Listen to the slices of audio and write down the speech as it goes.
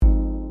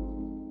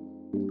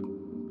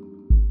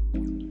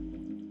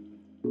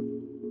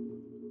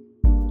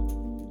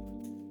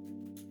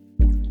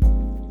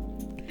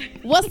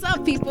What's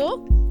up,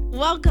 people?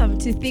 Welcome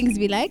to Things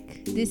We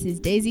Like. This is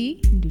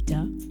Daisy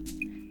Nduta.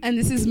 And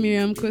this is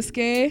Miriam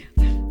Koske.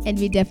 And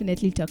we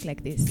definitely talk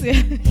like this.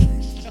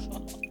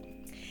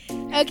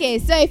 Okay,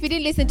 so if you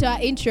didn't listen to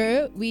our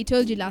intro, we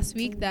told you last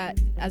week that,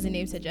 as the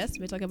name suggests,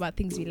 we're talking about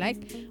things we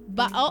like.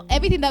 But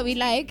everything that we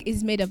like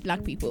is made of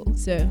black people.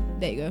 So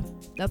there you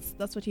go.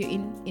 That's what you're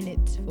in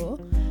it for.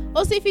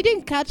 Also, if you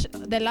didn't catch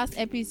the last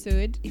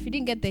episode, if you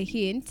didn't get the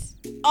hint,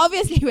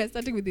 obviously we're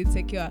starting with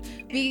Insecure.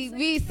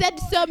 We said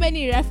so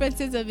many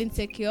references of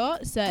Insecure.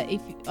 So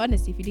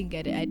if you didn't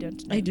get it, I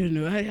don't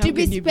know.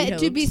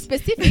 To be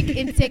specific,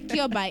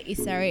 Insecure by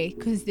Issa Rae,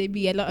 because there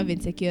be a lot of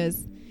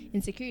insecurities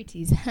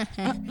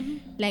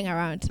lying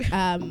around.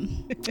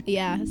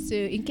 Yeah, so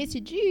in case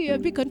you're a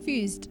bit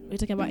confused, we're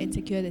talking about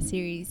Insecure, the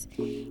series.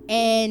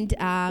 And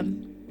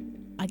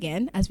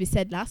again, as we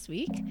said last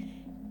week,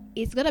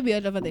 it's gonna be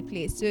all over the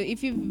place. So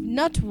if you've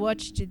not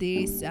watched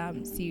this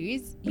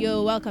series,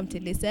 you're welcome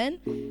to listen.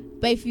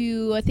 But if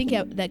you are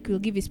thinking like we'll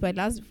give you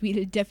spoilers,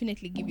 we'll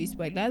definitely give you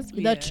spoilers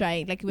without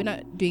trying. Like, we're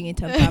not doing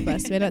it on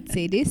purpose. We're not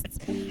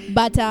sadists.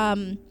 But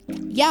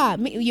yeah,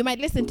 you might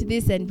listen to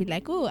this and be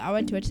like, oh, I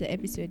want to watch the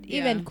episode. Yeah.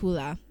 Even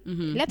cooler.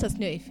 Mm-hmm. Let us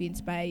know if we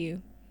inspire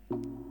you.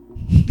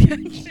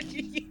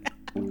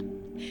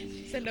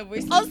 Send a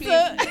voice. Also,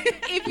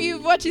 if you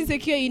watch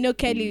Insecure, you know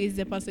Kelly is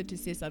the person to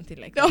say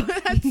something like that. No,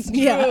 that's true.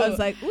 Yeah, I was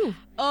like, ooh.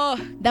 Oh,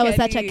 that was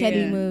such a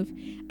Kelly move.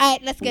 All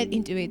right, let's get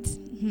into it.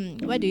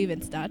 Where do we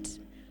even start?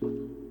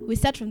 We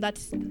start from that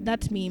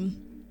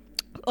meme.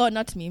 Oh,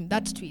 not meme,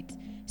 that tweet.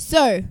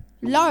 So,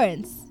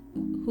 Lawrence,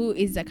 who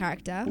is the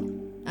character,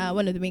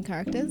 one of the main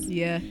characters.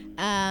 Yeah.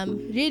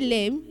 Real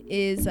name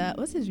is,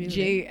 what's his real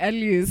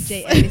name?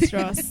 J. Ellis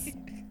Ross.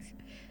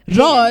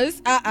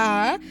 Ross?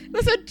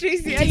 That's what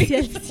Tracy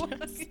Ellis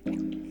was.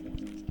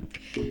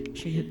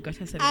 She had got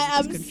herself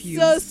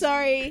confused.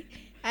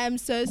 I am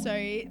so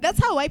sorry.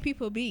 That's how white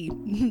people be.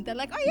 They're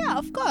like, oh yeah,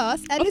 of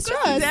course, Ellis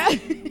Ross.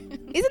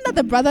 Isn't that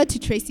the brother to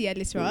Tracy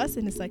Ellis Ross?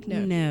 And it's like,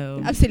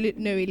 no. Absolute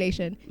no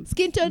relation.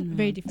 Skin tone,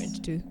 very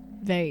different too.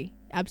 Very,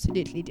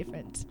 absolutely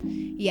different.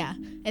 Yeah.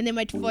 And they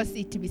might force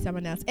it to be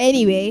someone else.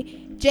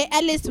 Anyway, J.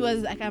 Ellis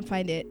was, I can't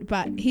find it,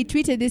 but he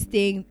tweeted this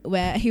thing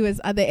where he was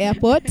at the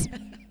airport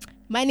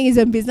minding his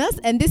own business,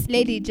 and this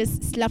lady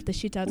just slapped the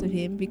shit out of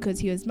him because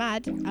he was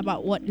mad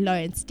about what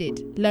Lawrence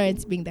did.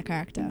 Lawrence being the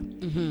character.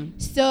 Mm-hmm.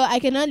 So I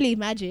can only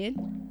imagine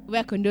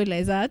where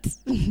Condola is at.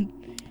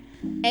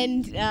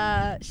 And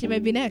she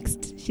might be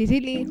next. She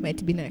really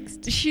might be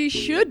next. She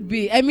should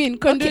be. I mean,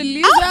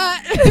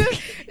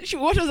 Condoleezza.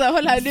 What was her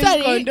whole name?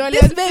 Sorry, Condoleezza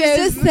this man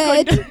just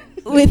said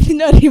with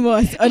no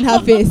remorse on her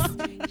face.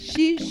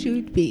 She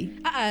should be.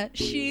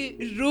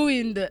 She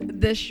ruined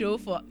the show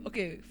for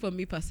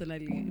me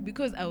personally,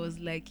 because I was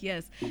like,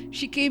 yes,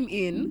 she came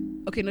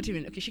in.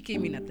 She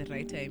came in at the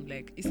right time.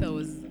 Like, Issa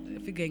was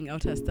figuring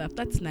out her stuff.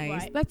 That's nice.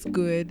 Right. That's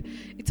good.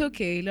 It's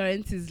okay.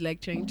 Lawrence is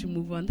like trying to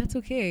move on. That's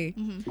okay.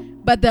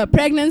 Mm-hmm. But the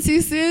pregnancy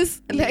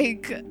sis,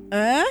 like,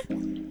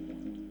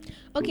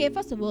 Okay,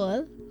 first of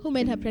all, who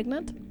made her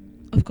pregnant?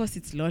 Of course,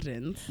 it's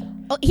Lawrence.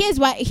 Oh, here's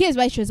why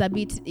it was a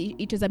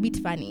bit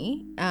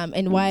funny,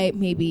 and why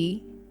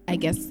maybe I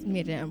guess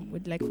Miriam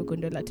would like for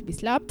Condola to be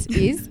slapped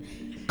is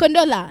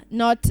Condola,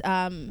 not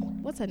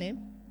what's her name?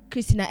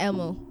 Christina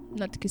Elmo,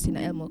 not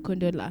Christina Elmo.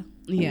 Condola.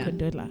 Yeah.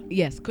 Condola.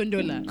 Yes,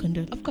 Condola.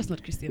 Of course,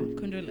 not Christina.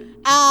 Condola.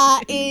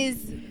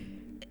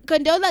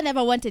 Condola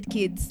never wanted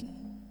kids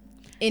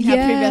in her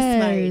previous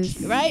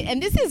marriage, right?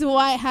 And this is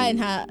why her and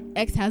her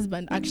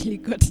ex-husband actually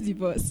got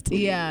divorced.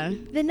 Yeah.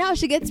 Then now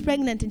she gets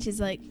pregnant and she's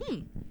like,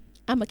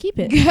 I'ma keep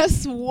it.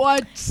 Guess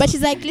what? But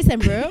she's like, listen,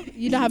 bro,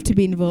 you don't have to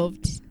be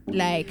involved.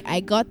 Like, I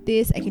got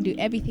this. I can do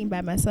everything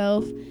by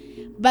myself.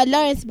 But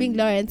Lawrence, being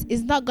Lawrence,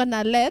 is not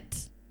gonna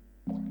let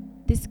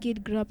this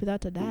kid grow up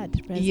without a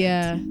dad present.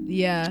 Yeah.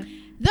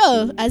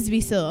 Though, as we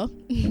saw,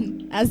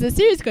 as the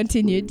series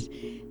continued,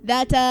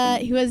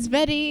 that he was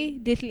very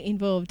little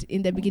involved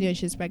in the beginning when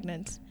she was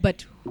pregnant.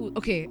 But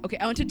I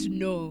wanted to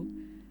know,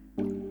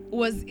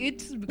 was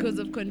it because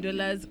of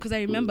Condola's? Because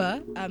I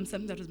remember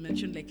something that was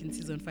mentioned like in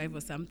season 5 or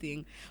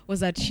something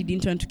was that she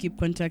didn't want to keep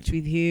contact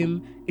with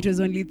him. It was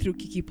only through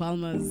Kiki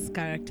Palmer's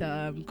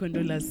character,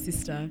 Condola's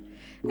sister,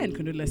 and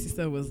Condola's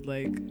sister was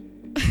like,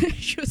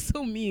 she was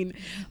so mean.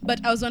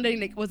 But I was wondering,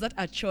 like, was that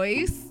a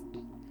choice?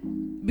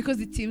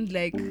 Because it seemed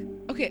like,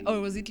 or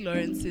was it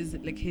Lawrence's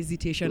like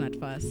hesitation at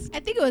first?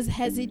 I think it was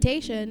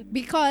hesitation,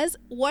 because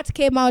what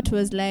came out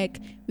was like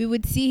we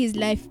would see his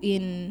life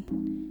in,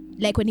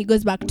 like, when he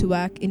goes back to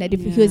work in a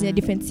different, he was in a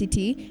different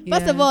city.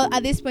 First of all,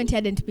 at this point he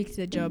hadn't picked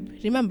the job.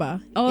 Remember,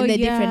 in a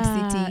different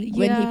city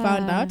when he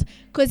found out,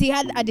 because he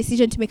had a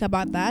decision to make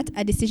about that,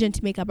 a decision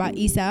to make about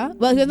Issa.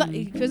 Well,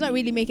 he was not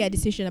really making a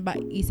decision about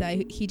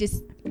Issa. He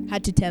just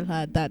had to tell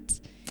her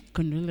that.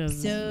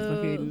 Condoleezza.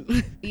 So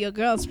your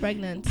girl's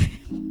pregnant.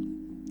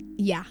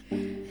 Yeah.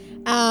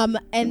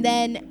 And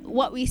then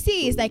what we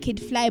see is like he'd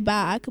fly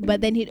back,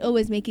 but then he'd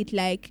always make it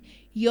like,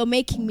 you're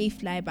making me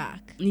fly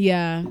back.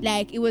 Yeah.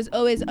 Like, it was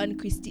always on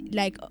Christy,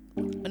 like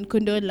on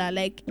Condola,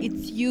 like,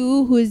 it's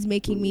you who's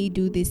making me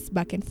do this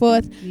back and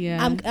forth.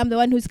 Yeah. I'm the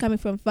one who's coming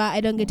from far.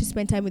 I don't get to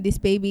spend time with this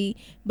baby.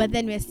 But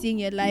then we're seeing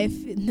your life.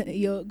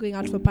 You're going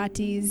out for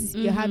parties.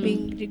 You're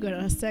having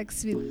rigorous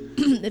sex with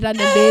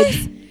random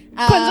babes.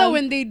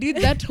 When they did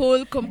that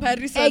whole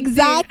comparison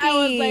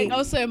exactly thing, I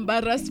was so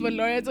embarrassed for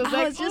Lawrence.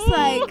 I was just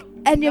like,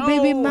 and your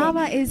baby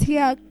mama is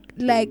here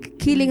like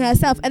killing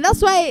herself. And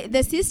that's why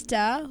the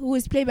sister, who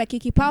is played by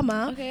Kiki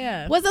Palmer,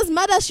 was as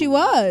mad as she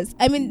was.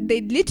 I mean,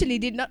 they literally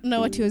did not know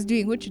what he was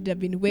doing, which would have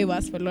been way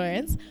worse for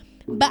Lawrence.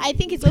 But I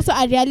think it's also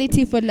a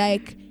reality for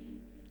like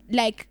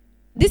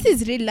this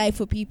is real life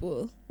for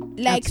people.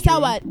 Like,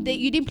 Sawa,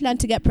 you didn't plan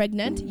to get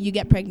pregnant, you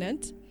get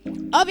pregnant.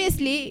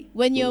 Obviously,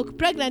 when you're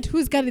pregnant,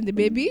 who's carrying the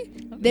baby?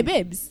 The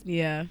babes.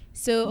 Yeah.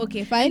 So,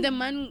 okay, fine. And the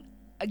man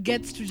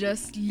gets to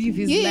just live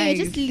his life.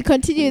 Yeah, just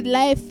continue with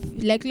life.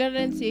 Like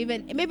Lawrence,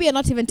 maybe you're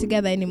not even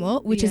together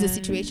anymore, which is a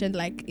situation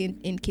like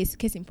in case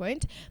in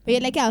point. But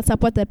you're like, yeah, I'll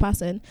support that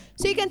person.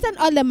 So you can send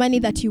all the money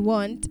that you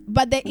want,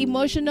 but the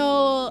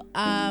emotional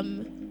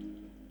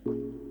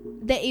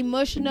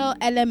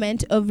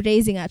element of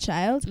raising a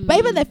child, but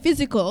even the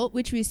physical,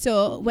 which we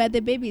saw, where the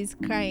baby is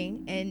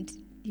crying and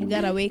you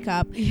gotta wake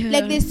up.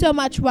 Like, there's so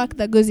much work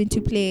that goes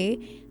into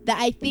play that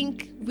I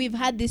think we've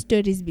had these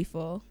stories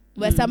before,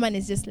 where someone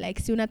is just like,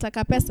 si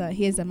unataka pesa,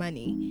 here's the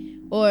money.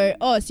 Or,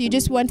 so you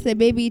just want the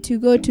baby to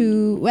go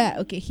to where?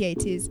 Okay, here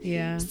it is.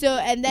 Yeah. So,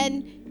 and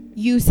then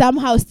you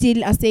somehow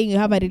still are saying you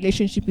have a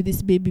relationship with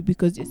this baby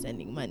because you're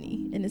sending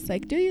money. And it's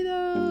like, do you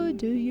though?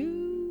 Do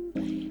you?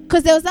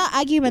 Because there was that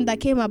argument that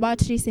came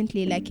about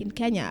recently, like in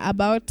Kenya,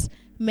 about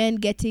men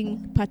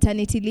getting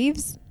paternity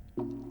leaves.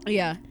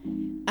 Yeah.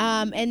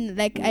 And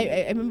like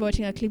I remember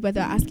watching a clip where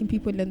they were asking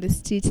people on the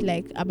street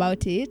like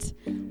about it.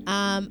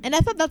 And I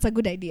thought that's a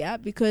good idea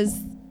because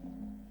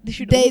they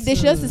should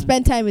also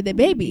spend time with the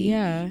baby.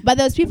 Yeah. But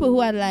there's people who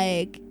are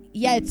like,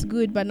 yeah, it's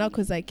good, but not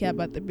because I care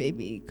about the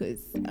baby,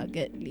 because I'll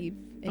get leave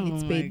and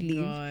it's paid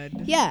leave.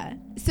 God. Yeah.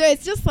 So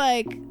it's just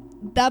like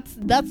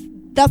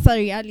that's a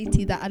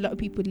reality that a lot of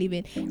people live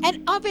in.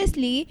 And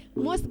obviously,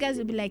 most guys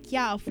will be like,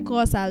 yeah, of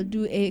course, I'll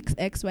do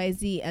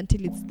XYZ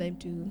until it's time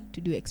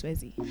to do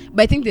XYZ.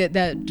 But I think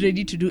they're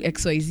ready to do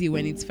XYZ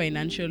when it's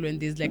financial, when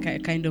there's like a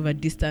kind of a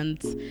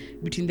distance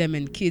between them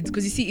and kids.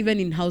 Because you see, even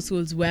in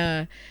households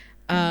where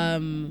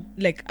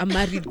like a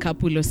married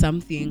couple or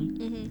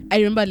something, I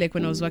remember like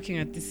when I was working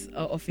at this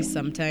office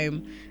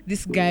sometime,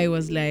 this guy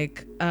was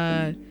like,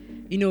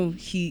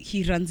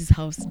 he runs his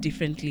house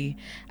differently.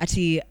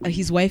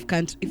 His wife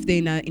can't, if they're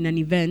in an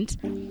event,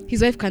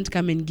 his wife can't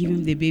come and give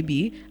him the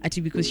baby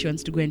because she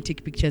wants to go and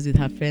take pictures with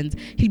her friends.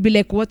 He'll be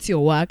like, what's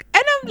your work?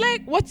 And I'm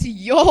like, what's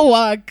your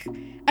work?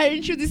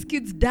 Aren't you this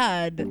kid's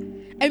dad?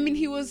 I mean,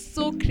 he was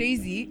so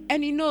crazy.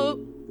 And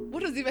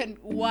what was even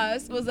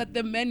worse was that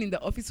the men in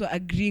the office were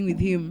agreeing with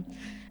him.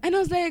 And I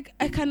was like,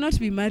 I cannot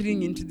be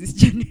marrying into this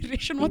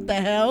generation. What the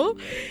hell?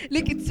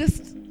 Like, it's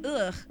just,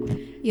 ugh.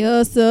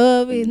 You're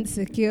so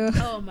insecure.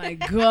 Oh my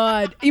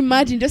God.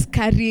 Imagine just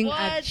carrying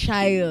a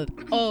child.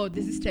 Oh,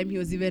 this time he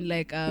was even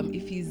like,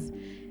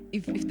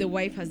 if the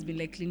wife has been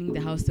like cleaning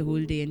the house the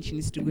whole day and she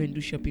needs to go and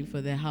do shopping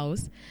for the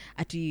house,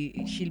 he'll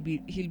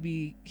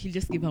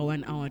just give her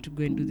 1 hour to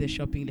go and do the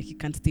shopping. Like, he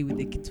can't stay with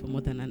the kids for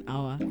more than an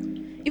hour.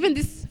 Even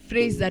this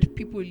phrase that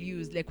people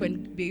use, like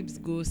when babes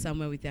go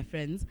somewhere with their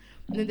friends,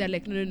 and then they're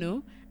like,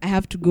 no, I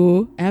have to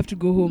go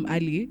home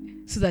early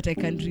so that I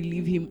can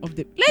relieve him of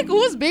the, like,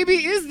 whose baby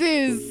is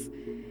this?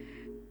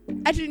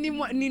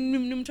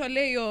 Nimtole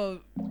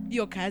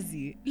your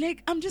kazi.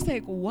 Like, I'm just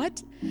like,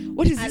 what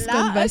is this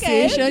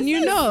conversation?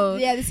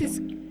 Okay, this is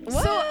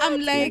what? So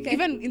I'm like,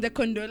 even in the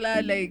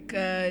Condola like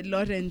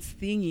Lawrence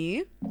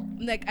thingy,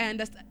 like, I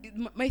understand.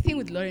 My thing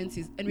with Lawrence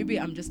is, and maybe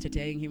I'm just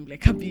telling him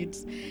like a bit,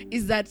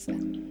 is that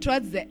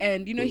towards the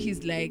end,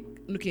 he's like,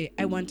 okay,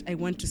 I want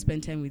to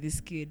spend time with this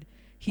kid.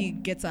 He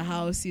gets a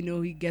house, he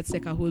gets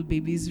like a whole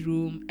baby's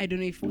room. I don't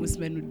know if most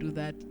men would do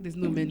that. There's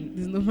no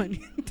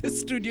money in the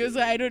studio,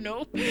 so I don't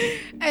know.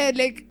 And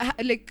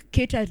like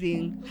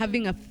catering,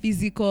 having a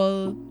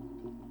physical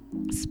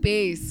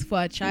space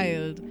for a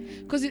child,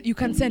 because you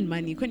can send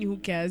money. Who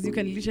cares? You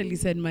can literally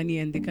send money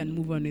and they can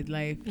move on with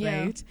life,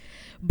 right?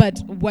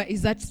 But why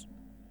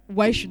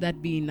should that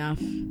be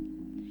enough?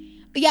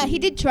 Yeah, he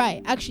did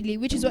try actually,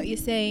 which is what you're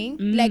saying.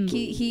 Like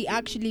he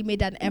actually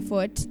made an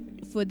effort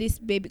for this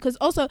baby, because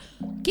also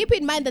keep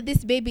in mind that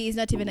this baby is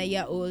not even a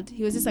year old.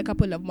 He was just a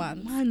couple of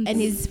months. And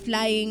he's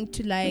flying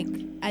to like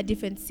a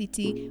different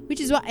city, which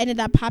is what ended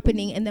up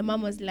happening. And the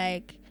mom was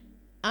like,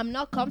 I'm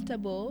not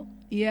comfortable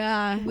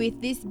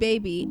with this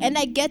baby. And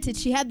I get it,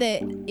 she had the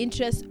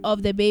interest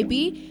of the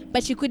baby,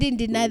 but she couldn't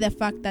deny the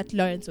fact that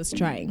Lawrence was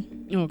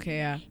trying. Okay,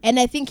 yeah. And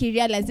I think he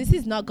realized this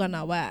is not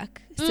gonna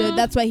work, so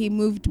that's why he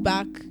moved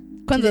back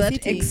to the that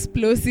city.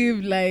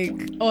 Explosive, like,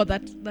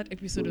 that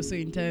episode was so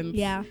intense.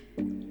 Yeah.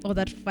 Oh,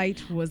 that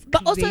fight was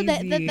But crazy. also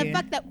the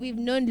fact that we've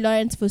known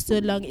Lawrence for so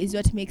long is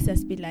what makes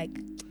us be like,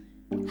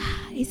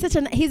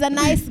 he's a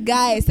nice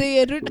guy, so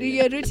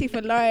you're rooting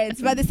for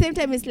Lawrence, but at the same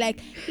time it's like,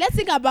 let's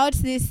think about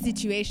this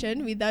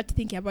situation without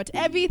thinking about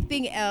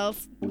everything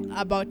else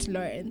about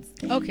Lawrence.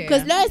 Okay,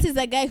 because Lawrence is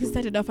a guy who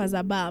started off as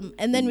a bum,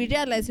 and then we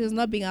realized he was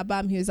not being a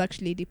bum, he was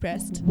actually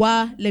depressed.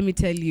 Let me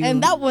tell you,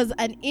 and that was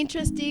an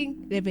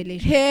interesting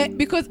revelation.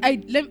 Because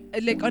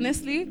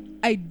honestly,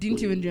 I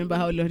didn't even remember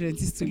how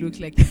Lawrence used to look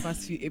like the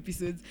first few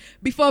episodes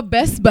before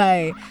Best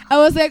Buy. I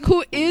was like,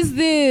 who is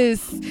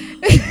this?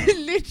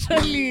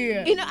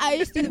 Literally. I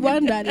used to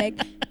wonder,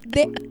 like,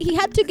 he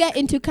had to get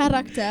into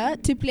character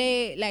to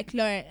play like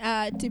Lawrence,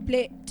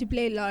 to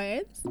play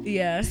Lawrence.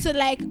 Yeah. So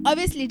like,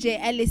 obviously Jay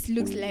Ellis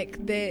looks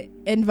like the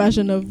end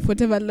version of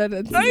whatever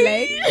Lawrence is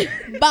like,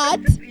 but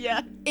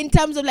yeah, in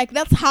terms of like,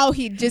 that's how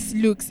he just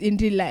looks in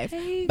real life.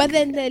 But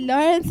then the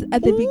Lawrence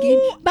at the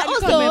beginning, but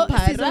also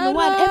season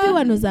 1,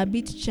 everyone was a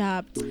bit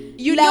chapped.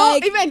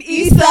 Even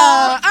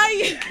Issa.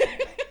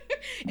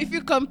 If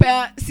you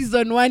compare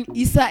season 1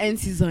 Issa and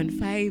season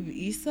 5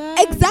 Issa,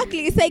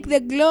 exactly, it's like the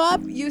glow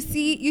up. You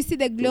see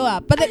the glow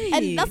up. But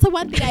and that's the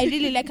one thing I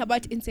really like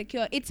about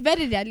Insecure. It's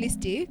very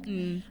realistic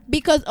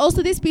because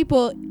also these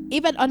people,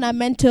 even on a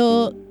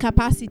mental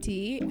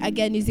capacity,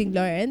 again using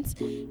Lawrence,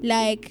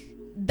 like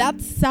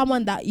that's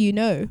someone that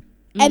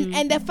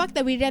and the fact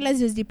that we realized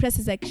he was depressed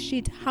is like,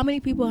 shit, how many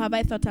people have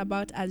I thought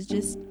about as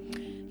just,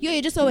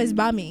 you're just always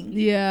bumming.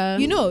 Yeah.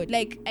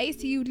 Like, I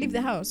see you leave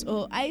the house,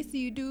 or I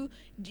see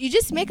you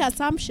just make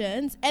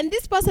assumptions, and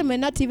this person may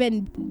not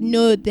even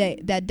know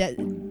that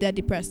they're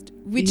depressed,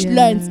 which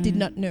Lawrence did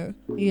not know.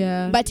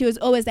 Yeah. But he was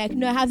always like,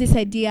 no, I have this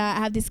idea, I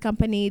have this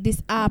company,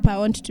 this app I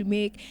want to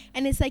make.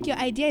 And it's like, your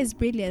idea is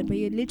brilliant, but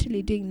you're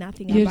literally doing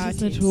nothing about it.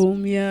 You're just at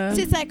home, yeah.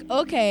 So it's like,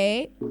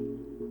 okay,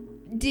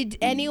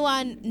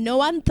 no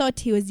one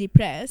thought he was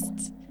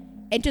depressed.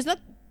 It was not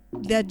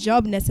their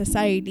job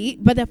necessarily,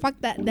 but the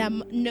fact that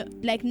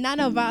none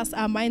of us,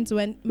 our minds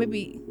went,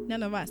 maybe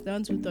none of us, the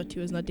ones who thought he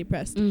was not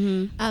depressed,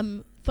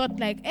 thought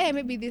like, hey,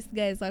 maybe this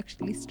guy is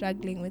actually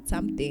struggling with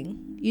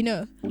something,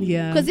 Yeah.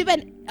 Because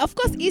even, of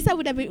course, Issa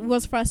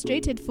was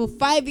frustrated for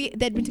 5 years.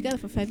 They'd been together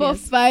for 5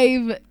 years. For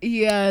 5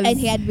 years. And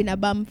he had been a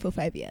bum for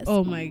 5 years.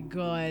 Oh my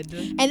God.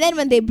 And then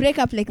when they break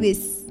up like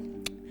this,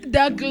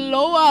 the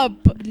glow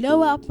up,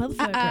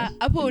 motherfucker.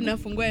 Apo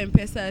unafungua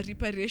M-Pesa,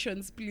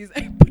 reparations, please.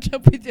 I put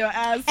up with your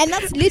ass. And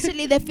that's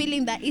literally the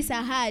feeling that Issa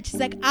had. She's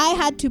like, I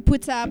had to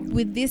put up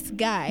with this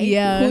guy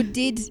who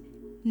did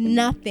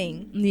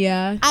nothing.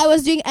 Yeah. I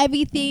was doing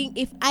everything.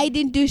 If I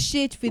didn't do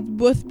shit, we'd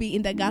both be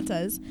in the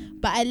gutters.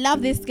 But I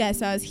love this guy,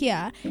 so I was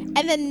here.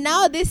 And then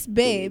now this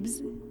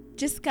babes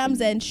just comes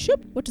and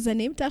shoop. What is her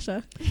name?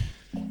 Tasha.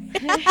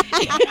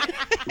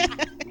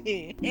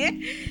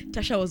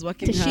 Tasha was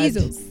working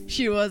hard.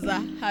 She was a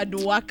hard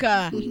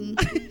worker.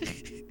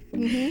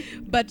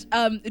 But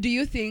do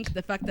you think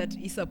the fact that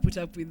Issa put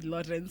up with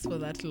Lawrence for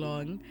that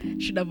long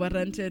should have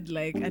warranted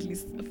like at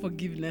least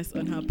forgiveness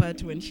on her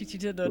part when she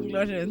cheated on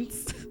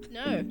Lawrence?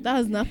 No, that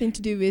has nothing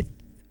to do with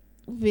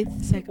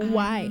like,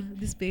 why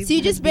this baby. So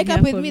you just break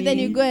up with me, then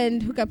you go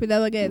and hook up with the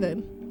other guy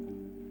then.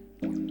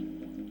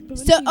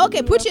 So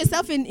okay, put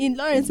yourself in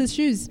Lawrence's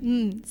shoes.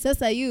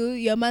 Sasa,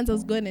 your man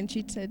was gone and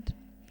cheated.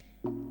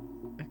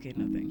 Okay,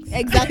 no thanks.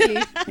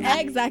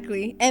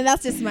 Exactly. And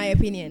that's just my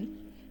opinion.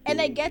 And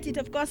I get it,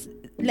 of course,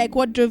 like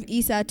what drove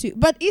Issa to.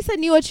 But Issa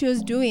knew what she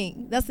was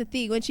doing. That's the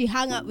thing. When she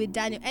hung out with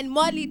Daniel, and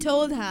Molly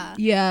told her.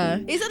 Yeah.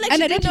 It's not like and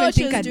she I didn't don't know what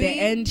she think was at doing. the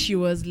end she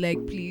was like,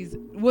 please.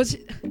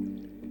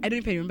 I don't know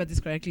if I remember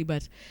this correctly,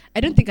 but I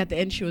don't think at the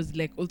end she was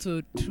like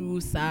also too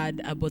sad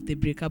about the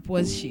breakup,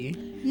 was she?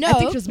 No. I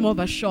think it was more of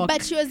a shock.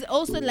 But she was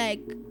also like,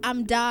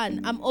 I'm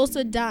done. I'm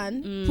also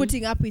done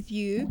putting up with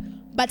you.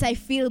 But I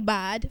feel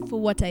bad for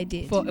what I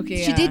did.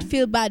 She did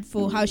feel bad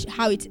for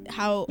how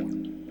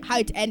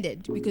it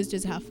ended because it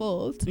was her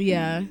fault.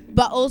 Yeah.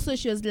 But also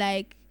she was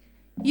like,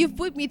 you've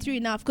put me through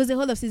enough, because the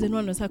whole of season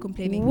 1 was her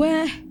complaining.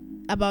 Where?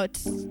 About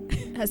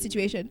her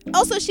situation.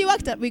 Also, she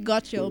worked at We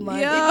Got You, man.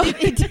 Yeah.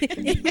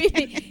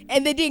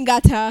 And they didn't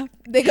get her.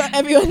 They got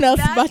everyone else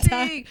but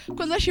her.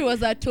 Because she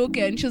was a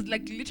token. She was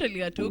like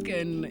literally a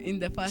token in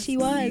the first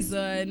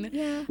season.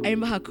 Yeah. I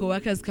remember her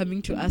co-workers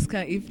coming to ask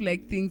her if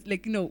like things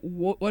like,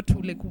 what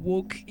like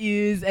woke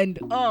is, and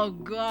oh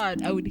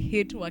God, I would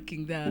hate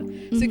working there.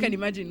 So you can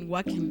imagine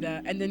working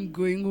there and then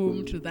going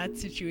home to that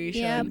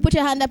situation. Yeah. Put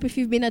your hand up if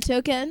you've been a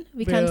token.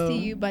 We can't see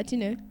you, but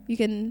you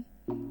can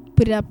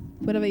put it up,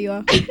 whatever you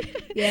are.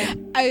 Yeah.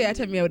 I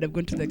told me I would have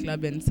gone to the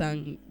club and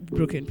sang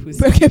Broken Pussy.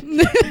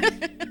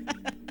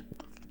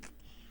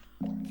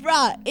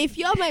 Bruh, if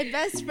you're my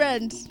best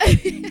friend,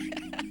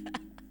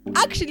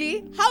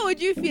 actually, how would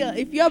you feel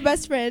if your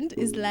best friend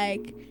is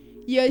like,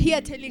 you're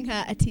here telling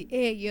her,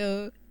 hey,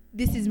 yo,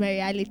 this is my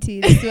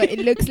reality, this is what it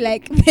looks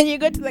like. Then you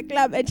go to the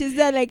club and she's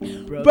there like,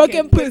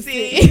 broken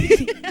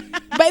pussy.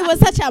 But it was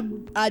such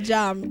a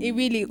jam,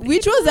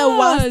 which was the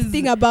worst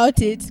thing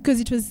about it, because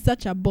it was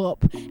such a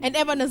bop. And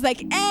everyone was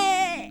like,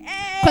 hey.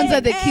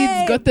 Kwanza the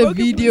kids got the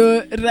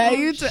video,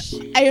 right?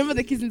 I remember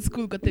the kids in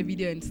school got the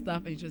video and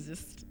stuff, and it was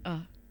just,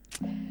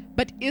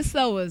 But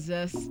Issa was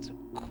just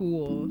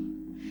cool.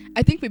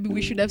 I think maybe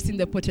we should have seen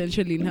the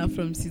potential in her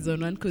from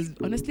season 1, because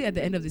honestly at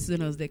the end of the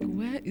season I was like,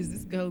 where is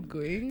this girl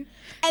going?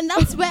 And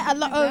that's where a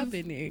lot of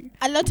happening?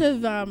 I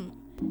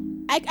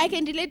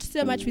can relate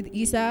so much with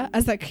Issa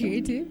as a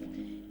creative.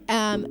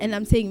 And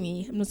I'm saying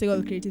me, I'm not saying all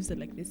the creatives are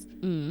like this.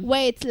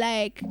 Where it's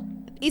like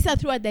Issa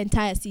throughout the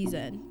entire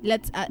season,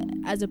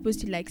 as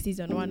opposed to like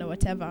season 1 or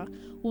whatever,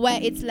 where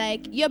it's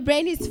like your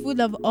brain is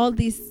full of all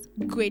these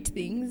great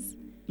things.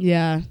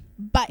 Yeah.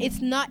 But it's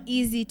not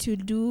easy to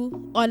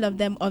do all of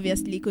them,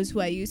 obviously, because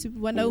who are you? Super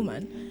Wonder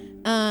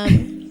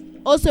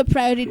Woman. Also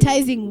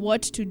prioritizing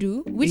what to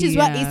do, which is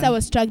what Issa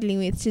was struggling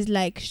with. She's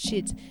like,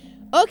 shit,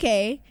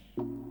 okay,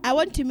 I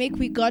want to make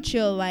We Got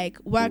Your like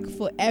work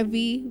for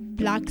every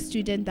black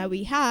student that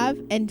we have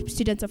and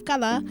students of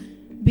color,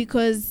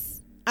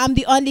 because I'm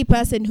the only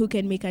person who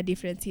can make a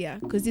difference here,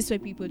 because this way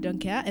people don't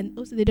care, and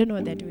also they don't know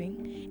what they're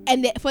doing,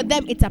 and for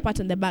them it's a pat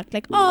on the back,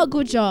 like, oh,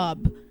 good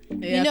job,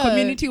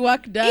 community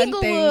work done,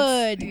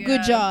 Inglewood,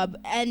 good job,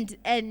 and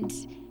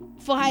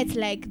for her it's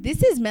like,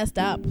 this is messed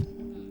up,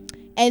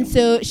 and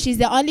so she's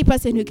the only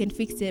person who can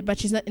fix it, but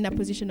she's not in a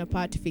position of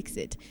power to fix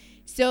it.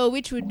 So,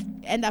 which would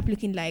end up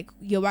looking like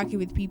you're working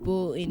with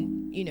people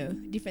in,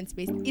 different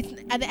spaces.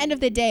 It's at the end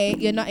of the day,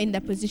 you're not in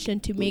the position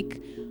to make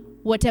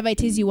whatever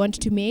it is you want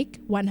to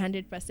make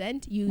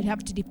 100%. You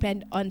have to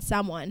depend on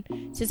someone.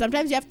 So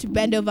sometimes you have to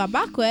bend over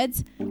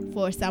backwards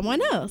for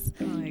someone else.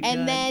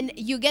 And then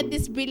you get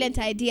this brilliant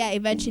idea.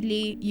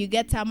 Eventually, you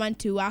get someone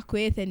to work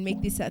with and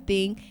make this a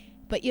thing.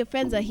 But your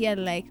friends are here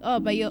like, oh,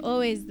 but you're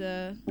always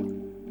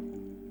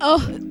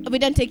we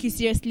don't take you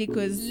seriously,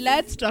 because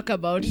let's talk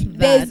about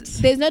that.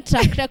 There's no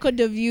track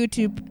record of you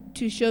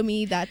to show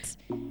me that,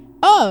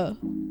 oh,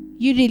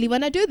 you really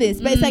want to do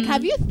this. But it's like,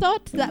 have you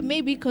thought that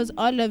maybe because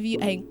all of you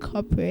are in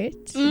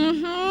corporate,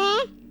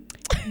 the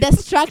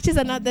structures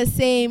are not the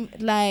same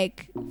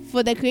like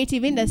for the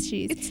creative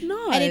industries? It's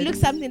not. And it looks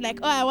something like,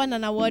 oh, I won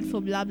an award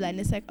for blah blah, and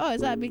it's like, oh, is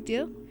that a big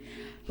deal?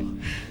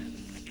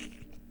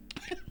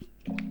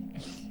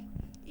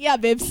 Yeah,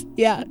 babes.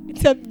 Yeah,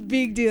 it's a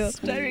big deal.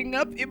 Stirring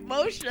up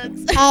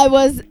emotions. I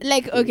was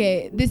like,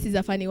 okay, this is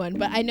a funny one,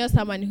 but I know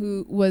someone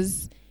who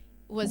was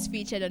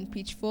featured on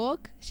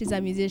Pitchfork. She's a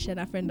musician,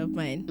 a friend of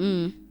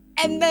mine.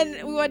 And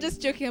then we were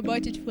just joking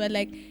about it. We were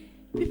like,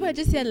 people are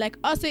just here like,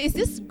 oh, so is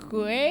this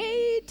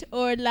great?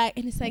 Or like,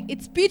 and it's like,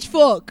 it's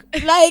Pitchfork.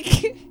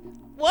 Like,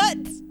 what?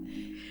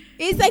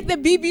 It's like the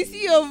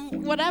BBC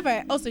of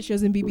whatever. Also, she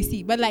was in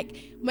BBC. But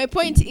like, my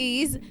point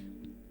is,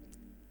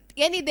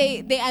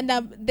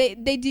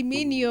 they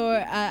demean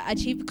your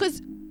achievement,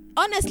 because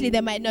honestly they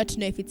might not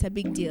know if it's a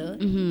big deal.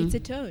 It's a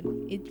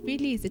tone. It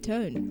really is a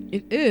tone.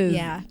 It is.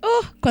 Yeah.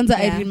 Oh, Kwanzaa,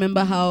 I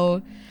remember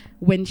how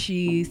when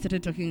Issa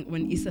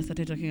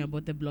started talking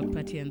about the block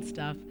party and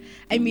stuff,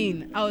 I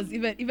mean, I was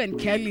even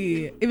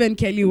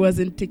Kelly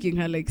wasn't taking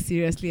her like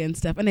seriously and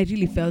stuff, and I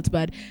really felt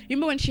bad.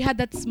 Remember when she had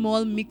that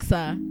small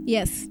mixer?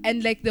 Yes.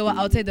 And like they were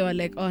outside, they were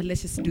like, oh,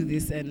 let's just do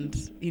this, and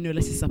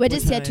let's just support. We're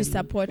just here to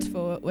support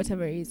for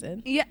whatever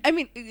reason. Yeah, I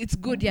mean, it's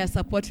good,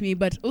 support me,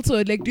 but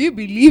also like, do you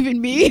believe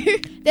in me?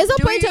 There's no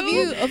point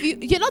of you.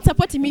 You're not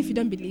supporting me if you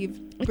don't believe.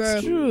 Bro,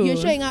 it's true. You're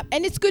showing up,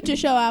 and it's good to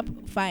show up.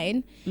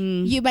 Fine.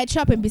 You might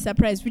show up and be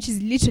surprised, which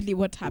is literally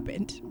what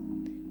happened.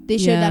 They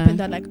showed up and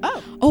they're like,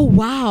 oh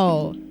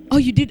wow, oh,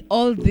 you did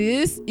all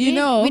this, we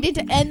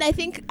didn't. And I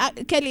think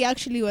Kelly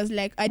actually was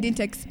like, I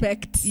didn't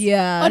expect.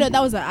 Oh no, that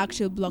was an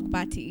actual block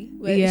party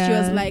where she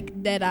was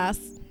like, dead ass,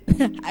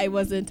 I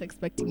wasn't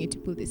expecting you to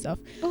pull this off.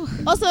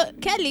 Also,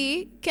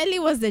 Kelly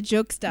was the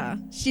jokester.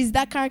 She's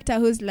that character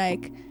who's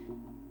like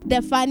the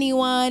funny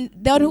one,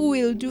 the one who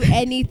will do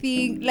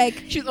anything.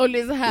 Like, she's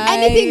always high,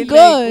 anything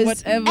goes, like,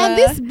 whatever. And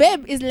this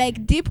babe is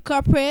like deep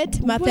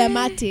corporate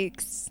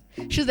mathematics.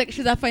 She's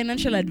a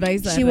financial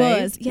advisor. She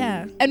was,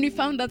 yeah. And we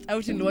found that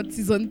out in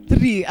season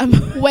 3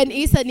 when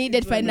Issa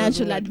needed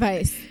financial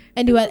advice,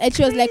 and she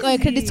was like, oh, your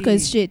credit score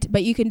is shit,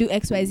 but you can do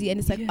XYZ, and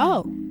it's like,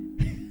 oh,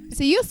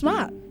 so you're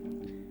smart.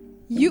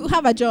 You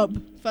have a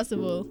job, first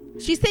of all.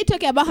 She stayed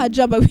talking about her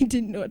job, but we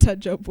didn't know what her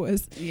job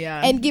was.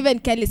 Yeah. And given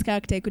Kelly's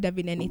character, it could have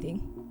been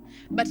anything.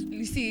 But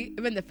you see,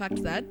 even the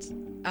fact that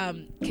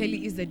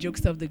Kelly is the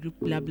jokester of the group,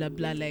 blah, blah,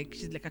 blah, like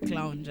she's like a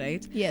clown,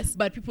 right? Yes.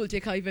 But people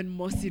take her even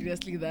more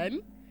seriously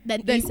than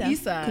Issa.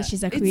 Because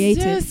she's a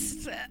creative.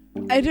 It's just,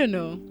 I don't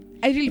know.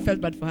 I really felt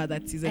bad for her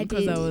that season,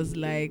 because I was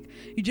like,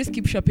 you just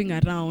keep shopping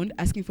around,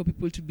 asking for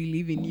people to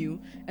believe in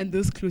you, and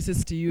those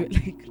closest to you,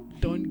 like,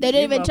 they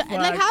don't even try.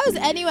 Like, how is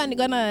anyone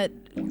gonna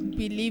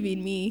believe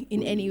in me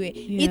in any way?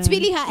 It's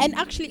really hard. And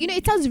actually,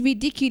 it sounds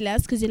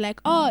ridiculous because you're like,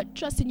 oh,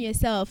 trust in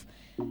yourself.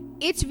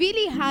 It's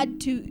really hard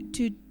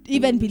to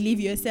even believe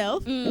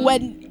yourself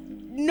when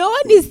no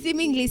one is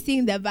seemingly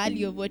seeing the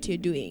value of what you're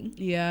doing.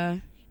 Yeah.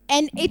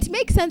 And it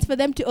makes sense for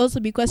them to also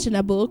be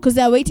questionable because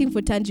they're waiting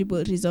for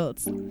tangible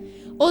results.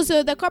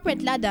 Also, the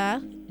corporate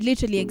ladder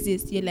literally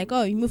exists. You're like,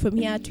 oh, you move from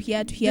here to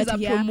here to here to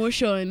here. There's a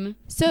promotion.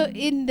 So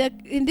in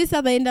this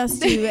other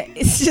industry, where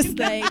it's just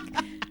like,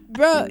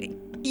 bro,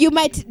 you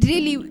might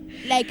really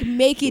like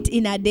make it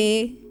in a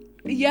day.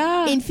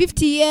 Yeah. In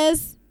 50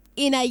 years,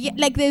 in a year,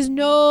 like there's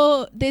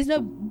no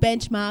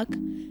benchmark.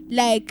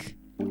 Like,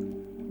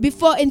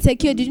 before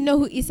Insecure, did you know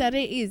who Issa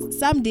Rae is?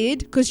 Some did,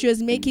 because she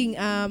was making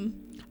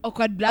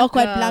Awkward Black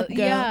Girl.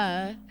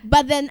 Yeah.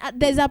 But then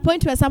there's a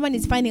point where someone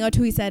is finding out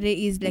who Issa Rae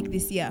is, like,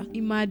 this year.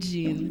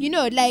 Imagine. You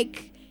know,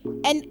 like,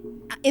 and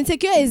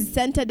Insecure is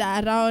centered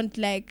around,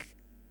 like,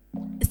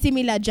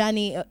 similar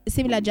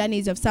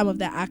journeys of some of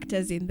the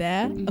actors in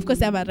there. Of course,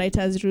 they have a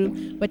writer's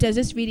room, but I was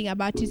just reading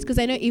about it because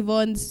I know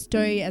Yvonne's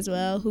story as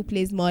well, who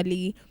plays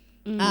Molly.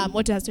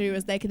 What her story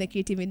was like in the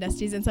creative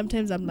industries, and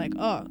sometimes I'm like,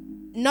 oh,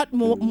 not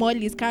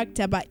Molly's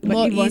character, but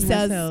more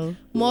Issa's,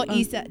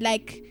 Issa,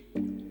 like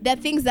the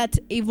things that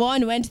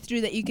Yvonne went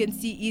through that you can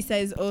see Issa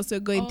is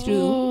also going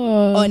through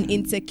on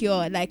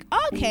Insecure. Like,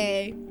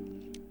 okay,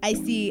 I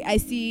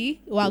see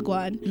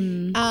Wagwan.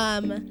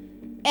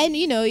 And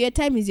you know, your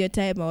time is your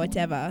time or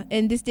whatever.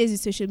 And these days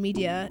with social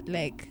media,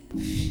 like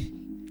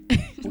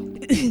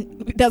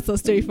that's a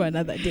story for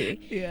another day.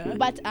 Yeah.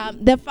 But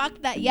the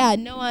fact that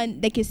no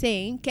one, like you're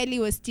saying, Kelly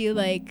was still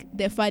like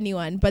the funny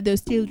one, but there was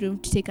still room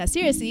to take her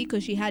seriously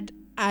because she had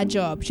a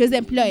job. She was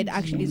employed,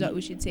 actually, is what we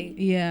should say.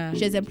 Yeah.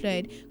 She was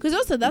employed. Because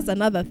also that's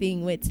another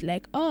thing where it's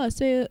like, oh,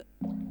 so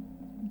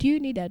do you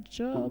need a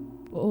job?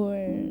 Or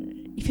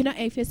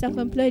if you're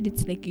self-employed,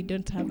 it's like you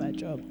don't have a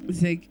job.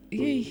 It's like,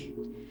 yay.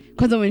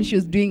 Because when she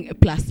was doing a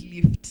plus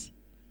lift,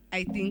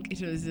 I think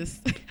it was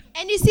just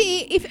and you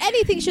see, if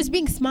anything, she was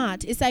being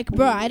smart. It's like,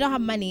 bro, I don't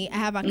have money, I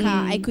have a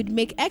car, I could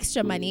make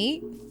extra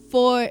money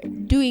for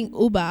doing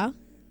Uber.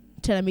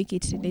 Trying to make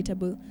it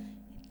relatable.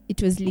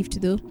 It was Lyft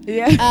though.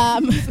 Yeah.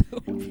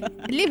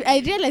 Lyft,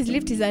 I realized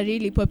Lyft is a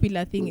really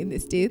popular thing in the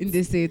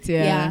States.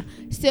 Yeah.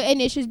 So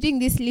anyway, she was doing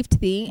this Lyft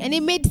thing, and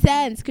it made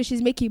sense because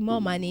she's making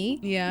more money.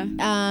 Yeah.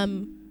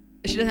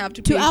 She doesn't have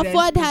to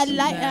afford her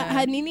life.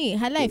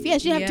 Yeah,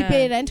 she didn't have to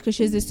pay rent because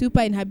she's a super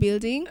in her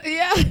building.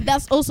 Yeah.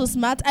 That's also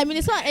smart. I mean,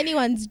 it's not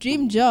anyone's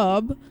dream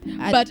job.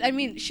 But I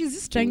mean, she's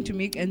just trying to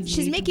make ends meet.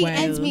 She's making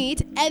ends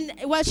meet, and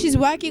while she's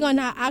working on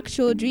her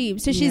actual dream.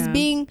 So she's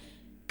being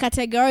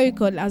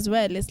categorical as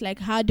well. It's like,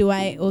 how do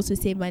I also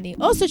save money?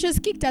 Also, she was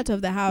kicked out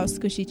of the house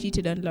because she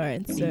cheated on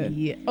Lawrence. So.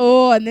 Yeah.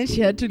 Oh, and then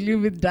she had to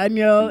live with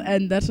Daniel,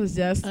 and that was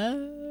just...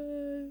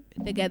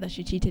 the guy that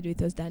she cheated with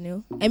was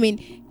Daniel. I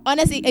mean,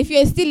 honestly, if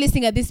you're still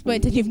listening at this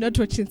point and you've not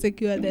watched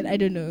Insecure, then I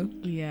don't know.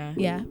 Yeah.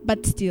 Yeah,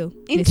 but still.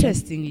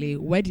 Interestingly,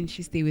 why didn't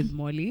she stay with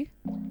Molly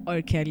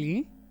or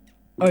Kelly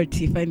or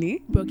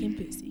Tiffany? Broken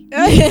pussy.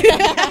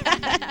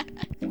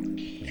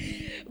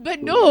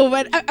 But no,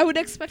 but I would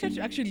expect her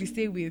to actually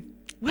stay with...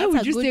 Why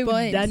would you stay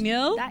with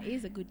Daniel? That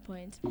is a good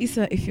point.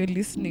 Issa, if you're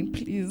listening,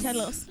 please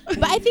tell us.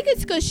 But I think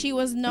it's because she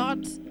was not...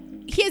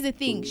 Here's the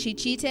thing. She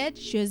cheated.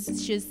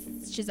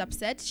 She's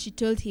upset. She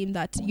told him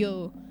that,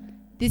 yo,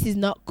 this is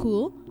not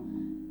cool.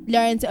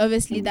 Lawrence,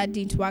 obviously that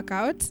didn't work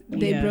out.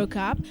 They broke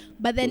up.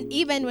 But then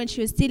even when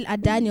she was still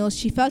at Daniel,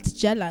 she felt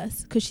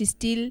jealous because she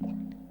still...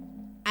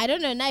 I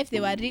don't know now if they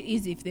were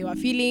if they were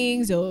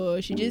feelings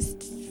or she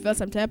just felt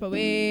some type of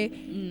way.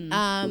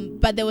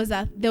 But there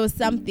was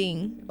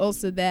something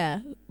also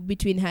there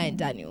between her and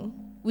Daniel,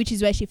 which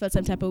is why she felt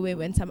some type of way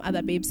when some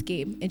other babes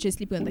came and she was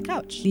sleeping on the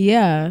couch.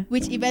 Yeah.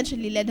 Which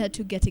eventually led her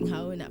to getting her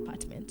own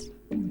apartment.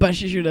 But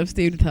she should have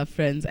stayed with her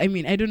friends. I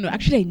mean, I don't know.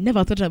 Actually, I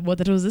never thought about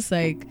that. I was just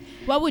like...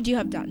 What would you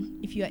have done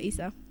if you were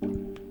Issa?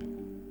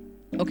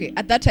 Okay,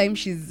 at that time,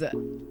 she's...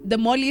 the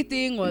Molly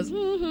thing was...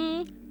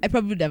 I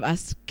probably would have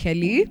asked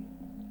Kelly.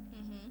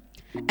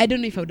 I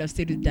don't know if I would have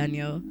stayed with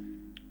Daniel.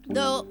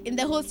 Though, in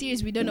the whole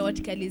series, we don't know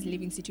what Kelly's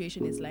living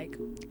situation is like.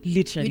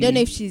 Literally. We don't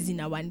know if she's in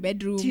a one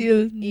bedroom.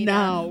 Till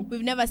now.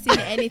 We've never seen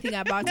anything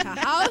about her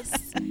house.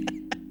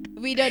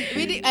 We did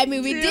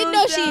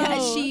know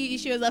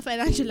she was a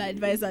financial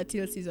advisor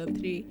till season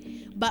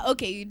 3. But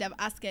okay, you'd have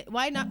asked her,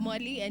 why not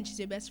Molly and she's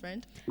your best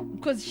friend?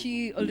 Because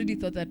she already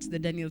thought that the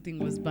Daniel thing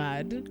was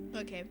bad.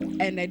 Okay.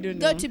 And I don't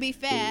know. Though, to be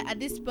fair, at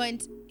this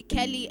point,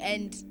 Kelly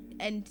and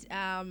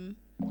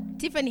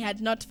Tiffany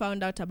had not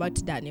found out about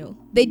Daniel.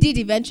 They did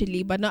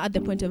eventually, but not at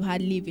the point of her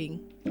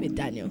living with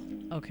Daniel.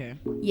 Okay.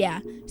 Yeah.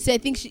 So I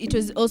think it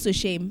was also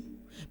shame.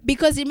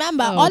 Because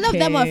remember, all of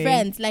them were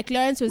friends. Like,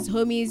 Lawrence was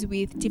homies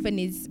with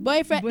Tiffany's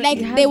boyfriend.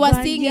 They were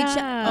seeing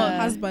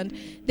husband.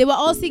 They were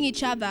all seeing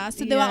each other.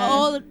 So they were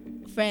all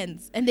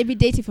friends. And they've been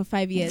dating for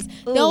 5 years.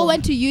 They all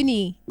went to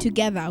uni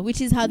together,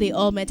 which is how they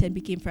all met and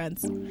became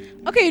friends.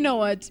 Okay, you know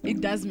what? It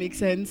does make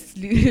sense.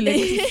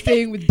 Like,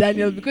 staying with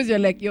Daniel because you're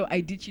like, yo, I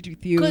did cheat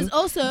with you. Because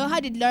also, how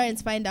did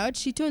Lawrence find out?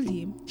 She told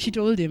him. She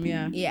told him,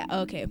 yeah. Yeah,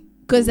 okay.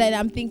 Because then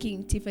I'm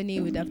thinking Tiffany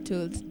would have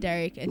told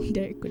Derek, and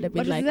Derek would have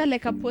been was there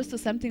like a post or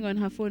something on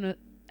her phone?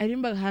 I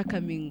remember her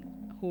coming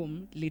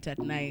home late at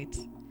night.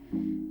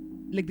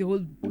 Like the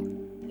whole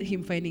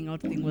him finding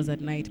out thing was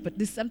at night. But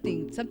there's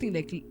something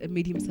like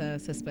made him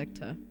suspect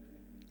her.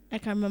 I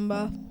can't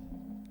remember.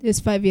 It was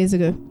 5 years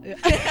ago.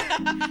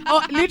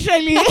 Oh,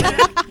 literally.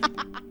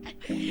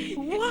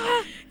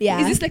 What? Yeah.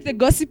 Is this like the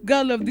Gossip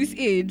Girl of this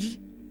age?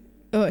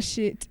 Oh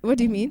shit! What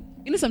do you mean?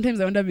 You know, sometimes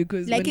I wonder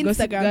because like when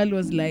Instagram. Gossip Girl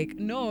was like,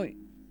 no,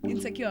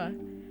 Insecure.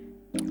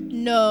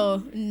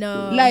 No.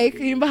 Like,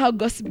 remember how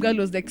Gossip Girl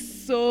was like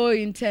so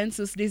intense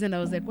those days, and I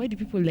was like, why do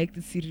people like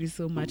this series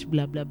so much?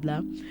 Blah blah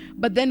blah.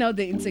 But then now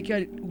the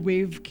Insecure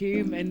wave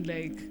came and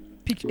like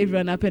picked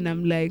everyone up, and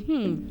I'm like,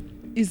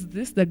 is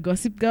this the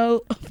Gossip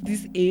Girl of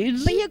this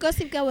age? But your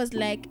Gossip Girl was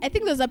like, I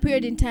think there was a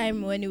period in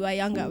time when we were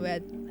younger, where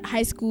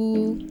high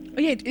school. Oh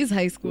yeah, it is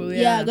high school.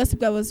 Yeah, Gossip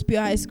Girl was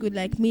pure high school,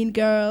 like Mean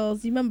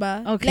Girls. You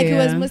remember? Okay. Like it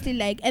was mostly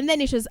like, and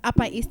then it was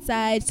Upper East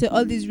Side, so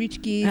all these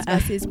rich kids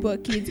versus poor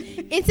kids.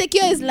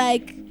 Insecure is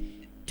like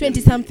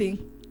 20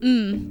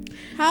 something.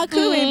 How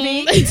could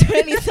we be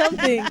 20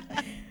 something?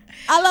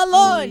 All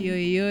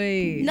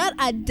alone. Not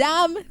a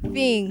damn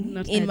thing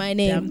in my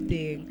name. Damn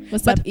thing.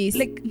 What's up, East?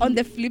 Like on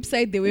the flip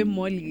side, the way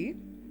Molly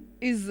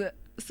is.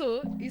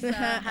 So Issa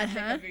had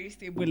like a very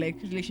stable like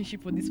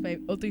relationship for this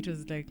 5. Although it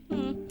was like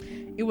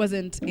it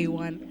wasn't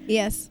A1.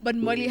 Yes. But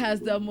Molly has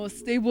the most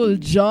stable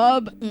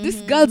job. This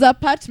girl's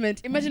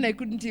apartment. Imagine I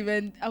couldn't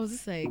even. I was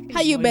just like, hey,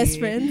 how you Molly. best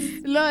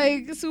friends?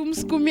 Like sum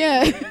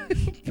skumia.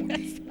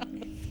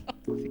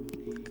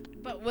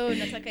 But well,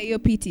 Nataka, you're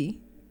pity.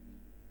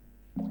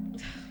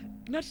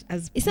 Not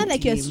as. It's not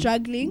like you're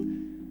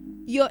struggling.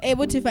 You're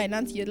able to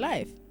finance your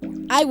life.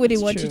 I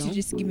wouldn't want you to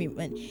just give me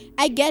money.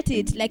 I get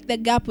it. Like the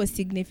gap was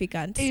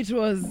significant. It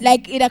was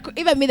like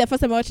even me the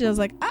first time I watched it, I was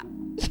like,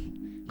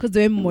 because the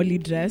way Molly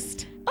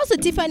dressed. Also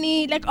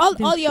Tiffany, like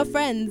all your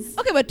friends.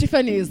 Okay, but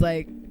Tiffany is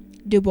like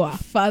Dubois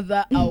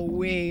farther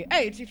away.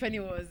 Hey, Tiffany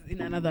was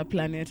in another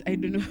planet. I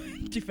don't know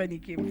where Tiffany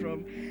came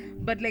from,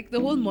 but like the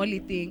whole Molly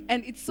thing,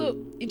 and it's so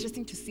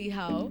interesting to see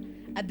how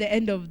at the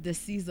end of the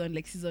season,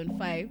 like season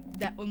 5,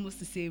 they're almost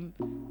the same.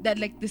 They're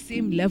like the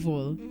same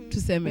level to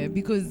Seme,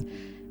 because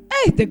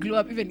the glow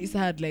up. Even Issa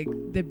had like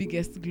the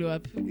biggest glow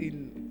up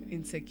in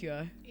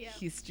Insecure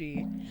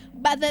history.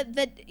 But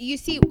that you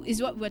see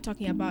is what we're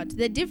talking about.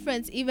 The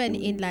difference even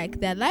in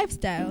like their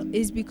lifestyle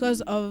is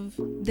because of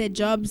the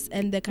jobs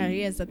and the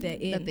careers that they're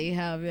in. That they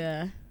have,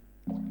 yeah.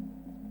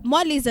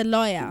 Molly's a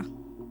lawyer,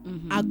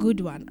 a good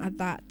one at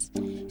that.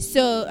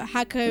 So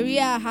her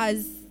career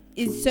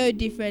is so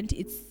different.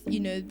 It's,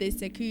 the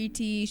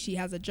security, she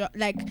has a job,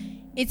 like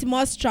it's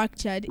more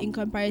structured in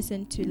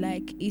comparison to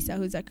like Issa,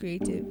 who's a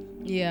creative.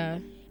 Yeah.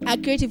 A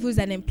creative who's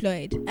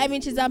unemployed. I mean,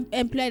 she's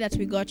employed at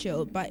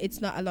Wigotcho, but it's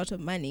not a lot of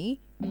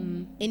money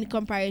in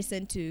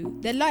comparison to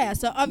the lawyer.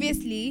 So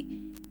obviously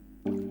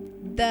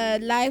the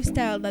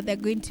lifestyle that they're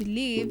going to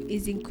live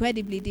is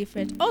incredibly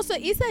different. Also,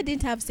 Issa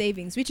didn't have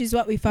savings, which is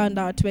what we found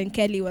out when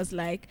Kelly was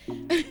like,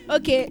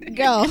 okay,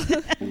 girl.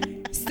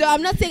 So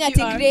I'm not saying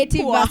that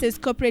creative versus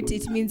corporate,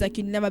 it means like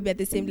you'll never be at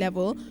the same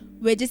level.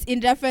 We're just in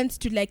reference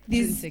to like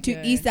this, to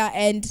Issa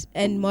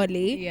and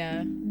Molly.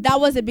 Yeah. That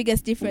was the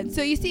biggest difference.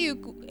 So you see,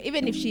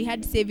 even if she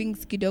had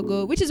savings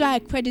kidogo, which is why her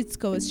credit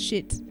score was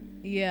shit.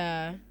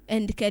 Yeah.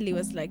 And Kelly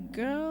was like,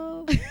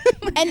 girl.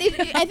 And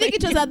I think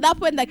it was at that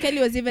point that Kelly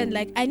was even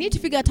like, I need to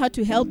figure out how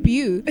to help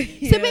you.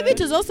 So maybe it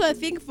was also a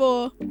thing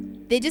for,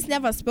 they just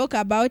never spoke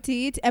about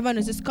it. Everyone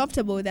was just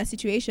comfortable with that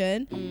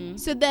situation.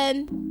 So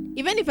then,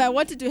 even if I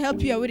wanted to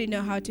help you, I wouldn't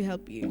know how to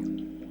help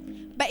you.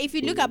 But if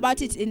you look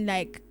about it in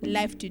like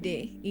life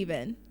today,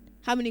 even,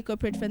 how many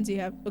corporate friends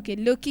you have? Okay,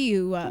 Loki,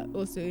 you are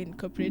also in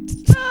corporate.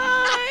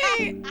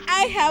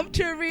 I have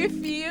to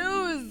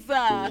refuse.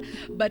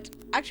 But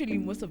actually,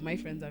 most of my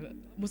friends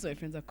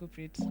are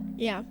corporate.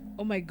 Yeah.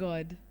 Oh my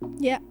god.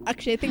 Yeah.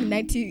 Actually, I think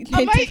 90.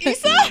 Am I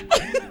Issa?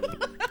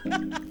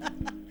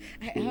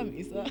 I am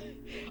Issa.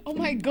 Oh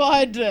my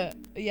god.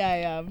 Yeah, I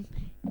am.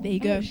 There you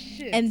go.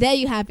 Shit. And there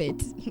you have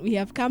it. We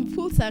have come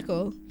full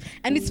circle.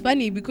 And it's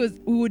funny because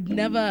we would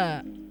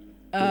never.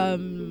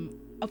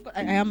 Of course,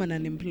 I am an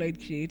unemployed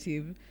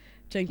creative,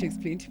 trying to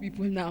explain to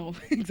people now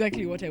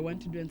exactly what I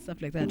want to do and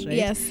stuff like that, right?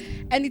 Yes.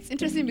 And it's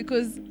interesting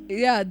because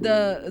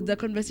the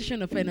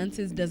conversation of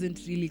finances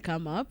doesn't really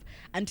come up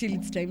until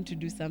it's time to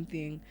do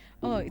something.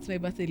 Oh, it's my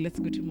birthday, let's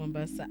go to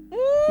Mombasa.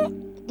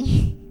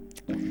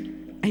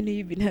 I know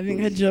you've been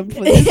having a job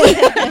for this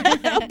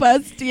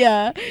past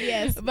year.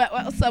 Yes.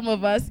 But some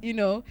of us,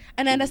 and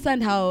I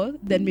understand how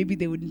then maybe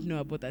they wouldn't know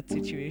about that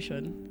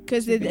situation.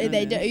 Because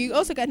you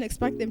also can't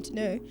expect them to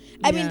know.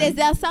 I mean, there's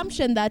the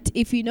assumption that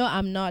if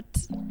I'm not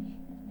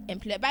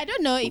employed, but I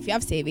don't know if you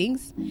have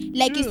savings.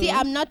 Like, you see,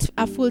 I'm not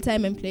a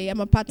full-time employee. I'm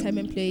a part-time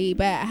employee,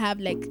 but I have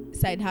like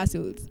side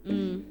hustles.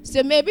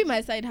 So maybe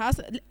my side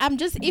hustle, I'm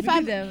just,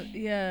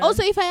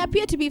 also if I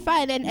appear to be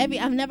fine and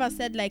I've never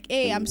said like,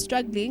 hey, I'm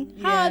struggling.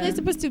 How are they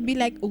supposed to be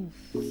like, oh,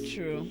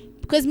 true?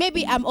 Because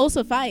maybe I'm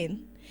also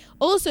fine.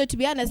 Also, to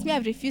be honest,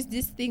 I've refused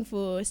this thing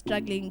for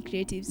struggling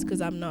creatives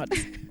because I'm not.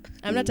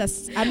 I'm not a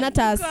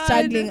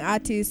struggling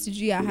artist.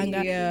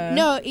 Yeah.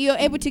 No, you're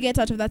able to get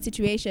out of that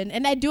situation,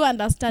 and I do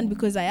understand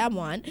because I am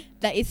one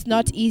that it's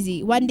not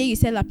easy. One day you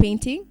sell a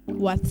painting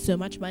worth so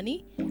much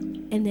money,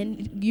 and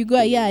then you go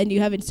a year and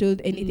you haven't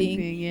sold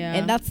anything.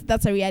 And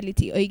that's a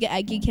reality. Or you get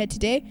a gig here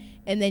today,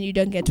 and then you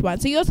don't get one.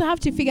 So you also have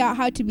to figure out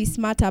how to be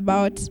smart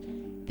about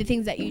the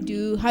things that you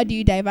do. How do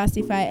you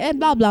diversify and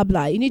blah blah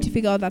blah. You need to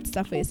figure out that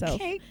stuff for yourself.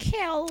 Okay,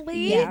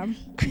 Kelly. Yeah.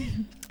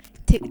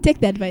 Take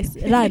the advice.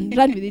 Run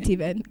with it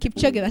even. Keep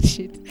chugging that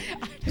shit.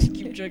 Just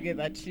keep Don't get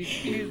that shit,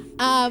 please.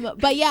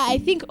 But yeah, I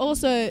think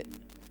also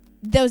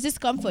there was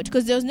discomfort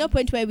because there was no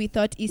point where we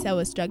thought Issa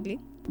was struggling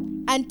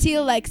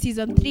until like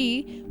season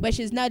 3, where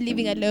she's now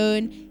living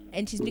alone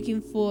and she's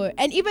looking for,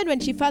 and even when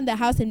she found the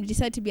house and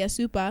decided to be a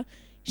super,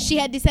 she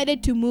had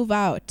decided to move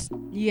out.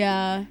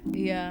 Yeah.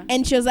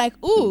 And she was like,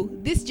 ooh,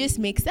 this just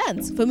makes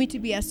sense for me to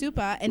be a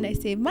super and I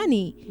save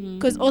money.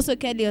 Because also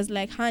Kelly was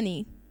like,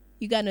 honey,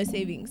 you got no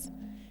savings.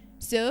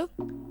 So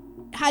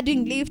her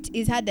doing Lyft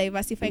is her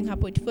diversifying her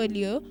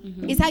portfolio.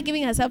 Is her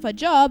giving herself a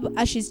job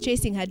as she's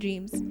chasing her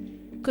dreams.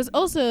 Because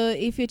also,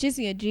 if you're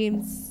chasing your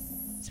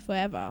dreams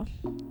forever,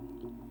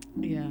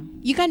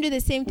 you can't do the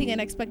same thing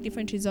and expect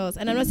different results.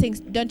 And I'm not saying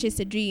don't chase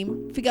a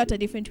dream, figure out a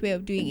different way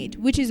of doing it,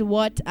 which is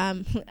what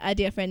our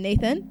dear friend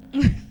Nathan,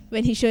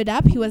 when he showed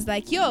up, he was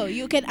like, yo,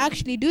 you can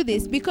actually do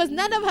this, because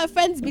none of her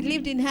friends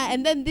believed in her.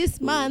 And then this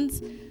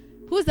month,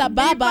 who's a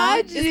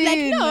baba, is like,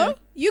 no,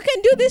 you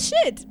can do this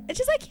shit. And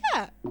she's like,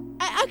 yeah,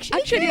 I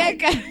actually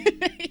can.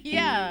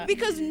 Yeah.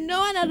 Because no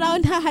one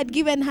around her had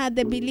given her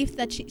the belief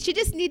that she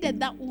just needed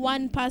that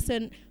one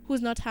person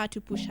who's not her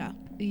to push her.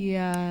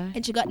 Yeah.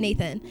 And she got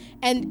Nathan.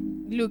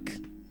 And look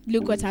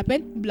what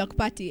happened. Block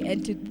party.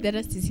 And the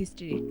rest is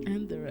history.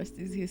 And the rest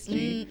is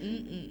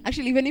history.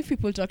 Actually, even if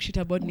people talk shit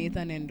about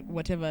Nathan and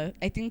whatever,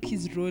 I think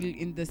his role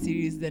in the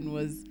series then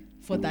was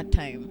for that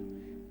time.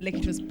 Like,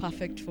 it was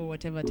perfect for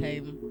whatever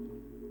time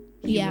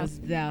he was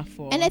there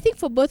for. And I think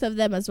for both of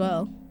them as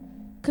well.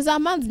 Because our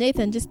man's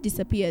Nathan just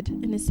disappeared.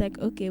 And it's like,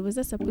 okay, was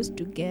I supposed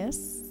to guess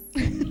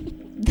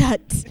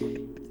that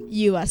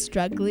you are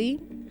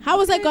struggling? How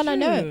was I gonna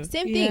know?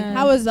 Same thing.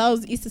 How was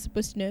Issa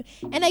supposed to know?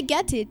 And I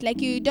get it. Like,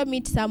 you don't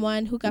meet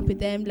someone, hook up with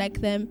them,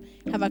 like them,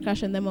 have a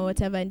crush on them or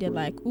whatever, and you're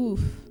like,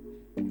 oof,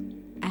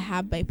 I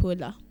have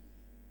bipolar.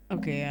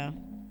 Okay, yeah.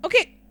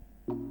 Okay.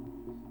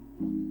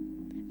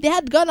 They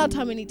had gone out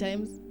how many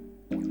times?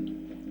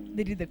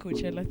 They did the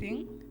Coachella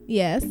thing?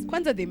 Yes.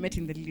 Kwanzaa, they met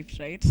in the lift,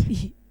 right?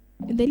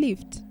 In the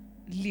lift.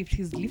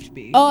 His lift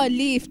babe. Oh,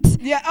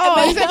 lift. Yeah.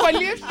 Oh, is that for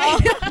lift?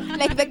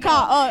 Like the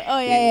car. Oh,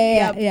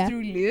 yeah.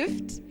 Through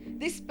lift.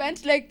 They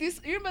spent like this.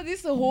 You remember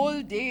this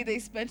whole day they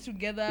spent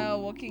together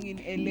walking in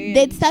LA.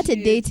 They'd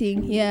started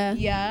dating. Yeah.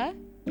 Yeah.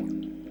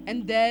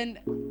 And then,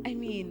 I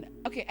mean,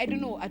 okay, I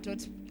don't know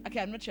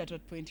I'm not sure at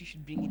what point you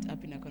should bring it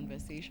up in a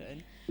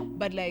conversation.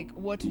 But like,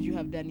 what would you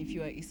have done if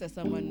you were Issa?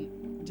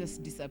 Someone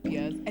just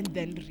disappears and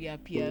then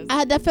reappears.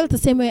 I felt the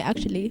same way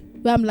actually.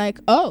 Where I'm like,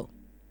 oh,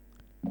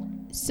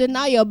 so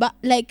now you're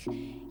like,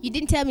 you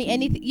didn't tell me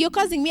anything. You're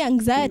causing me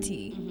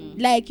anxiety.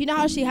 Like, you know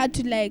how she had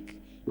to like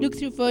look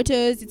through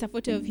photos. It's a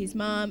photo of his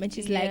mom, and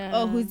she's like,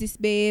 oh, who's this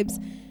babes?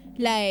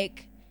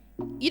 Like,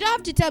 you don't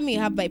have to tell me you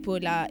have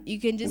bipolar. You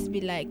can just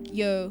be like,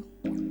 yo,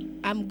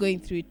 I'm going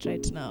through it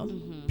right now.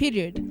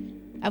 Period.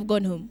 I've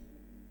gone home.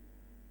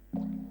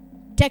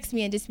 Text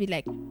me and just be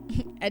like,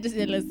 I just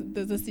realized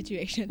there's a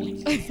situation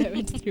like I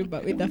went through,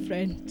 but with a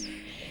friend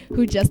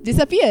who just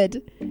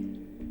disappeared.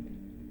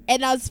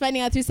 And I was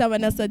finding out through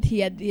someone else that he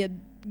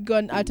had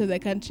gone out of the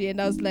country,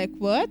 and I was like,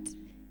 what?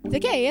 It's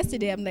like, yeah,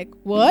 yesterday. I'm like,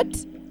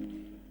 what?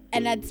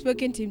 And I'd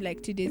spoken to him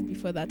like 2 days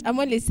before that. I'm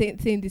only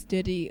saying this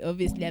story,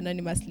 obviously,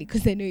 anonymously,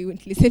 because I know he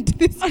won't listen to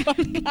this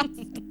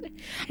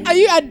podcast. Are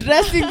you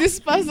addressing this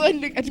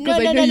person?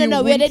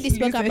 No. We already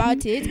spoke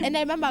about it. And I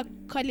remember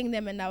calling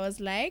them and I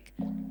was like,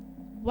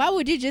 why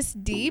would you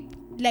just dip?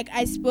 Like,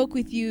 I spoke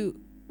with you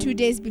 2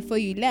 days before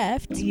you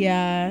left.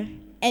 Yeah.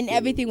 And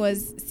everything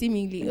was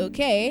seemingly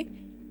okay.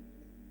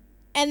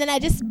 And then I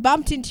just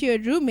bumped into your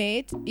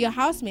roommate, your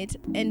housemate,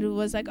 and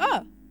was like,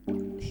 oh.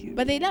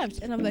 But they left.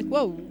 And I'm like,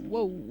 whoa.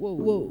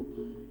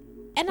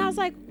 And I was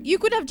like, you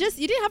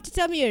didn't have to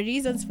tell me your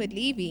reasons for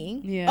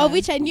leaving, of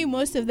which I knew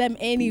most of them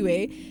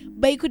anyway.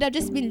 But you could have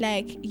just been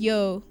like,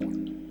 yo,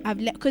 I've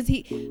left. Because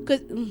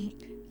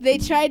they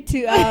tried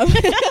to,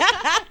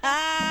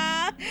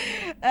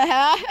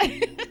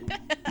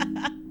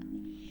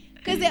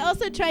 because they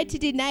also tried to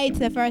deny it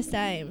the first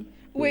time.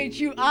 Wait,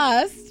 you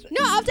asked?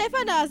 No, after I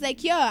found out, I was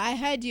like, yo, I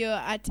heard you're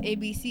at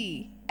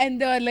ABC.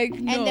 And they were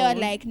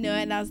like, no.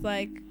 And I was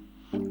like,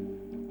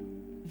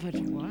 but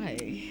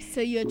why?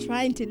 So you're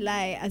trying to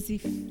lie as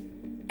if...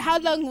 How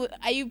long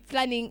are you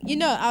planning? You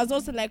know, I was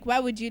also like, why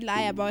would you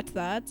lie about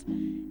that?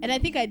 And I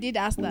think I did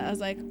ask that. I was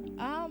like,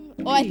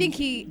 I think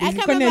he... I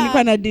can't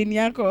remember.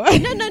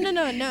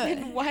 No.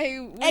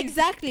 Why?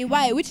 Exactly,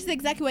 why? Which is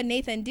exactly what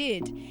Nathan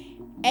did.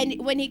 And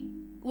when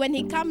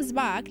he comes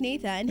back,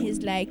 Nathan,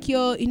 he's like,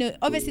 yo, you know,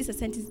 obviously it's a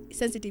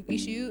sensitive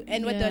issue.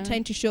 And what they're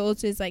trying to show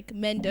also is like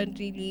men don't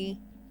really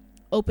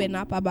open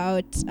up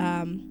about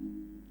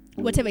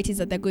whatever it is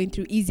that they're going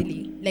through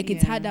easily. Like,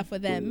 it's harder for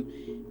them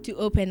to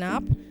open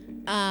up.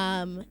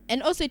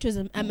 And also it was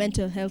a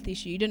mental health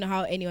issue. You don't know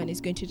how anyone is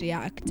going to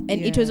react. And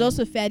it was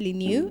also fairly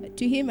new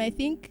to him, I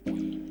think,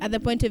 at the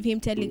point of him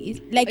telling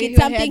it. Like, it's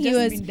something he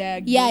was...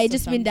 it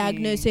just been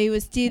diagnosed. So he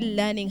was still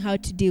learning how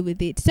to deal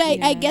with it. So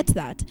I get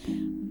that.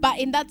 But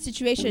in that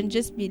situation,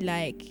 just be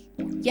like,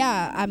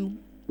 yeah,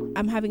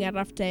 I'm having a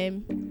rough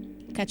time.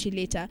 Catch you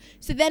later.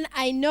 So then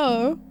I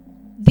know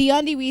the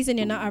only reason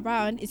you're not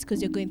around is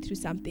because you're going through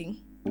something.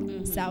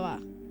 Sour.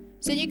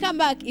 So you come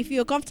back, if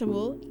you're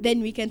comfortable,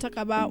 then we can talk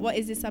about what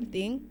is this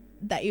something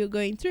that you're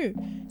going through.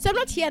 So I'm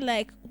not here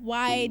like,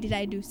 why did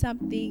I do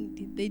something?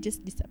 Did they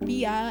just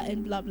disappear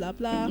and blah blah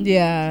blah?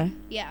 Yeah.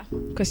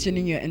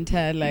 Questioning your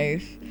entire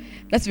life.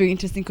 That's very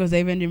interesting because I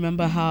even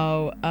remember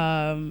how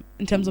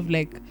in terms of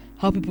like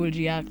how people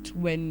react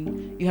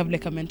when you have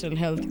like a mental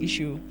health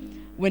issue.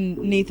 When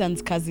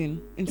Nathan's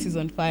cousin in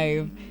season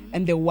 5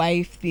 and the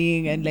wife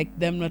thing and like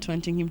them not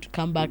wanting him to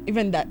come back,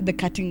 even that the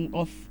cutting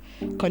off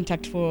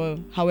contact for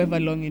however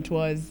long it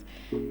was.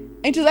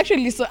 And it was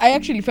actually, so I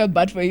actually felt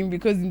bad for him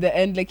because in the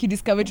end, like, he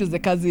discovered it was the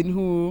cousin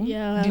who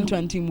didn't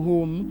want him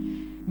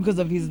home because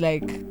of his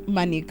like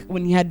manic,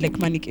 when he had like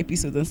manic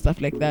episodes and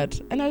stuff like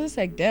that. And I was just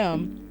like,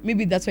 damn,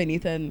 maybe that's why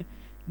Nathan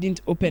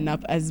didn't open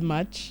up as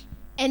much.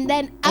 And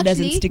then actually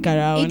doesn't stick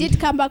around. It did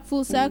come back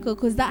full circle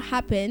because that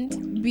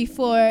happened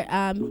before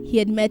he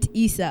had met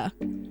Issa.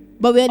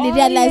 But we only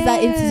realized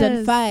that in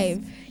season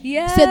 5.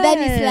 Yeah. So then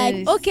it's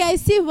like, okay, I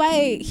see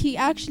why he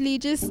actually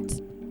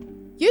just,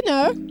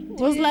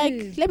 was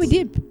like, let me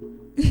dip.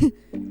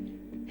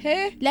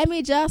 Hey, let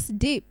me just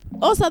dip.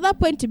 Also, at that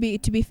point, to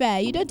be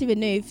fair, you don't even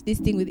know if this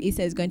thing with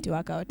Issa is going to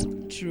work out.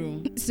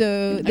 True.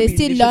 So there's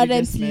still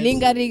Lawrence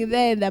lingering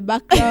there in the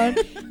background.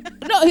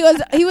 No, he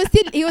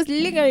was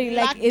lingering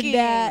like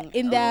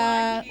in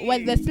the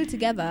when they're still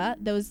together.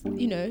 There was,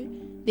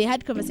 they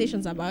had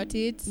conversations about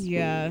it.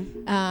 Yeah.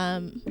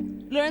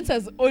 Lawrence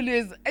has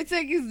always, I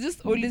think he's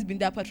just always been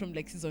there apart from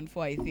like season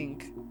 4, I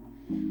think.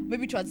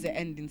 Maybe towards the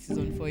end in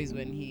season 4 is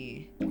when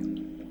he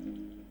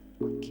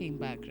came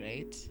back,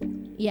 right?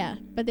 Yeah,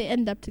 but they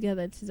end up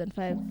together in season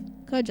 5.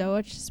 Koja,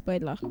 watch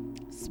spoiler.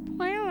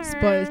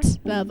 Spoiled,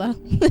 rather.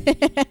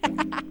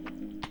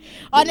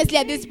 Honestly,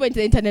 at this point,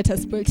 the internet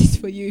has spoiled it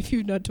for you if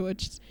you've not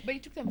watched. But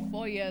it took them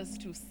 4 years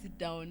to sit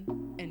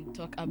down and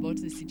talk about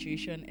the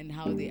situation and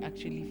how they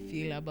actually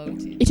feel about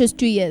it. It was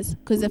 2 years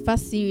because the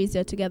first series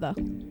they're together.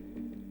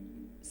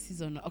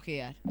 Okay,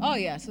 yeah. Oh,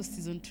 yeah. So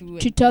season 2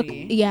 to talk,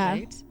 3, yeah.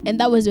 Right? And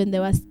that was when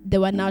they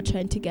were now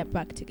trying to get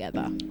back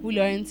together. Who,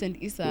 Lawrence and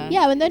Issa?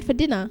 Yeah, when they went for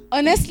dinner.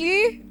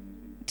 Honestly,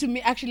 to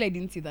me, actually, I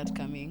didn't see that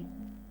coming.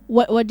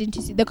 What didn't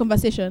you see? The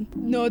conversation?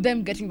 No,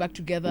 them getting back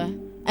together.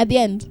 At the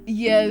end?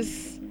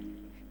 Yes.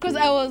 Because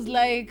I was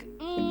like,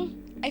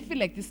 I feel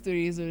like this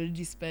story is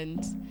already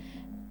spent.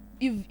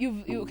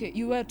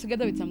 You were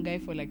together with some guy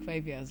for like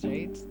 5 years,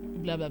 right?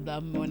 Blah blah blah.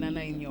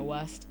 Monana in your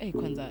worst. Hey,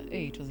 Kwanzaa.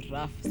 Hey, it was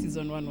rough.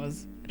 Season 1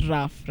 was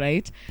rough,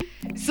 right?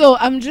 So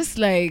I'm just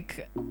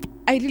like,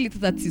 I really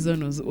thought that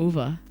season was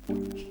over.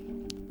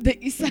 The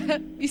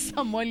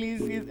Issa Molly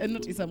season,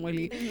 not Issa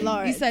Molly,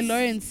 Issa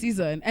Lawrence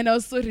season, and I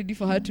was so ready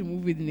for her to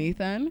move with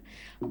Nathan.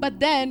 But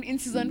then in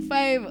season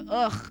 5,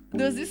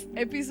 there was this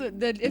episode,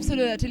 the episode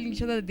where they're telling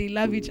each other that they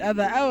love each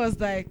other. I was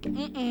like,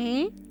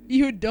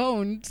 you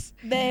don't.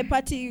 The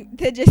party,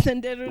 the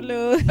Jason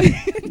Derulo,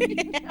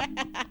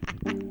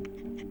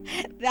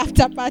 the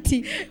after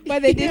party where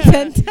they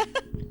didn't.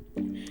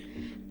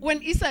 When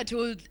Issa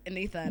told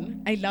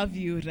Nathan, "I love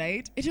you,"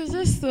 right? It was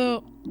just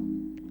so.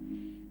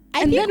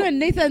 And then when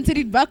Nathan said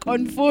it back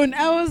on phone,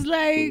 I was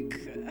like,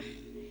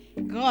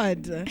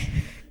 God.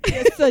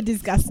 You're so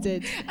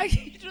disgusted.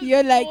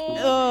 You're like,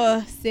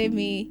 oh, save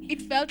me.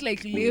 It felt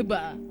like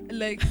labor.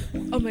 Like,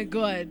 oh my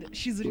God,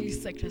 she's really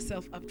psyched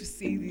herself up to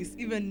say this.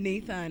 Even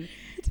Nathan.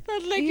 It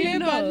felt like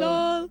labor,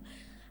 lol.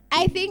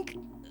 I think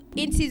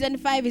in season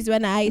 5 is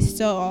when I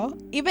saw,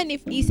 even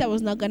if Issa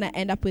was not going to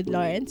end up with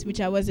Lawrence,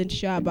 which I wasn't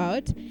sure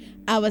about,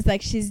 I was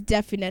like, she's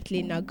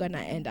definitely not going to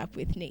end up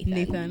with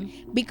Nathan.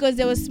 Because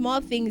there were small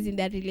things in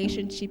that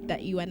relationship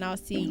that you are now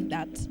seeing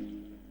that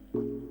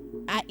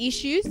are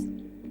issues.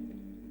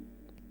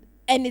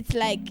 And it's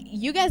like,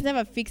 you guys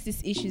never fix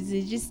these issues.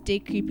 They just stay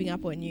creeping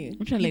up on you.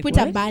 You put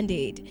a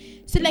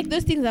Band-Aid. So like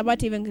those things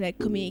about even like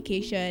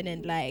communication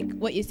and like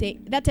what you say.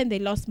 That time they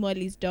lost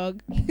Molly's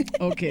dog.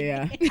 Okay,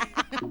 yeah.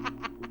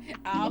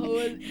 Our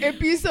whole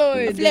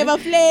episode. Flavor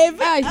Flav.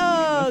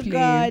 Oh,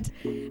 God.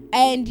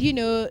 And,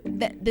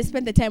 they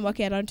spent the time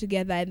walking around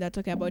together and they're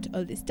talking about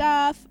all this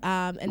stuff.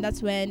 And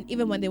that's when,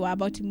 even when they were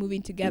about to move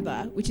in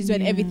together, which is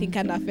when everything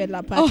kind of fell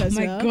apart as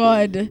well. Oh,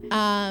 my God.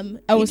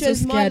 I was so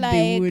scared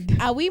they would.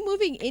 Are we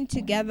moving in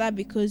together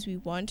because we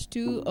want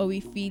to, or we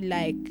feel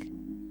like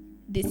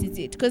this is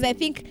it? Because I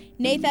think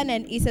Nathan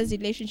and Issa's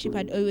relationship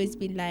had always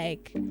been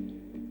like,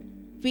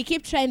 we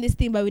keep trying this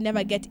thing, but we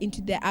never get into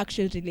the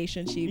actual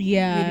relationship.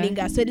 Yeah. We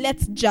linger. So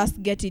let's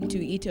just get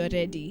into it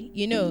already,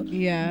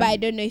 Yeah. But I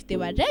don't know if they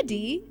were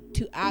ready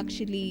to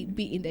actually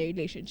be in the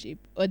relationship,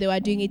 or they were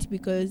doing it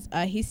because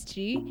our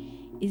history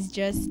is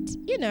just,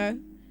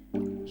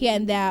 here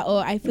and there.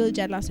 Or I feel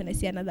jealous when I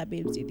see another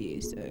babes with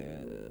you. So,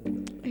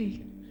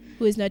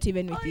 who is not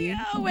even with you?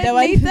 Yeah, the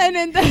Nathan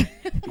and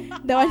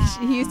the one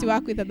he used to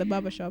work with at the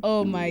barbershop.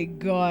 Oh my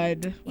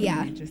God. What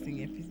an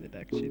interesting episode,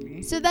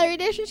 actually. So the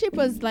relationship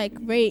was like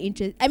very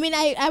interesting. I mean,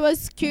 I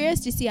was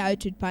curious to see how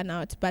it would pan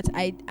out, but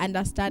I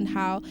understand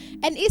how.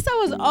 And Issa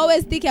was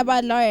always thinking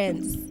about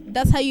Lawrence.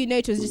 That's how you know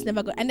it was just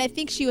never good. And I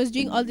think she was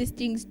doing all these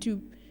things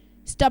to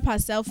stop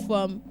herself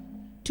from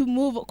to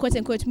move, quote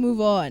unquote, move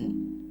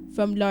on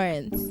from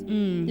Lawrence.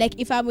 Like,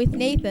 if I'm with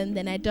Nathan,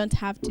 then I don't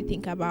have to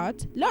think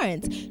about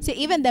Lawrence. So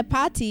even the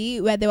party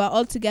where they were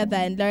all together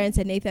and Lawrence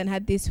and Nathan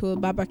had this whole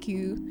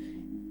barbecue,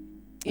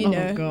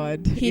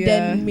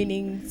 hidden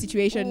meaning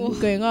situation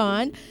going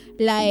on,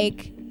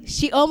 like,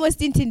 she almost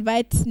didn't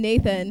invite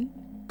Nathan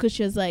because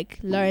she was like,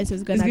 Lawrence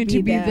was going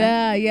to be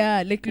there.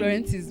 Yeah, like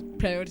Lawrence is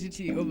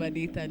priority over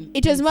Nathan.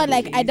 It was more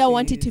like, I don't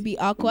want it to be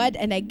awkward,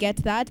 and I get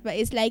that, but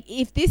it's like,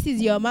 if this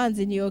is your man's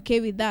and you're okay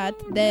with that,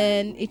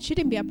 then it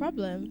shouldn't be a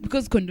problem.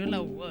 Because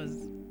Condola was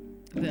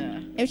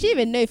there. And she didn't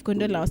even know if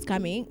Condola was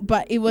coming,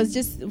 but it was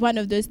just one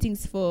of those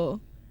things for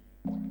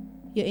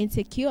you're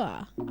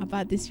insecure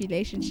about this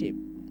relationship.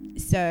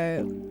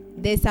 So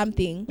there's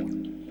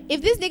something.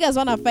 If these niggas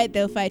want to fight,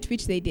 they'll fight,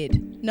 which they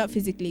did. Not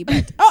physically,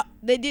 but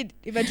they did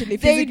eventually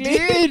physically.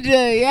 They did,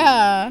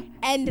 yeah.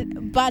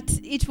 But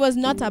it was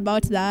not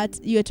about that.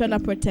 You're trying to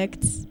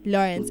protect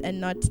Lawrence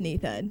and not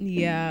Nathan.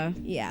 Yeah.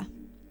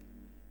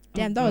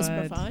 Damn, that was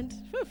profound.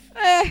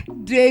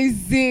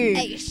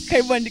 Daisy.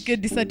 Can you get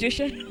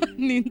dissertation on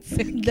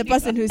insecurity? The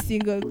person who's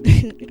single.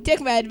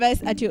 Take my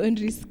advice at your own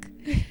risk.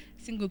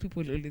 Single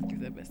people always give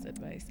their best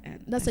advice,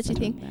 and that's what you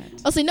think.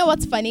 Also, you know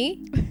what's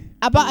funny?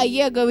 About a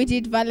year ago, we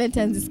did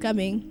Valentine's is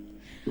Coming.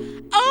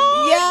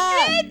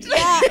 Yeah,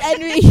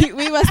 and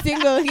we were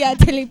single here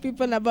telling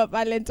people about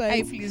Valentine's.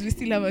 Hey, please, we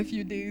still have a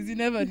few days. You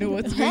never know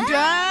what's going to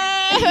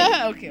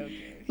happen.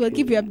 Okay. We'll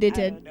keep you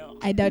updated.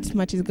 I doubt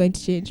much is going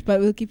to change,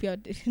 but we'll keep you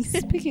updated.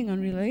 Speaking on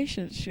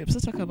relationships,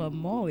 let's talk about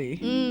Molly.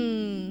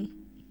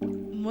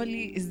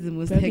 Molly is the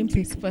most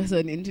hectic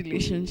person in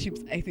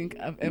relationships I think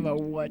I've ever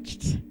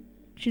watched.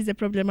 She's a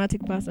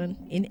problematic person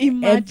in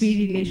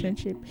every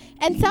relationship.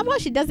 And somehow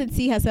she doesn't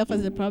see herself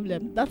as a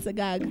problem. That's a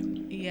gag.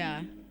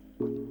 Yeah.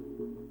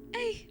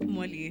 Hey,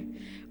 Molly.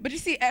 But you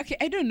see, okay,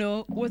 I don't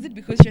know. Was it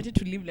because she wanted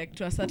to live like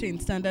to a certain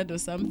standard or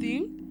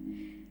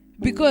something?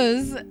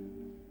 Because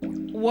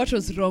what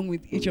was wrong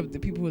with each of the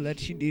people that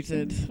she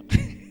dated?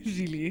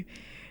 Really?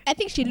 I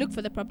think she looked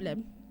for the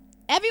problem.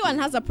 Everyone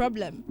has a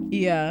problem.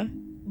 Yeah.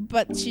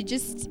 But she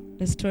just...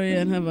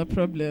 Historian have a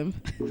problem.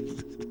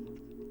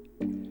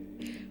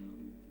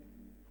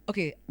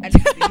 Okay, at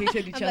least they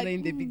hated each other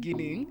in the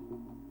beginning.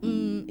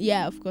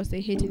 Yeah, of course, they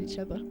hated each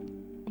other.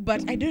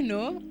 But I don't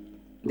know.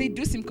 They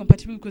do seem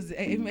compatible because,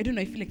 I don't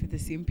know, I feel like they're the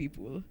same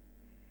people.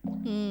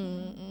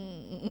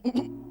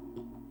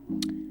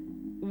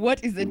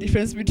 What is the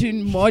difference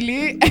between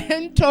Molly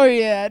and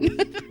Torian?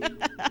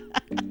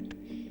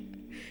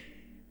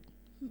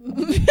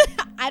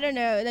 I don't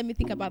know. Let me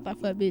think about that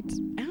for a bit.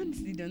 I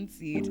honestly don't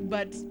see it.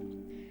 But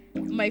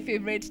my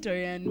favorite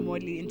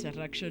Torian-Molly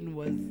interaction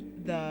was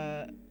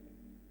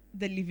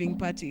the leaving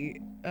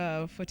party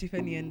for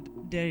Tiffany and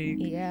Derek.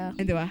 Yeah.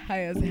 And they were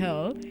high as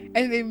hell.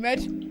 And they met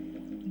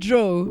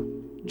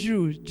Drew.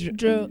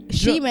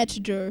 She met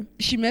Drew.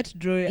 She met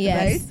Drew, yes.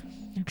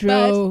 right?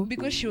 Drew. But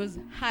because she was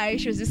high,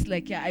 she was just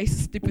like, yeah, I used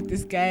to sleep with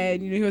this guy,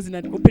 and he was in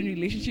an open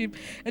relationship.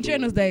 And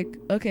Sharon was like,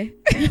 okay.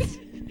 I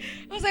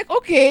was like,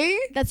 okay.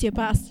 That's your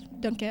past.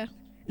 Don't care.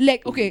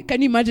 Like, okay,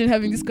 can you imagine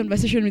having this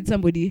conversation with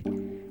somebody?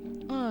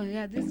 Oh,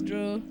 yeah, this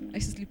Drew, I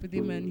used to sleep with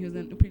him, and he was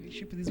in an open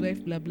relationship with his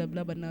wife, blah, blah,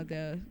 blah, but now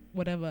they're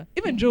whatever.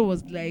 Even Drew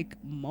was like,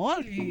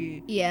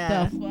 Molly.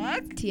 Yeah. The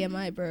fuck?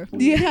 TMI, bro.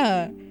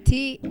 Yeah.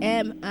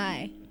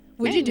 TMI.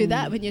 Would you do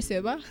that when you're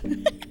sober?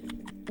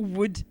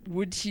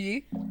 Would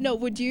she? No,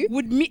 would you?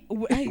 Would me?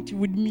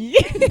 Would me?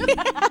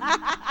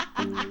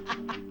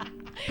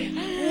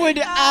 Would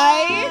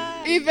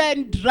I?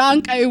 Even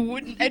drunk, I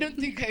wouldn't. I don't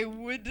think I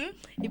would.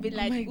 You'd be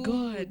like, oh my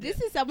God,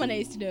 this is someone I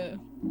used to know.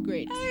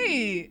 Great.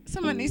 Hey,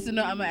 someone needs to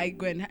know. I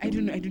going? I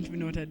don't know. I don't even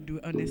know what I'd do,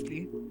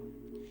 honestly.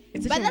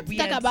 It's but let's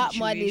talk about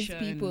Molly's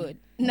people.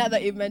 Now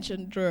that you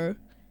mentioned Drew,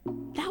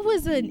 that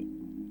was a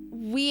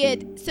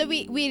weird. So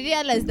we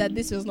realized that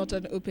this was not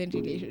an open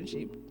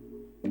relationship.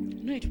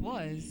 No, it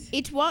was.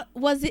 It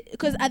was it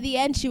because at the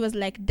end she was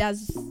like,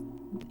 "Does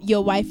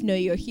your wife know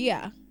you're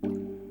here?"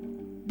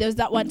 There was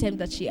that one time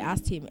that she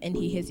asked him and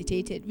he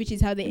hesitated, which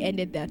is how they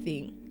ended their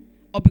thing.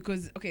 Oh,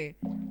 because okay,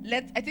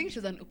 I think it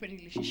was an open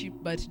relationship,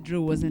 but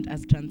Drew wasn't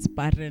as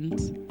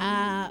transparent.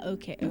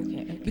 Okay.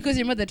 Because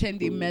you remember the time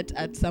they met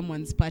at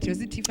someone's party?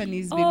 Was it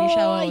Tiffany's baby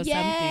shower or something?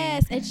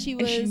 Yes, and she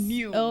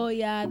knew. Oh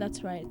yeah,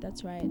 that's right.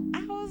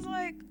 I was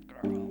like,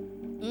 girl,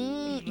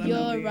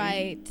 you're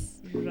right.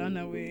 Run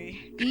away.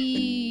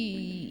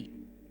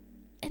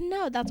 And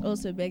now that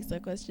also begs the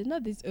question,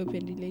 not these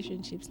open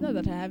relationships, not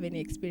that I have any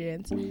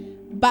experience,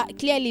 but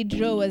clearly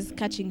Drew was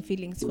catching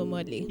feelings for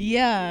Molly.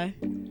 Yeah.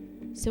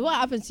 So what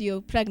happened to your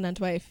pregnant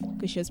wife?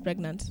 Because she was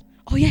pregnant.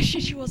 Oh yeah,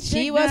 she was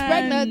pregnant. She was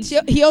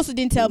pregnant. He also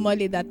didn't tell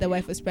Molly that the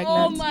wife was pregnant.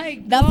 Oh my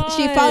God.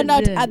 She found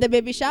out at the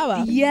baby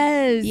shower.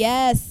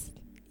 Yes.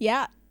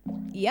 Yeah.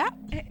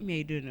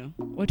 I don't know.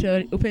 What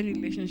are open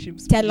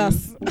relationships? Tell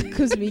us,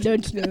 because we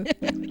don't know.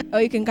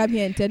 Or you can come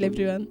here and tell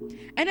everyone.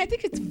 And I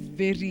think it's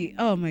very,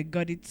 oh my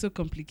God, it's so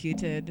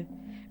complicated.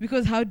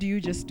 Because how do you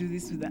just do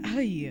this with that?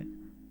 You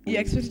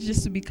expect it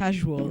just to be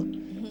casual.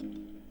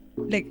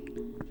 Like,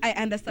 I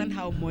understand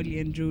how Molly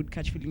and Drew would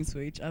catch feelings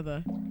for each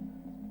other.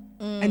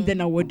 And then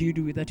now what do you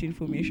do with that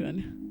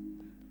information?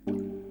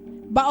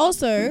 But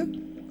also,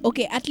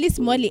 okay, at least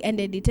Molly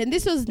ended it. And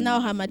this was now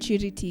her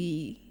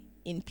maturity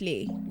in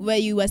play, where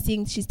you were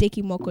seeing she's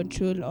taking more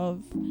control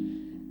of.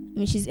 I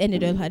mean, she's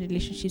ended all her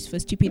relationships for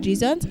stupid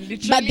reasons.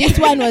 Literally. But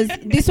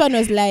this one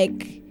was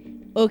like,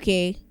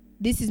 okay,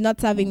 this is not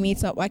serving me,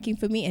 it's not working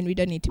for me, and we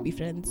don't need to be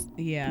friends.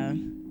 Yeah.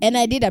 And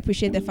I did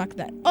appreciate the fact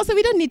that also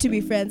we don't need to be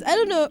friends. I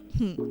don't know.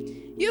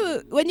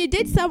 When you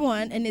date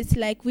someone and it's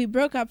like we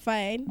broke up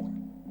fine,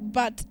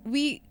 but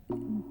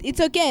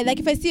it's okay. Like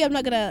if I see you,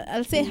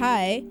 I'll say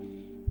hi.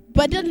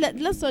 But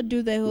let's not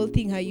do the whole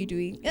thing. How you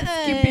doing?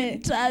 Keep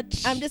in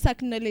touch. I'm just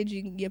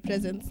acknowledging your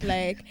presence,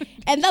 like,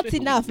 and that's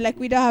enough. Like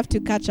we don't have to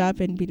catch up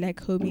and be like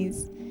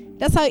homies.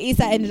 That's how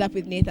Issa ended up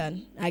with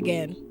Nathan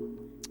again.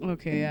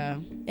 Okay, yeah.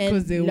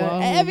 Because they were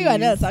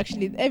everyone homies. else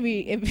actually.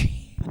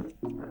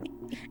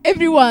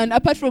 Everyone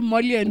apart from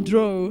Molly and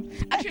Dro.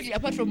 Actually,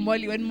 apart from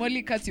Molly, when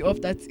Molly cuts you off,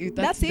 that's it.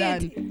 That's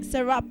done. It's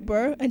a wrap,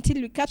 bro.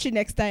 Until we catch you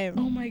next time.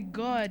 Oh my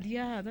god,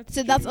 yeah. That's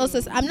so. True. That's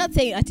also. I'm not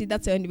saying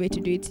that's the only way to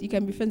do it. You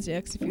can be friends with your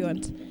ex if you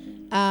want.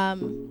 I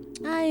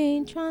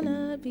ain't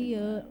tryna be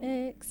your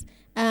ex.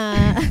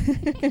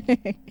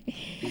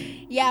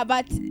 Yeah,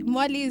 but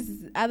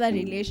Molly's other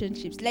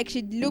relationships, like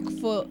she'd look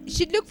for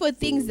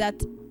things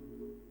that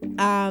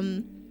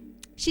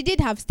she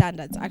did have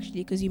standards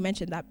actually, because you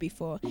mentioned that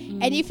before.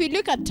 And if you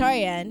look at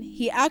Torian,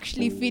 he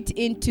actually fit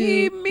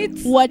into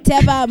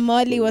whatever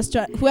Molly was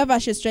whoever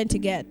she was trying to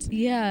get.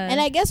 Yeah. And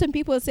I guess when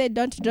people say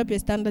don't drop your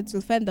standards,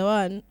 you'll find the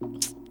one.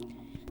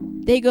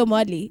 There you go,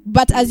 Molly.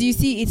 But as you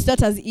see, it's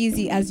not as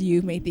easy as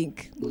you may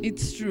think.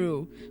 It's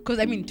true. Because,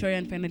 I mean,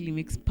 Torian finally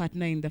makes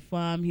partner in the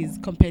farm. He's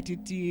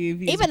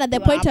competitive. Even at the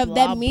point of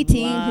them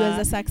meeting, he was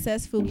a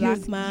successful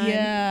black man.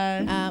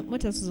 Yeah.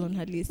 What else was on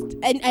her list?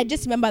 And I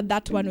just remember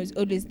that one was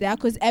always there,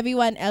 because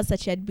everyone else that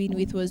she had been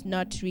with was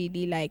not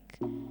really like,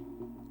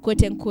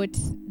 quote unquote,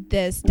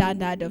 the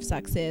standard of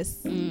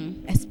success,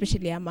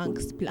 especially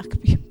amongst black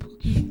people.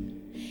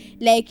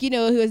 Like, he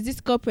was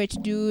this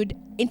corporate dude.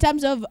 In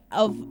terms of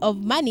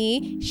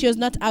money, she was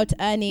not out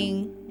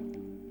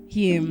earning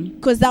him,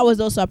 because that was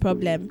also a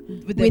problem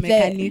with the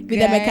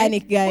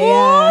mechanic guy.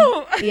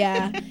 Yeah,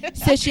 yeah.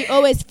 So she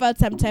always felt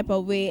some type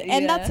of way,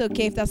 and that's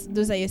okay if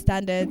those are your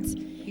standards.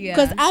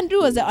 Because Andrew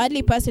was the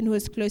only person who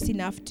was close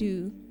enough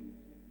to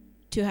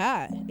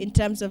her in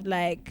terms of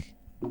like.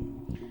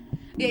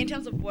 Yeah, in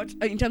terms of what?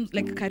 In terms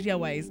like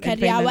career-wise,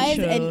 and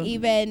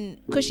even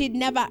because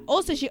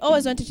she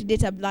always wanted to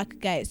date a black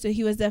guy. So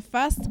he was the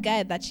first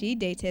guy that she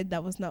dated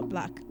that was not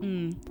black.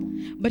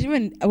 But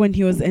even when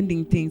he was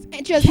ending things,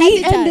 and she was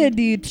hesitant. Ended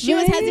it. She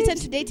was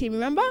hesitant to date him.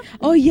 Remember?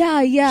 Oh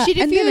yeah. She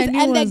refused,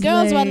 and the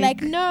girls were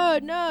like,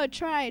 "No,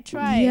 try."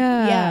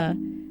 Yeah.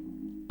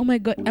 Oh my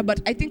god!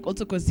 But I think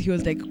also because he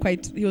was like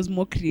he was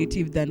more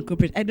creative than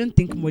corporate. I don't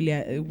think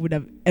Molly would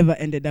have ever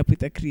ended up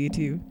with a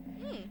creative.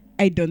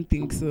 I don't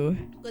think so.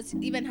 Because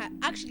even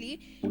actually,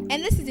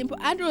 and this is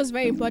important. Andrew was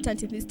very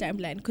important in this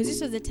timeline, because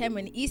this was the time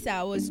when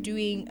Issa was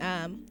doing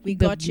We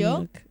Got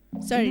You.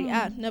 Sorry,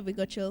 not We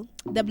Got You.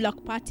 The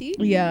block party.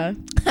 Yeah.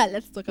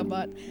 Let's talk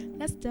about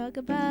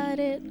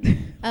it.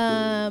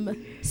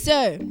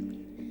 So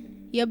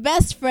your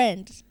best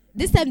friend.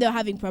 This time they were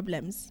having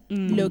problems,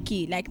 low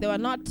key. Like they were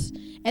not,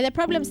 and the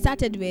problem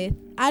started with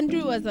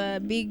Andrew was a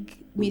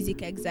big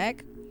music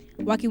exec,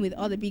 working with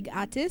all the big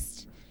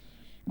artists.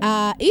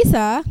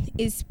 Issa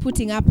is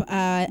putting up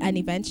an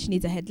event. She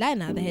needs a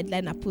headliner. The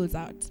headliner pulls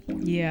out.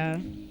 Yeah.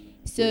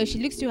 So she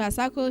looks through her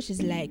circle.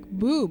 She's like,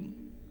 boom,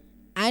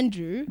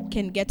 Andrew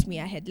can get me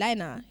a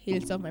headliner.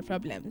 He'll solve my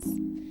problems.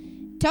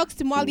 Talks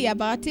to Molly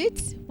about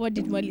it. What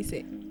did Molly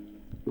say?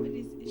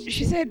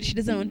 She said she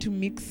doesn't want to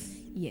mix.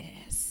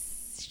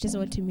 Yes. She doesn't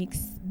want to mix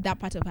that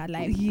part of her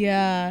life.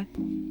 Yeah.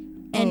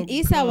 And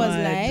Issa was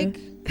like,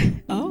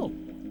 oh,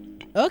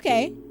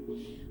 okay.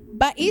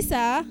 But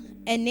Issa...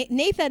 And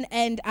Nathan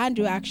and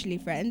Andrew are actually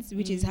friends,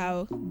 which is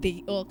how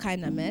they all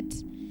kind of met.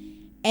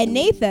 And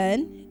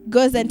Nathan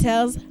goes and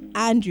tells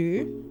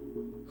Andrew,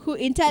 who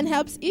in turn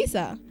helps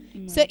Issa.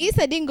 So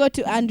Issa didn't go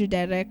to Andrew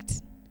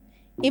direct.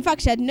 In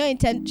fact, she had no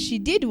intent. She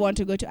did want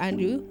to go to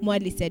Andrew.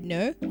 Molly said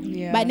no.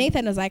 Yeah. But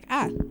Nathan was like,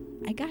 I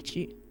got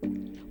you.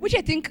 Which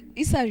I think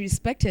Issa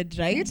respected,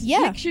 right? Yeah.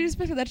 Like she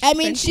respected that. I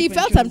mean, she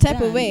felt some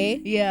type of way.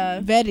 Yeah.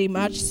 Very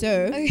much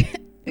so.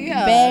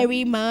 Yeah.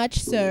 Very much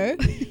so.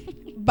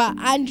 But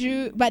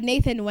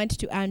Nathan went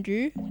to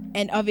Andrew,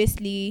 and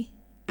obviously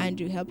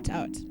Andrew helped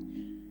out.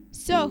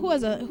 So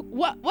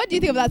what do you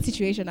think of that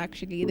situation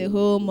actually? The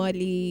whole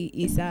Molly,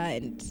 Issa,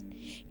 and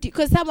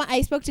because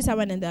I spoke to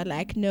someone and they're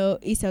like, no,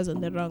 Issa was on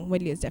the wrong.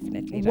 Molly was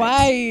definitely right.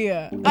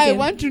 Why? Okay. I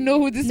want to know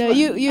who this. No,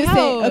 you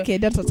say okay.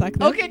 Don't attack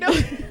them. Okay, no.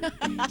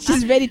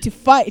 She's ready to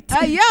fight.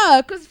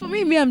 Yeah, because for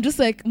me, I'm just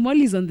like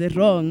Molly's on the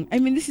wrong. I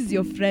mean, this is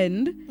your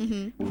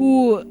friend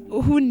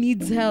who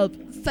needs help.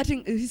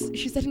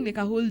 She's starting like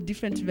a whole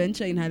different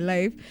venture in her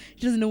life.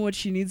 She doesn't know what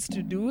she needs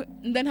to do,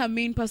 and then her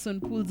main person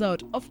pulls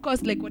out. Of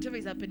course, like whatever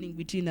is happening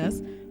between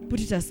us, put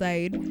it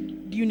aside.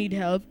 Do you need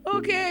help?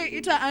 Okay,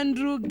 Ita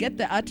Andrew, get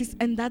the artist,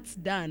 and that's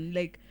done.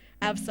 Like,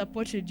 I've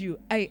supported you.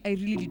 I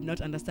really did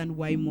not understand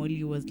why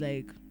Molly was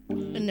like,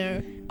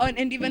 no.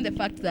 And even the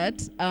fact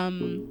that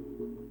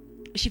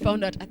she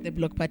found out at the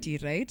block party,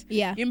 right?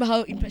 Yeah. Remember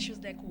how impressed she was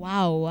like,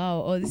 wow,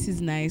 oh, this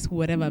is nice,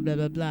 whatever, blah,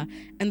 blah, blah.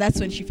 And that's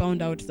when she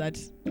found out that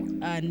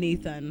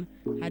Nathan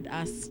had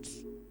asked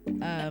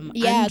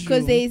yeah,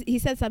 because he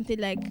said something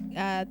like,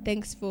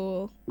 thanks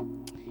for...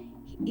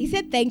 He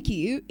said thank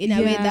you in a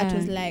way that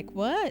was like,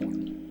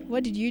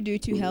 what did you do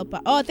to help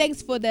her? Oh,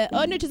 thanks for the...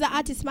 Oh, no, it was the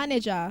artist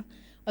manager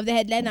of the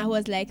headliner who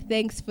was like,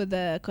 thanks for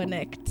the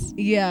connect.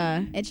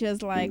 Yeah. And she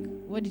was like,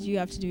 what did you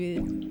have to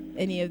do with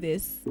any of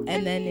this?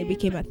 And then it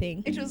became a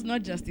thing. It was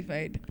not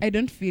justified. I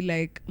don't feel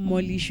like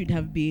Molly should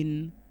have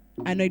been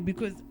annoyed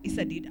because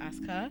Issa did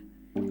ask her.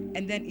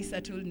 And then Issa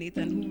told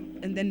Nathan,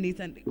 and then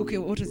Nathan, okay,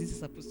 what was Issa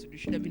supposed to do?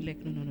 Should have been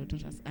like, no,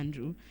 don't ask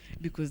Andrew,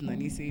 because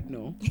Nani said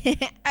no.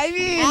 I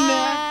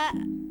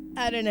mean,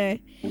 I don't know.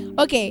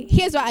 Okay,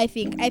 here's what I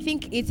think. I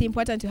think it's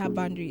important to have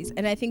boundaries,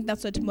 and I think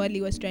that's what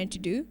Molly was trying to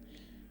do.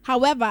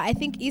 However, I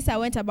think Issa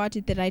went about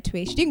it the right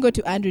way. She didn't go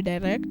to Andrew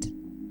direct.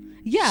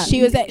 Yeah,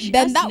 she was like,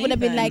 then that Nathan. would have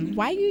been like,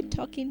 why are you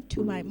talking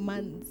to my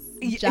man's?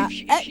 If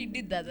she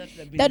did that, that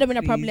would have been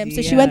a problem.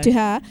 So she went to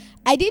her.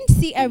 I didn't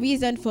see a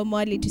reason for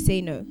Molly to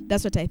say no.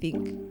 That's what I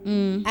think.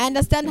 I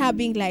understand her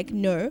being like,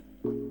 no,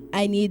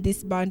 I need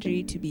this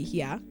boundary to be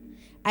here.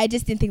 I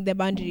just didn't think the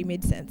boundary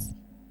made sense.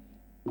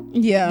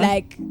 Yeah.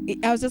 Like,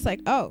 I was just like,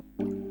 oh,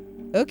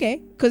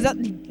 okay. Because that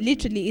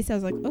literally, Issa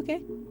was like,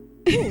 okay.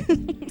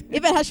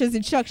 Even her, she was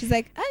in shock. She's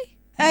like,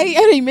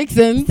 it makes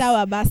sense.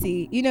 Sawa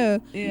basi, you know.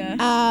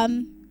 Yeah.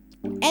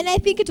 And I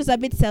think it was a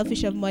bit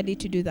selfish of Molly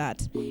to do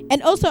that.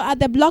 And also at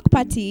the block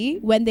party,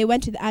 when they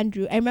went with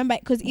Andrew, I remember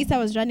because Issa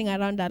was running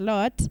around a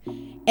lot.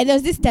 And there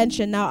was this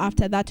tension now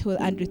after that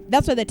whole Andrew.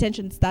 That's where the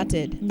tension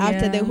started. Yeah.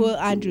 After the whole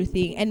Andrew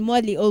thing. And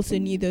Molly also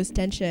knew those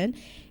tension.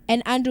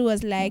 And Andrew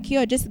was like,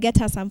 yo, just get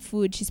her some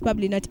food. She's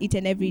probably not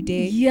eaten every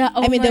day. Yeah,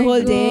 the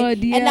whole day.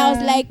 Yeah. And I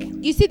was like,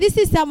 you see, this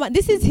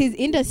is his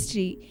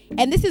industry.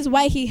 And this is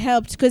why he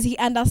helped, because he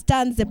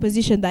understands the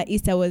position that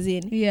Issa was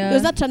in. Yeah. He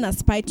was not trying to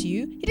spite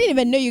you. He didn't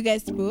even know you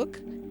guys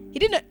spoke. He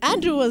didn't know.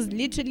 Andrew was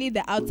literally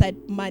the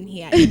outside man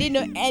here. He didn't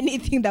know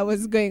anything that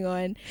was going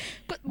on.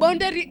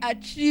 Boundary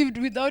achieved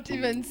without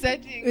even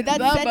setting it.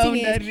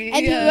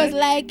 And he was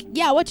like,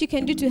 yeah, what you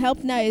can do to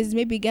help now is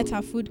maybe get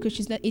her food because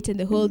she's not eating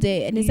the whole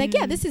day. And it's like,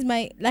 yeah, this is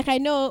I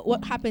know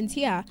what happens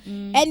here.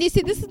 And you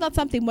see, this is not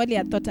something Molly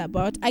had thought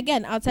about.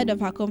 Again, outside of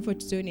her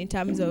comfort zone in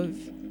terms of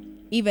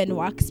even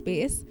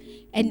workspace.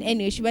 And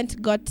anyway, she went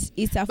and got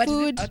Issa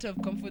food. Out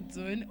of comfort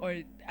zone, or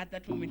at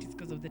that moment it's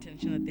because of the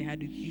tension that they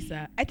had with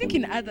Issa. I think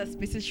in other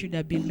spaces should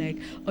have been like,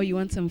 oh, you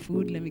want some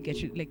food? Let me get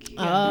you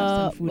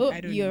have some food.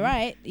 I don't know. You're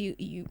right.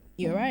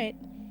 You're right.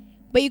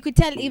 But you could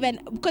tell even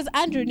because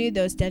Andrew knew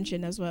there was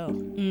tension as well.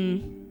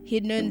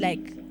 He'd known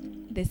like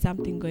there's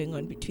something going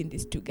on between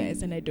these two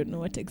guys, and I don't know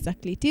what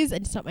exactly it is,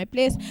 and it's not my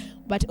place.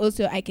 But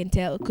also I can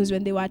tell because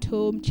when they were at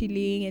home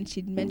chilling, and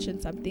she'd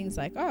mentioned some things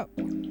like, oh,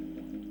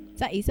 is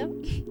that Issa?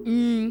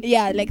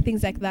 Yeah, like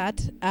things like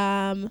that.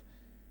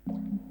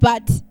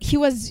 But he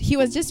was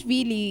just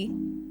really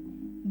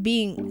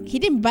he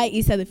didn't buy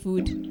Issa the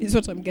food, is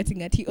what I'm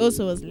getting at. He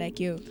also was like,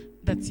 yo,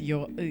 that's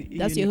your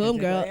home,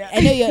 girl. Yeah. I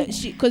know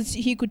because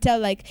he could tell,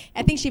 like,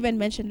 I think she even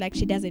mentioned like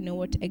she doesn't know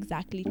what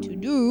exactly to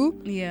do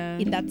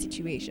in that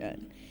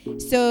situation.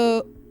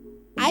 So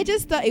I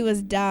just thought it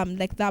was dumb,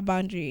 like that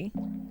boundary.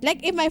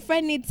 Like if my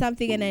friend needs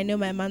something and I know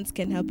my mans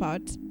can help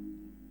out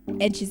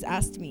and she's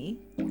asked me,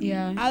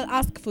 I'll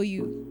ask for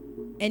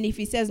you. And if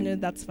he says no,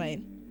 that's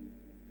fine.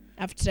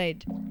 I've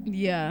tried.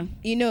 Yeah.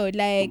 You know,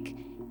 like,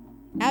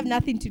 I have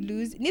nothing to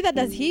lose. Neither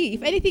does he.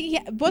 If anything,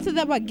 both of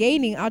them are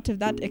gaining out of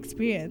that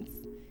experience.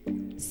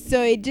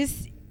 So it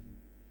just,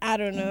 I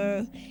don't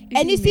know.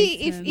 And you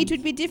see, if it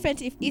would be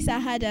different if Issa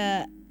had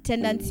a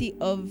tendency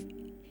of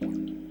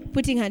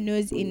putting her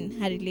nose in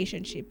her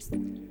relationships,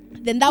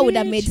 then that would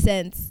have made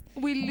sense.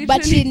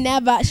 But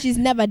she's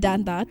never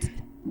done that.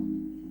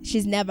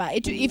 She's never.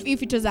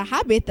 If it was a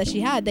habit that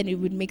she had, then it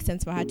would make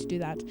sense for her to do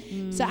that.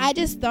 So I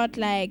just thought,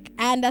 like,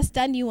 I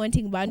understand you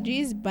wanting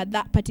boundaries, but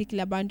that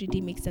particular boundary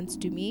didn't make sense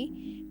to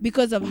me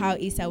because of how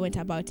Issa went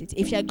about it.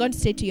 If she had gone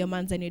straight to your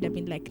man's, then you'd have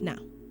been like, nah.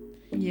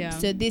 Yeah.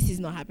 So this is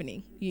not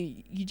happening.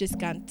 You just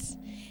can't.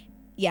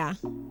 Yeah.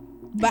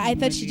 But I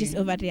thought she just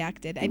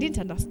overreacted. I didn't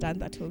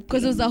understand that whole thing.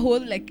 Because there was a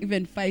whole, like,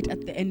 even fight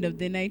at the end of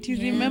the night. You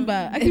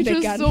remember? I think it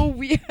was so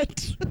weird.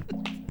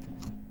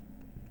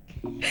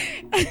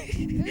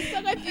 It's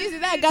so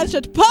confusing. That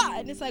gunshot, pa,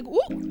 and it's like,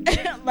 ooh,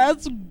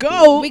 let's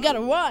go. We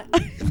gotta run.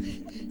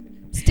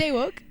 Stay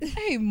woke.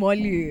 Hey,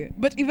 Molly.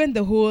 But even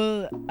the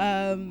whole,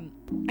 I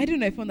don't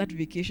know. I found that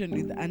vacation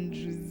with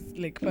Andrew's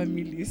like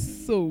family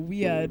so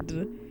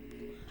weird.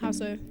 How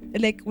so?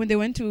 Like when they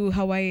went to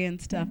Hawaii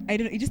and stuff. I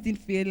don't know. It just didn't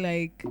feel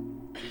like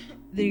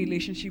the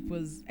relationship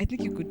was. I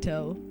think you could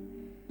tell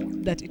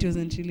that it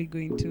wasn't really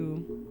going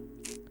to.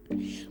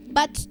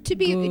 But to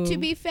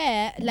be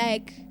fair,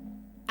 like,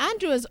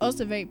 Andrew was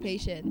also very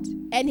patient,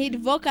 and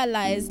he'd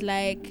vocalize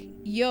like,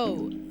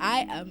 yo,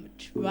 I am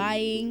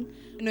trying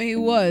No, he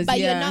was. But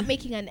you're not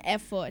making an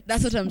effort.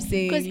 That's what I'm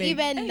saying. Because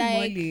even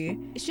Molly,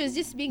 she was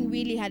just being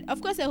really hard.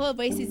 Of course, the whole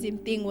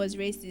racism thing was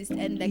racist,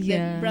 and like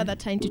the brother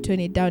trying to tone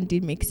it down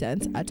didn't make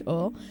sense at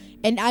all.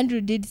 And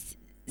Andrew did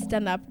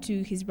stand up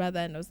to his brother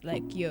and was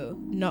like, "Yo,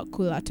 not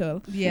cool at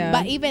all." Yeah.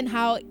 But even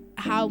how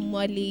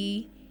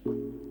Molly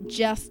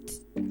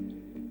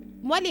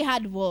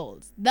had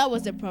walls. That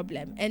was the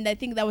problem. And I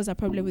think that was a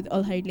problem with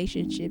all her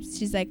relationships.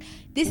 She's like,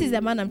 this is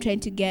the man I'm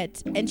trying to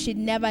get. And she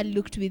never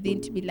looked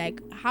within to be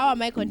like, how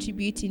am I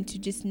contributing to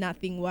just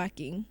nothing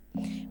working?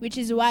 Which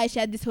is why she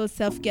had this whole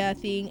self-care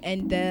thing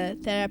and the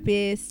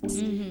therapist.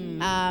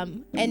 Mm-hmm.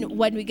 And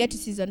when we get to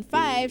season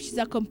 5, she's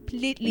a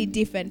completely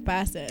different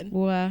person.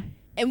 Wow.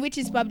 And which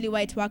is probably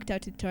why it worked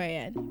out with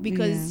Torian.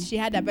 Because she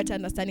had a better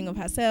understanding of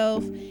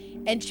herself.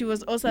 And she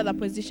was also in a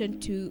position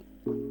to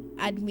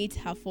admit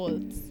her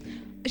faults.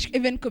 She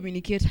even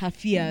communicate her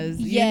fears,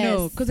 yes. You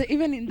know, because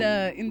even in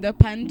the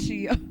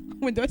pantry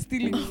when they were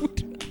stealing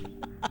food,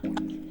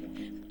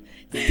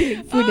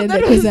 and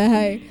the kids are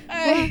high.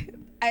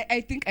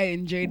 I think I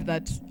enjoyed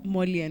that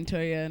Molly and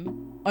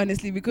Torian,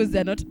 honestly, because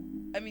they're not.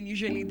 I mean,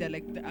 usually they're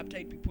like the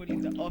uptight people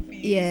in the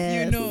office,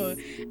 you know,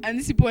 and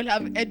these people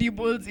have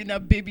edibles in a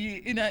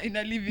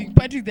living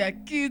party with their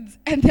kids,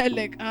 and they're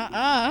like,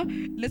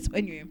 let's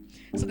anyway.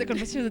 So the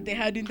conversation that they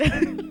had in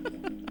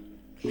the.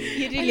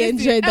 You really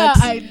enjoyed that.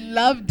 I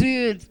loved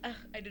it.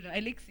 I don't know. I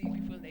like seeing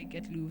people like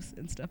get loose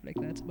and stuff like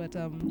that. But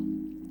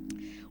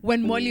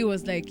when Molly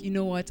was like, you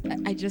know what,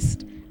 I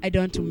don't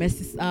want to mess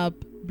this up,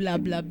 blah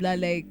blah blah.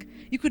 Like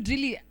you could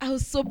really, I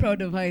was so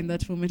proud of her in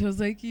that moment. I was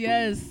like,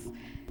 yes,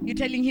 you're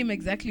telling him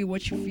exactly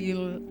what you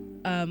feel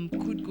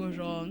could go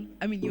wrong.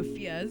 I mean, your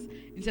fears,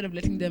 instead of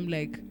letting them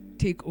like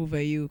take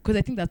over you. Because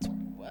I think that's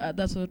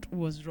what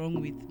was wrong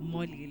with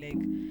Molly.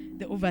 Like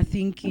the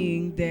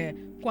overthinking, the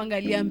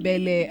kuangalia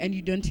mbele, and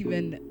you don't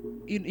even,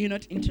 you're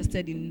not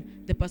interested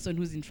in the person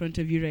who's in front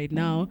of you right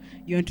now.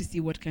 You want to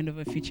see what kind of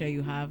a future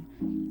you have.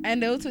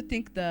 And I also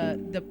think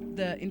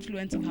the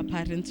influence of her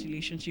parents'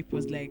 relationship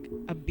was like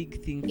a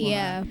big thing for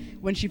her.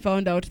 When she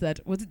found out that,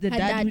 was it the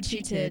dad who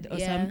cheated or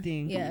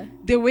something? Yeah.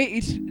 The way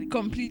it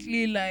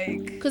completely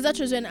like... Because that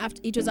was when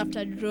it was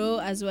after Ro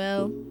as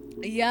well.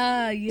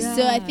 Yeah.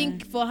 So I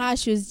think for her,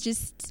 she was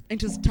just...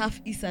 It was tough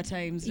Issa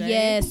times, right?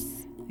 Yes.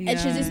 Yeah. And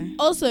she was just...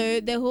 Also,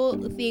 the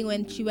whole thing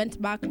when she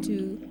went back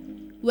to...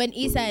 When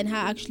Issa and her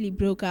actually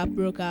broke up,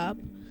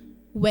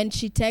 when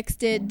she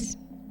texted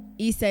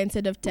Issa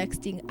instead of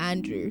texting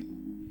Andrew.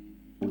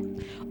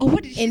 Oh,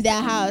 what did she in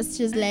their house?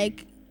 She was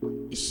like...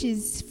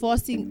 She's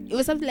forcing... It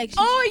was something like...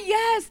 Oh,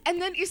 yes!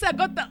 And then Issa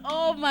got the...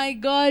 Oh, my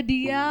God,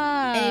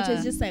 yeah. And it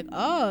was just like,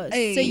 oh.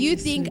 Hey, so you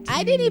think...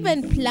 I didn't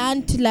even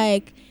plan to,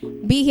 like,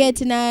 be here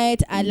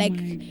tonight. And, like...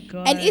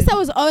 And Issa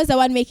was always the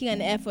one making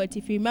an effort,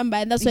 if you remember.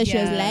 And that's why she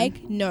was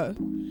like, no.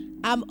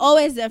 I'm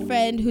always the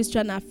friend who's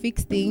trying to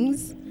fix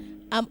things.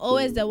 I'm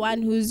always the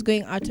one who's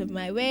going out of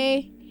my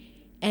way.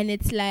 And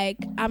it's like,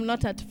 I'm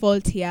not at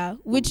fault here.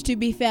 Which, to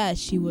be fair,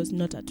 she was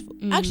not at fault.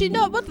 Actually,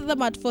 no, both of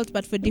them at fault,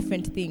 but for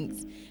different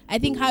things. I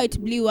think how it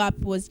blew up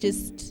was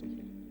just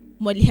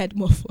Molly had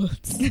more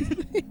faults.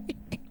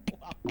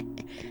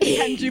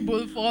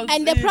 Tangible faults.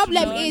 And the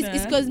problem is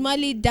because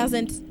Molly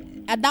doesn't...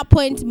 At that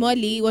point,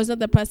 Molly was not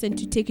the person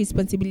to take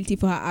responsibility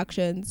for her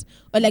actions.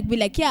 Or like be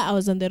like, yeah, I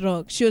was on the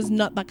wrong. She was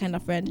not that kind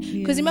of friend.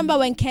 Because remember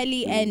when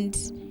Kelly and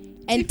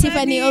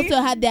Tiffany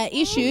also had their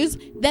issues.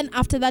 Then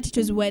after that, it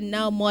was when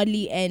now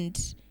Molly and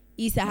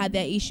Issa had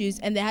their issues,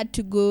 and they had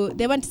to go.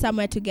 They went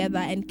somewhere together,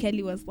 and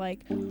Kelly was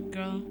like,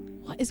 "Girl,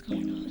 what is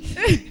going on?"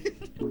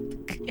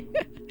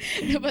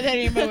 No, but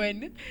I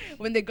remember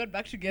when they got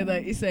back together,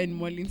 Issa and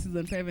Molly in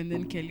season 5, and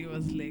then Kelly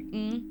was like,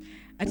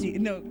 Actually,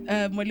 no,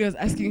 Molly was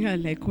asking her,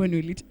 like, when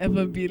will it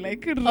ever be,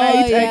 like,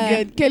 right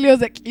again? Kelly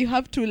was like, you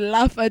have to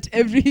laugh at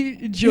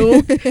every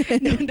joke,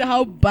 no matter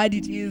how bad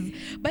it is.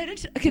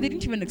 But they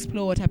didn't even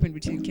explore what happened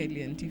between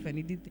Kelly and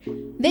Tiffany, did they?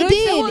 They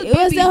did. It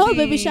was the whole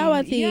baby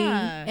shower thing.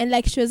 Yeah. And,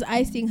 like, she was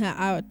icing her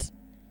out.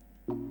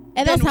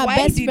 And that's her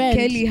best friend. Why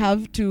did Kelly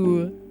have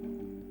to...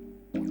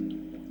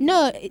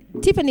 No,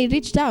 Tiffany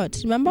reached out,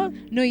 remember?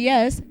 No,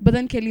 yes. But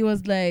then Kelly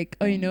was like,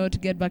 oh, to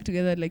get back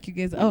together, like you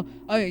guys... Oh,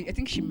 I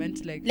think she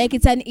meant like... Like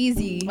it's an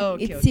easy. Oh,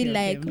 okay, it's still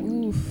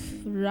oof,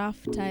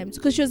 rough times.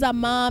 Because she was a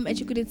mom and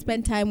she couldn't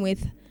spend time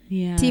with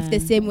Tiff the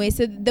same way.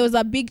 So there was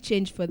a big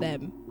change for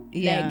them.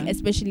 Yeah. Like,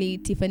 especially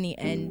Tiffany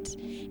and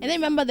then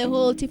remember the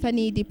whole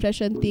Tiffany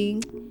depression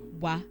thing?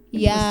 Wow.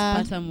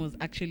 Yeah. Postpartum was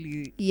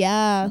actually...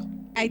 Yeah.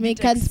 I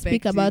can't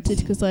speak about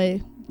it because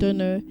I don't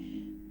know.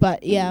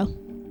 But yeah.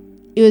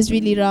 It was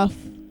really rough.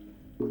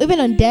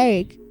 Even on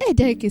Derek.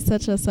 Derek is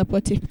such a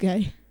supportive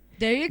guy.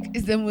 Derek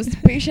is the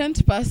most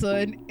patient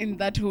person in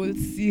that whole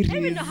series. I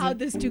don't even know how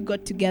those two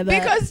got together.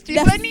 Because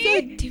Tiffany...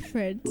 They're so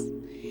different.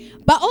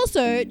 But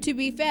also, to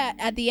be fair,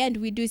 at the end,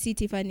 we do see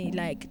Tiffany,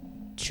 like,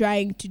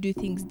 trying to do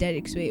things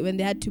Derek's way. When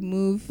they had to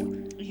move,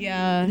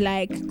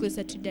 like,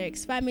 closer to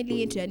Derek's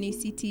family, into a new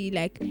city.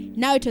 Like,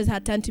 now it was her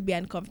turn to be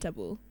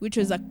uncomfortable. Which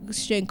was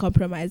showing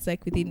compromise,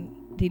 like, within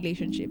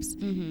relationships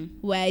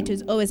where it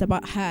was always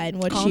about her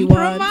and what she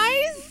wants.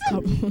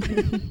 Come on.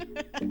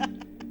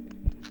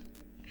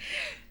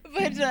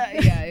 But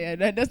yeah,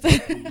 that's I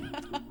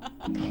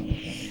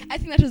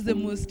think that was the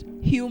most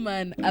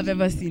human I've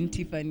ever seen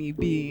Tiffany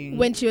being.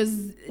 When she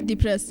was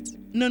depressed.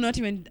 No, not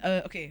even.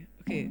 Okay.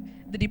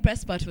 The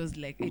depressed part was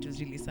like, it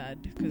was really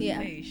sad.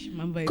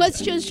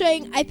 Because she was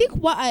showing, I think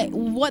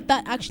what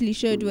that actually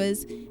showed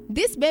was,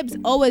 this babes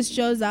always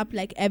shows up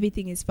like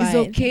everything is fine. It's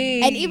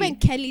okay. And even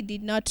Kelly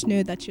did not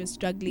know that she was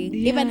struggling.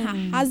 Yeah. Even her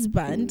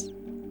husband.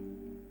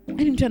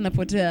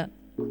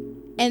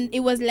 And it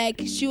was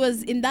like, she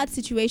was in that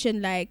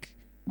situation like,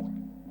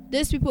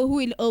 there's people who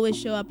will always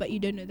show up, but you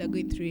don't know they're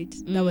going through it.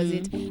 That was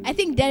it. I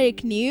think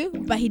Derek knew,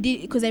 but he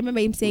did, because I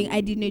remember him saying, I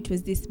didn't know it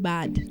was this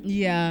bad.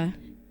 Yeah.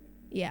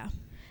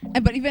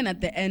 But even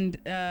at the end,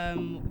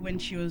 when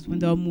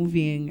they were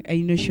moving,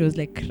 she was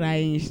like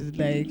crying. She was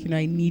like,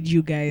 I need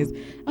you guys.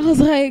 I was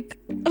like,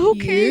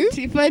 okay,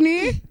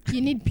 Tiffany,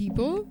 you need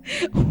people.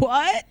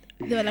 What?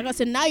 They were like, oh,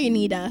 so now you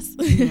need us.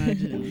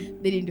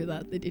 Imagine. They didn't do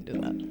that.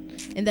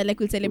 And then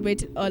we'll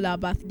celebrate all our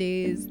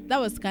birthdays. That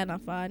was kind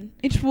of fun.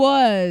 It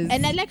was.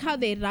 And I like how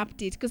they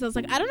wrapped it, because I was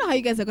like, I don't know how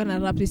you guys are gonna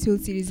wrap this whole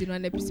series in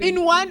one episode.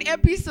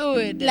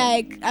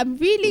 I'm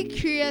really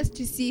curious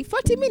to see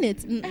 40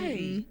 minutes.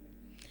 Hey.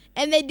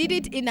 And they did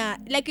it in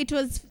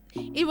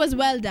it was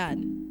well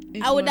done.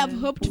 I would have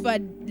hoped for a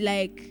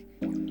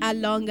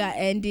longer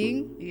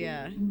ending.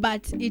 Yeah.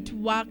 But it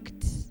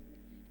worked.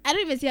 I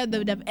don't even see how they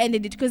would have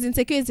ended it, because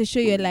Insecure is a show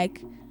you're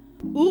like,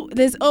 ooh,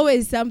 there's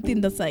always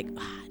something that's like,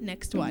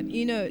 next one,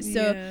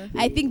 So yeah.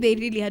 I think they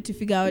really had to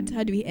figure out,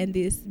 how do we end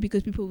this,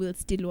 because people will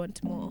still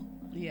want more.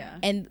 Yeah.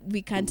 And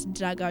we can't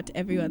drag out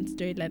everyone's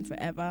storyline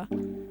forever,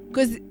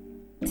 because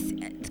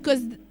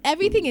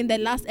everything in the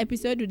last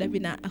episode would have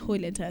been a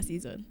whole entire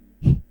season.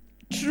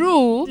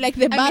 True. Like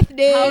the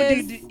birthdays. How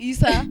did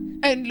Issa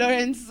and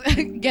Lawrence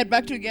get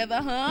back together,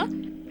 huh?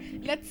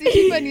 Let's see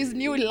Tiffany's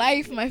new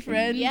life, my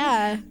friend.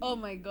 Yeah. Oh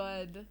my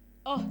God.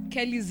 Oh,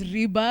 Kelly's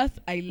rebirth.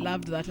 I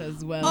loved that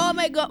as well. Oh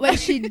my God. When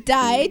she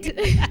died,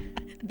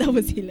 that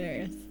was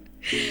hilarious.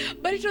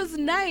 But it was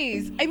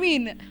nice. I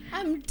mean,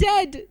 I'm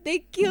dead. They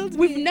killed me.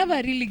 We've never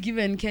really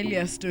given Kelly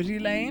a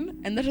storyline.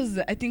 And that was,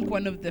 I think,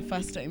 one of the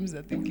first times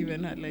that they've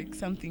given her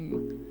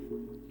something.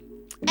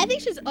 I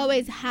think she's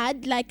always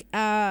had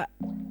a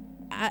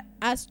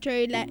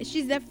storyline.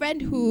 She's a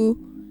friend who...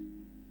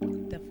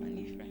 The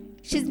funny friend.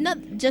 She's not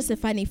just a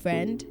funny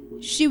friend.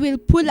 She will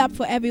pull up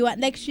for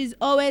everyone. She's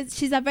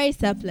a very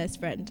selfless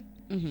friend.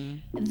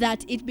 Mm-hmm.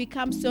 That it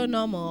becomes so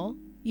normal.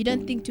 You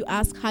don't think to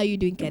ask, how you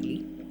doing,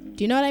 Kelly?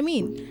 Do you know what I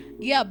mean?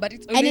 Yeah, but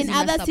it's always in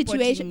other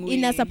situations,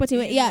 in a supporting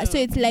way. Yeah, so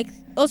it's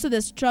also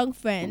the strong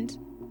friend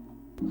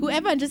who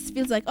everyone just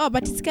feels like, oh,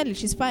 but it's Kelly,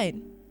 she's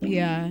fine.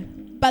 Yeah.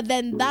 But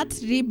then that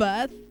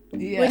rebirth,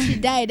 when she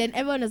died, and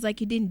everyone was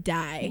like, you didn't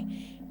die.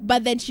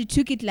 But then she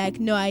took it like,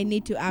 no, I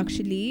need to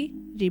actually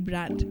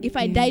rebrand. If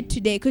I died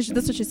today, because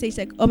that's what she says,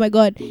 like, oh my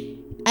God,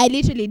 I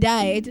literally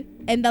died,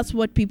 and that's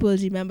what people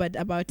remembered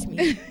about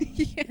me.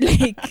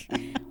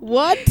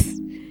 What?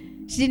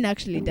 She didn't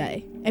actually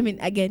die. I mean,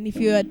 again, if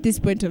you're at this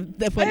point of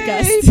the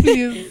podcast,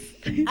 please.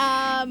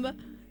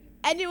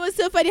 And it was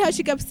so funny how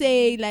she kept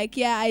saying,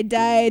 yeah, I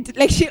died.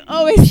 She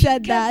always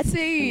said that.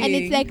 Saying. And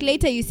it's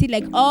later you see,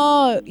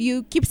 oh,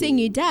 you keep saying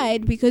you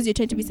died because you're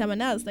trying to be someone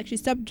else. She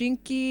stopped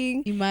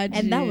drinking. Imagine.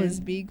 And that was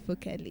big for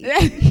Kelly.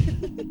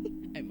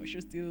 I'm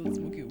sure still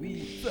smoking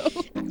weed. So.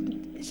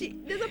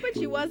 There's a point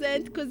she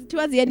wasn't, because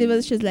towards the end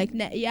she was like,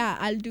 yeah,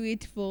 I'll do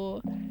it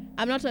for...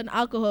 I'm not on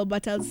alcohol,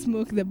 but I'll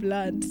smoke the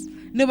blunt.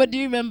 No, but do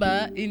you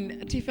remember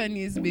in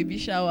Tiffany's baby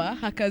shower,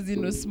 her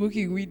cousin was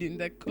smoking weed in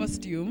the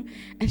costume,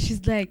 and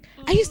she's like,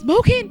 "Are you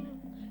smoking?"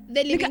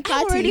 The living party.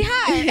 I'm already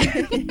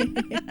high.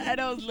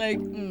 And I was like,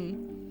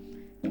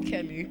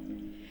 Kelly.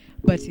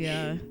 But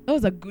yeah, that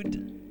was a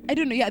good. I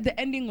don't know. Yeah, the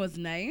ending was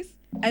nice,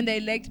 and I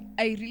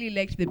really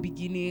liked the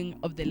beginning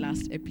of the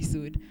last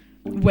episode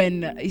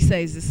when Issa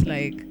is just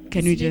like,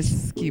 "Can we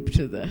just skip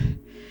to the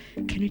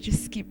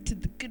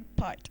good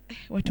part?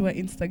 What were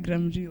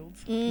Instagram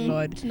reels?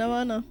 Lord.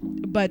 No.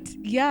 But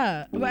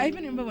yeah, I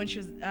even remember when she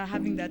was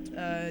having that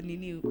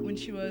Nini, when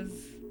she was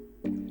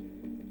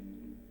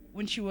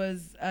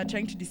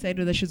trying to decide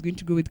whether she was going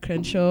to go with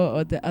Crenshaw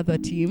or the other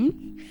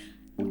team.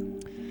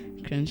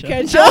 Crenshaw.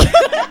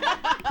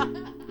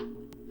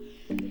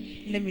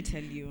 Let me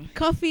tell you.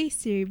 Coffee,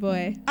 Siri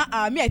boy.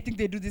 Me, I think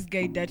they do this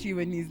guy dirty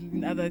when he's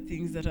in other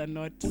things that are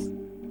not.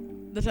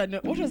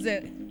 What was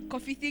the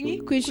coffee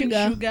thingy? Queen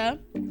Sugar.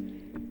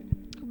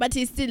 But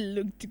he still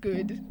looked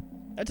good.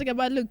 I'm talking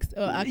about looks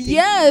or acting.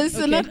 Yes,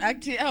 okay. So not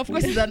acting. Of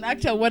course, he's an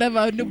actor.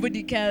 Whatever.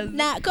 Nobody cares.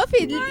 Nah,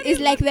 Coffee is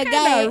like the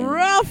guy.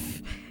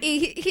 Rough.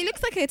 He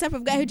looks like a type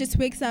of guy who just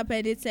wakes up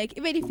and it's like,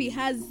 even if he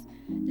has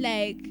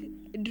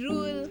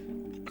drool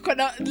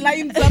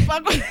lines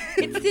up,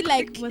 it's still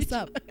like, what's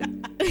up?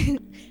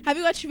 Have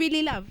you watched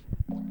Really Love?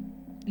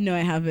 No,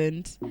 I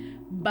haven't.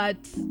 But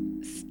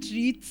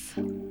Streets.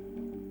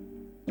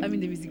 I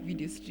mean the music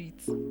video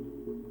Streets.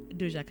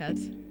 Doja Cat.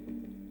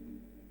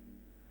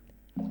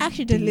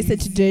 actually don't listen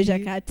to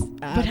Doja Cat.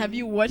 But have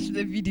you watched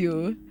the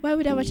video? Why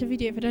would I watch a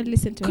video if I don't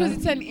listen to her? Because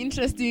it's an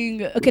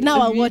interesting. Okay,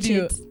 now I'll watch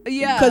it.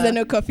 Yeah. Because I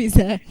know Coffee's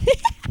her.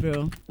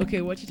 Bro.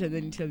 Okay, watch it and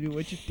then tell me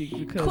what you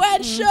think. Because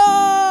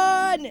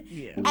Quenchon!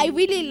 Yeah. I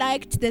really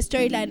liked the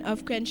storyline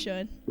of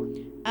Quenchon.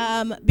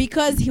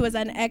 Because he was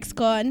an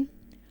ex-con.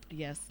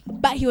 Yes.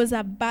 But he was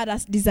a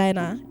badass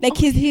designer. Like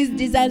his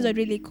designs are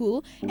really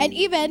cool. And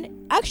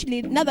even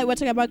actually, now that we're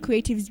talking about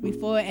creatives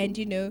before, and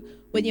you know,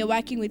 when you're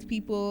working with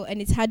people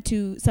and it's hard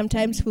to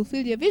sometimes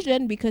fulfill your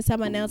vision because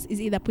someone else is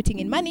either putting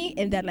in money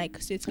and they're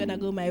like, so it's gonna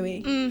go my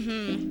way.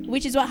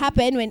 Which is what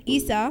happened when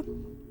Issa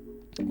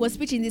was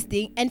pitching this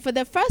thing. And for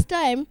the first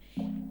time,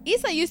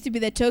 Issa used to be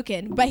the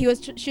token, but she was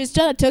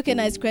trying to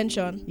tokenize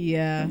Quenchon.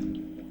 Yeah.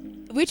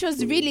 Which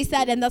was really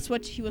sad, and that's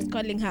what he was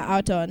calling her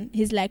out on.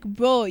 He's like,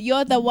 bro,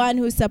 you're the one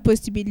who's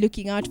supposed to be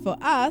looking out for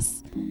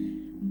us,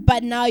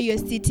 but now you're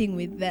sitting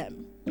with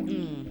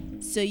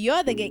them. So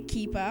you're the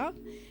gatekeeper,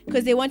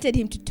 because they wanted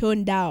him to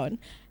tone down.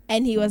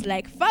 And he was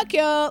like, fuck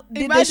you,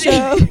 did the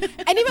show.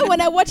 And even when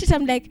I watch it,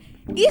 I'm like,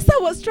 Issa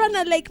was trying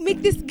to like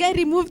make this guy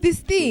remove this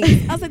thing.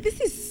 I was like, this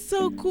is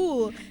so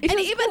cool. And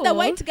even cool. The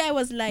white guy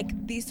was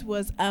like, this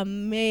was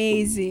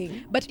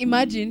amazing. But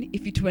imagine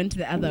if it went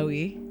the other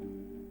way,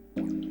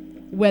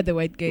 where the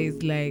white guy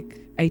is like,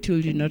 I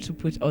told you not to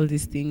put all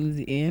these things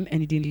in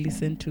and you didn't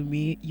listen to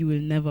me. You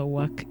will never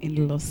work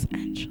in Los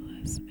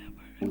Angeles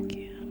ever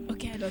again.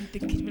 Okay, I don't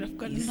think it would have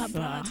gone that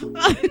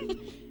bad.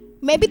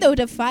 Maybe they would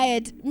have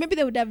fired. Maybe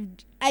they would have.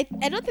 I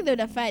don't think they would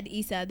have fired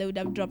Issa. They would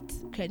have dropped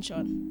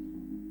Quenchon.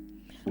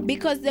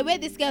 Because the way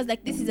this guy was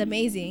like, this is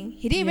amazing.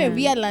 He didn't even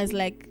realize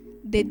like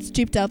they'd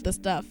stripped out the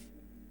stuff.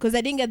 Because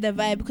I didn't get the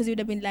vibe. Because he would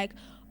have been like,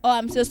 oh,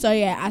 I'm so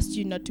sorry I asked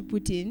you not to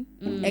put in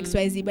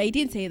XYZ. But he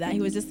didn't say that.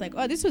 He was just like,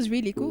 oh, this was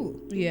really cool.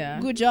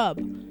 Yeah. Good job.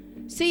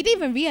 So he didn't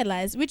even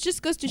realize, which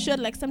just goes to show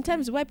like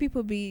sometimes white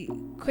people be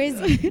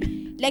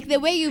crazy. Like the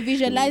way you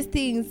visualize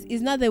things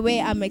is not the way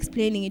I'm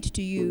explaining it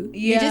to you.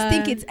 Yeah. You just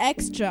think it's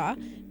extra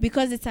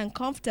because it's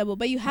uncomfortable,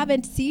 but you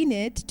haven't seen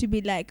it to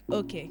be like,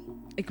 okay.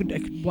 I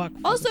could work.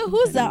 Also,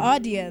 who's the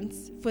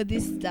audience for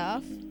this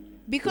stuff?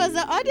 Because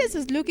the audience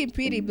is looking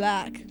pretty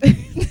black.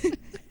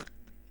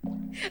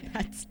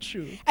 That's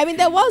true. I mean,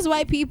 there was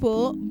white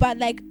people, but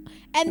like,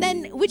 and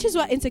then, which is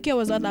what Insecure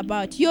was all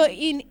about. You're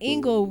in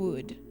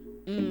Inglewood.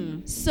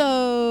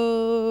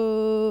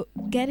 So,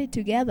 get it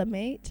together,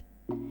 mate.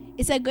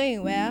 It's like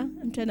going where?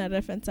 I'm trying to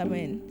reference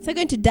somewhere. It's like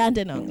going to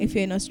Dandenong if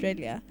you're in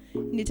Australia.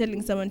 And you're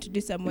telling someone to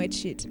do some white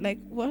shit. Like,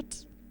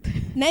 what?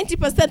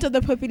 90% of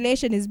the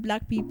population is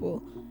black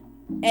people.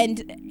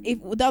 And if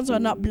those who are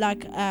not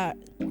black are,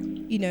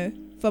 you know,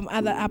 from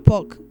other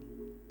epoch.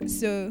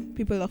 So,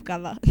 people of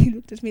color. He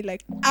looked at me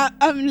like,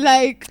 I'm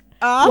like,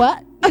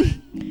 what?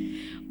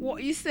 What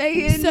are you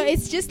saying? So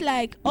it's just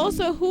like,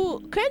 also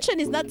Quenchon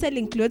is not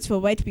selling clothes for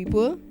white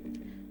people.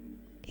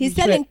 He's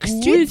selling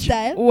street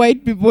style.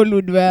 White people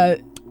would wear.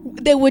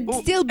 They would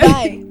still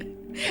buy.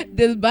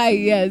 They'll buy,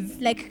 yes.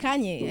 Like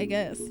Kanye, I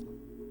guess.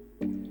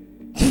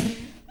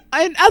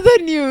 In other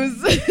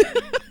news.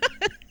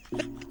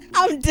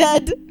 I'm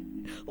dead.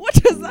 What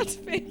was that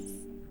face?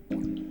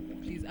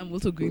 Please, I'm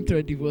also going through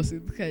a divorce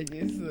with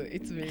Kanye, so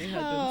it's very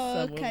hard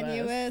on some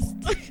Kanye of us.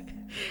 West.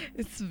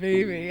 It's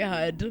very, very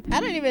hard.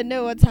 I don't even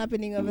know what's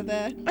happening over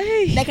there.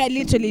 Like, I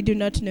literally do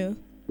not know.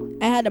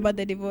 I heard about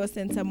the divorce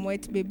and some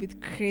white babe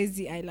with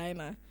crazy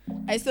eyeliner.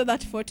 I saw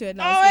that photo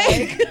and I was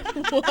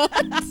like, what?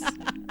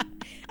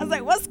 I was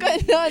like, what's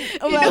going on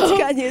about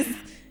Kanye's?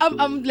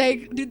 I'm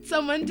like, did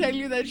someone tell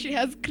you that she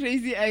has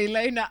crazy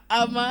eyeliner,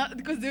 Amma?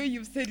 Because the way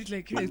you've said it,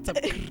 like, it's some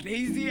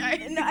crazy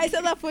eyeliner. No, I saw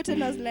that photo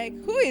and I was like,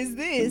 who is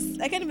this?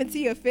 I can't even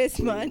see your face,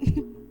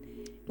 man.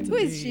 Who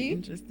is she?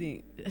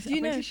 Interesting. Do you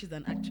know? She's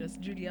an actress,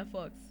 Julia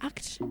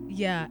Fox.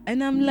 Yeah.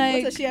 And I'm like,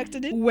 what has she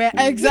acted in? Where?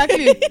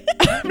 Exactly.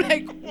 I'm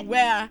like,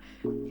 where?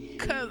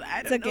 Because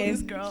I don't know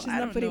this girl. She's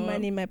not putting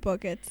money in my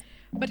pocket.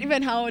 But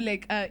even how,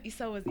 like,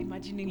 Issa was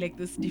imagining, like,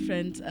 this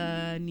different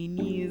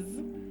Nini's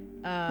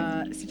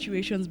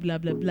situations, blah,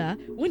 blah, blah.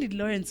 When did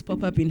Lawrence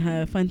pop up in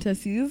her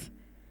fantasies?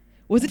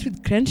 Was it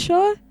with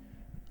Crenshaw?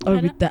 Or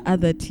with the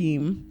other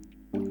team?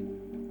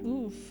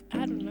 Oof. I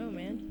don't know,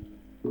 man.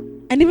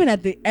 And even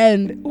at the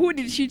end, who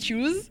did she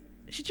choose?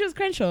 She chose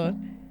Crenshaw.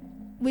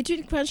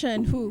 Between Crenshaw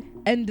and who?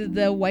 And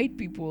the white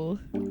people.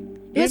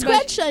 It was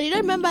Crenshaw. You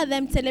don't remember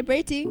them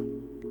celebrating?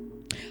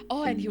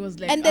 Oh, and he was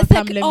like, and let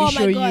me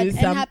show you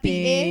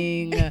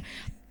something.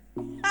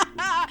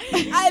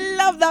 I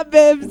love that,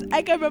 babes.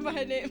 I can't remember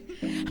her name.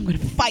 I'm going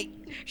to fight.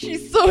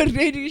 She's so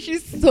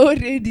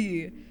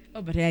ready.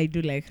 Oh, but yeah, I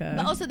do like her.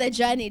 But also the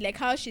journey, like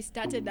how she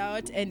started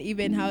out and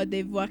even how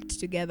they've worked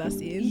together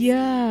since.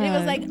 Yeah. And it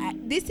was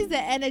like, this is the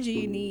energy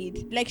you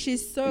need. Like,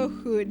 she's so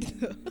hood.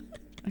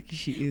 Like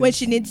she is. When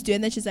she needs to.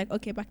 And then she's like,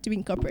 okay, back to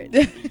being corporate.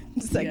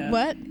 It's like,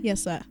 what?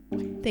 Yes, sir.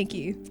 Thank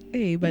you.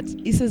 Hey, but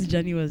Issa's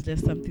journey was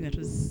just something that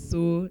was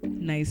so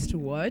nice to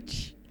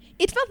watch.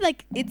 It felt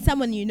like it's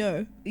someone you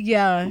know.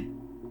 Yeah.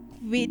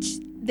 Which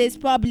there's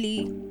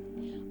probably...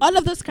 all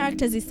of those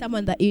characters is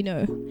someone that you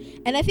know.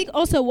 And I think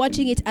also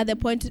watching it at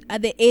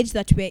the age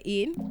that we're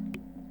in,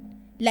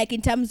 like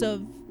in terms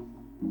of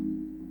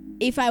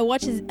if I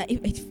watched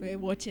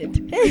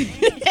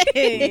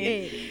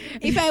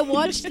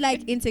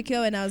like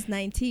Insecure when I was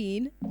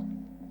 19,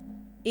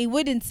 it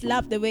wouldn't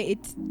slap the way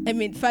it. I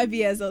mean, 5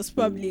 years I was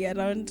probably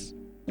around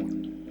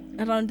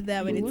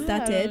there when it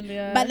started.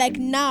 Yeah. But like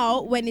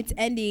now, when it's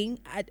ending,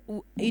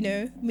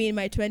 me in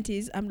my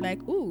 20s, I'm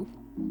like, ooh,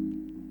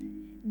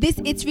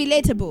 it's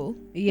relatable.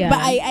 Yeah. But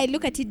I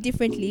look at it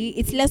differently.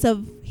 It's less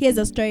of here's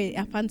a story,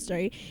 a fun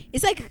story.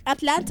 It's like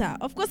Atlanta.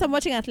 Of course, I'm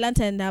watching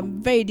Atlanta and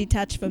I'm very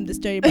detached from the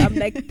story. But I'm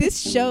like, this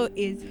show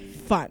is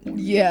fun.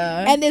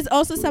 Yeah. And there's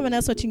also someone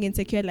else watching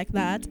Insecure like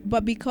that.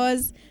 But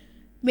because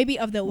maybe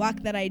of the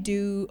work that I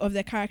do, of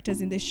the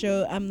characters in the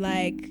show, I'm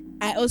like,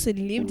 I also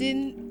lived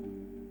in,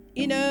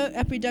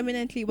 a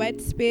predominantly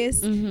white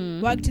space,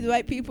 worked with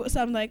white people.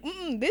 So I'm like,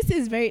 this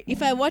is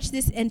if I watched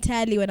this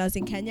entirely when I was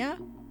in Kenya,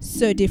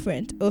 so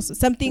different. Also,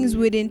 some things I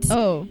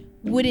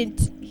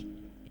wouldn't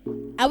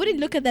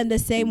look at them the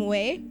same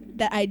way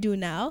that I do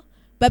now.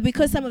 But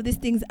because some of these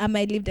things are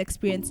my lived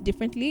experience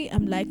differently,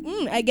 I'm like,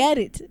 I get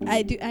it.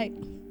 I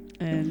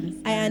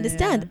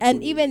understand. Yeah.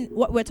 And even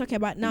what we're talking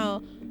about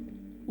now,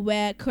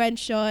 where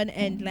Crenshaw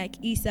and like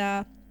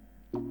Issa,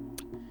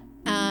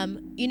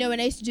 when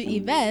I used to do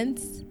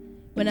events,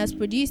 when I was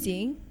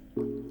producing.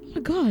 Oh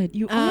my God,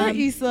 you are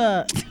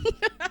Issa.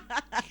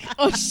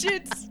 Oh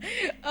shit!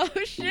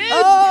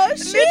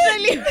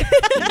 Literally.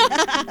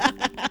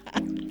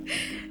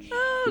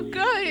 Oh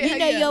God!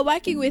 You're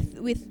working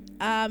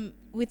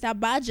with a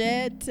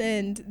budget,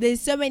 and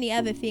there's so many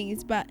other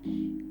things. But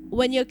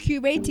when you're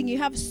curating, you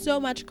have so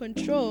much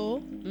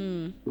control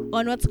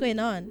on what's going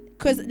on.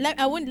 Because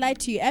I wouldn't lie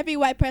to you, every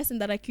white person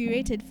that I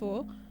curated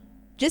for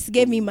just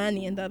gave me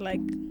money, and they're like,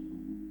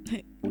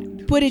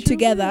 put it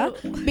together,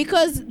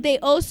 because they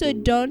also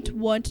don't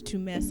want to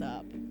mess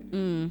up.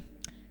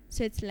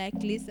 So it's like,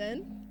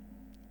 listen,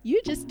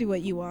 you just do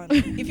what you want.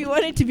 If you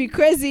want it to be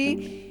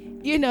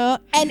crazy,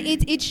 and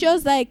it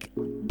shows like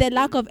the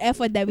lack of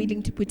effort they're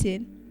willing to put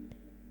in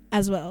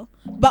as well.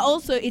 But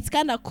also it's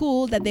kind of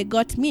cool that they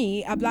got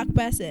me, a black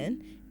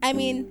person. I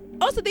mean,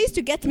 also they used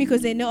to get me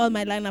because they know all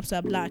my lineups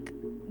are black.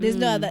 There's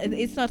no other,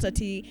 it's not a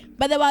tea,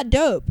 but they were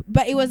dope.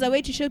 But it was a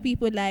way to show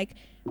people like,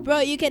 bro,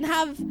 you can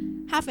have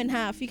half and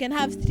half. You can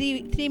have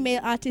three male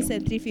artists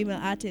and 3 female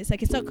artists.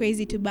 Like, it's not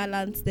crazy to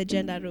balance the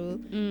gender role.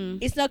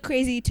 It's not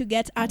crazy to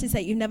get artists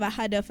that you've never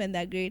heard of and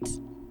they're great.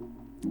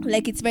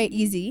 Like, it's very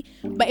easy.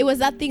 But it was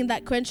that thing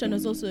that Crenshaw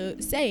was also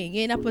saying.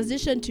 You're in a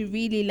position to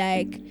really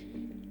like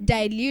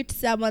dilute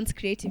someone's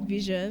creative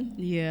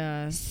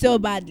vision so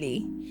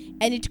badly.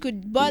 And it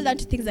could boil down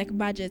to things like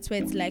budgets,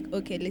 where it's like,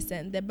 okay,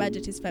 listen, the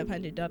budget is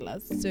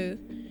 $500. So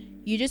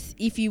you just,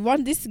 if you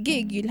want this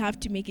gig, you'll have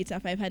to make it a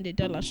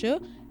 $500 show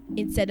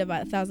instead of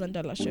a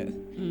 $1,000 show.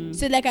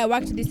 So like I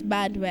worked with this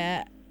band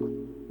where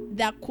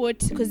their quote,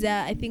 because there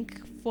are I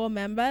think 4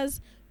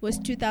 members, was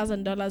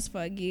 $2,000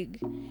 for a gig.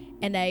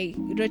 And I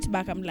wrote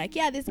back, I'm like,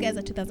 yeah, these guys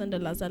are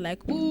 $2,000. They're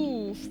like,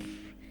 ooh,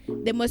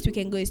 the most we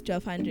can go is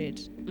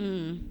 $1,200.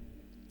 And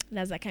I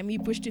was like, can we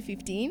push to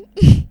 15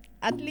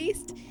 at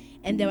least?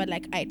 And they were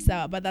like, alright,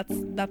 so but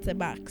that's a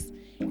max.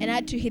 And I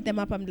had to hit them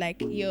up. I'm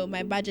like, yo,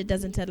 my budget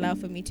doesn't allow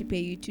for me to pay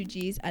you 2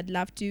 Gs. I'd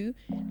love to,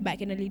 but I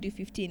can only do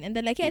 15. And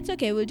they're like, yeah, it's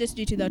okay, we'll just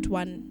do it without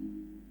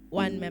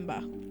one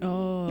member.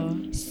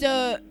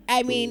 So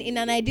I mean, in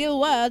an ideal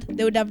world,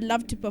 they would have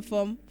loved to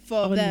perform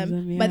for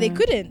them, but they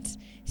couldn't.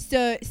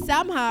 So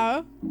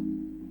somehow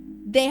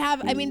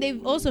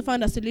they've also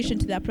found a solution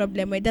to that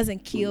problem where it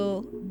doesn't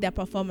kill their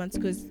performance,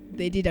 because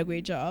they did a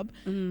great job.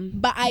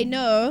 But I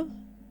know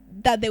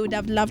that they would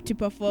have loved to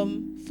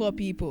perform for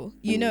people,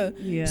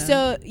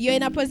 So you're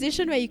in a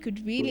position where you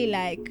could really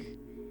like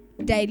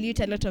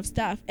dilute a lot of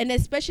stuff, and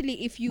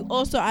especially if you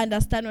also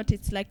understand what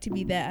it's like to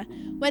be there.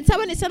 When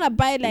someone is trying to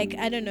buy, like,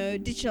 I don't know,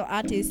 digital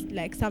artist,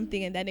 like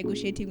something, and they're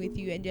negotiating with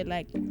you, and you're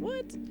like,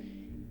 what?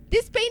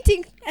 This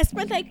painting I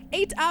spent like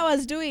 8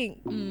 hours doing,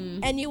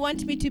 and you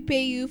want me to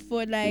pay you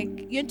for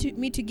like, you want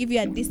me to give you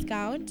a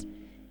discount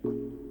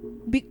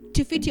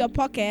to fit your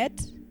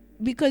pocket,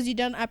 because you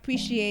don't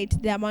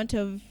appreciate the amount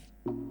of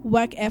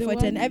work,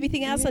 effort, and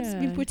everything else that's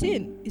been put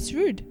in. It's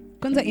rude.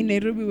 Kwanza in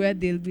Nairobi, where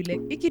they'll be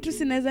like, iki tu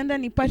sinazenda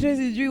nipate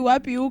sijui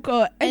wapi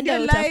huko, and you're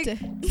like,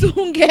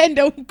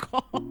 sungeenda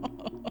huko.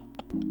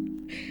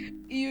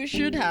 You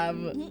should have.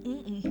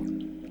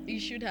 You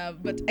should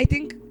have. But I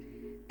think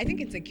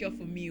Insecure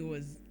for me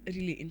was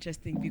really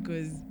interesting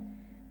because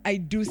I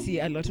do see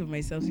a lot of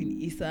myself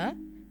in Issa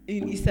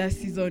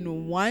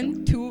season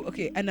 1, 2.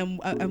 Okay, and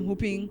I'm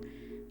hoping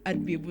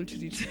I'd be able to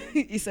reach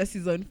Issa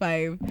season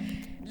 5.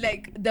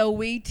 Like the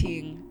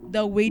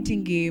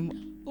waiting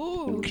game.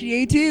 Ooh.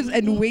 Creatives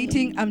and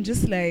waiting. I'm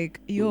just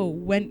like, yo,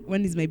 when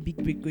is my big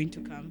break going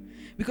to come?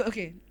 Because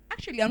okay,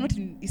 actually I'm not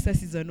in Issa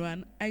season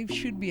 1. I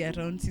should be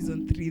around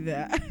season 3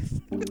 there.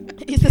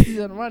 Issa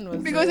season 1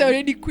 was because I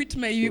already quit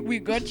my We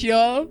Got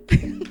Y'all,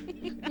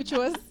 which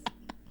was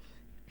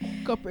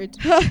corporate.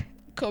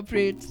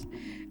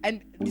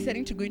 and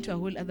deciding to go into a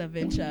whole other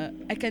venture,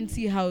 I can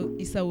see how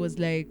Issa was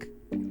like,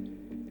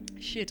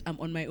 shit, I'm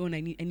on my own.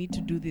 I need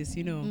to do this,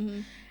 you know. Mm-hmm.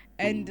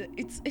 And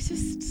it's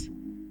just,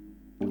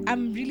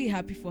 I'm really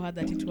happy for her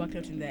that it worked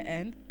out in the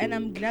end, and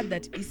I'm glad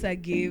that Issa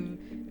gave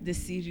the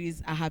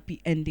series a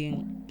happy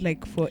ending,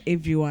 like for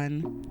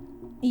everyone.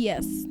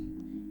 Yes.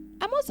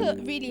 I'm also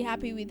really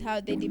happy with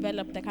how they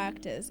developed the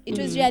characters. It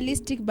was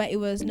realistic, but it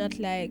was not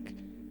like,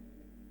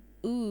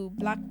 ooh,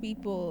 black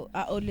people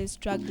are always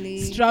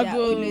struggling. They're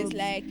always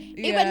like,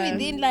 even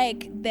within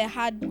like the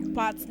hard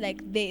parts, like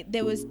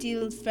there was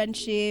still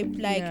friendship.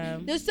 Like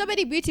there's so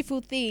many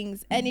beautiful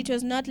things, and it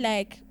was not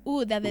like,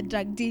 ooh, they're the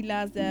drug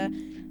dealers.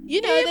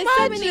 You know, there's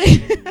so many.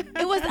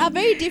 It was a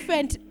very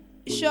different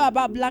show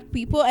about black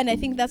people, and I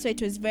think that's why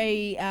it was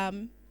very.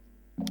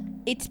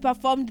 It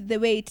performed the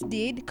way it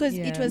did, because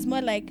it was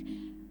more like,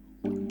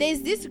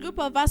 there's this group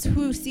of us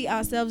who see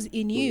ourselves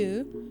in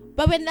you,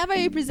 but we're never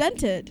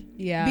represented.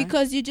 Yeah.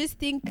 Because you just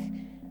think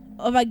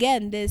of,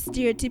 again, the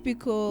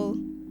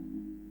stereotypical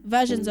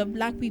versions of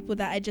black people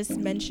that I just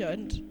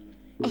mentioned.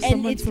 Or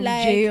and it's from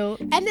like jail.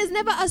 And there's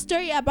never a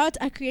story about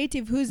a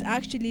creative who's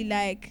actually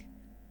like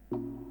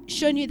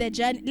shown you the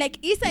journey. Like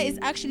Issa is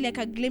actually like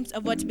a glimpse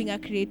of what being a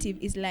creative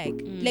is like.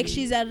 Like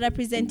she's a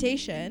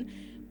representation,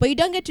 but you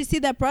don't get to see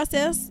the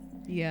process.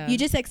 Yeah. You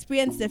just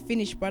experience the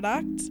finished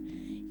product.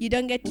 You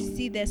don't get to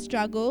see their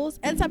struggles,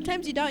 and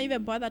sometimes you don't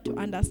even bother to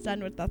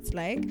understand what that's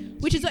like,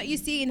 which is what you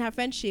see in her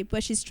friendship, where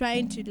she's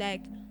trying to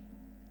like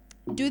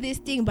do this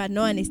thing, but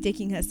no one is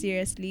taking her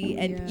seriously,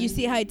 and you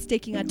see how it's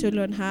taking a toll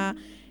on her,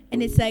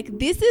 and it's like,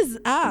 this is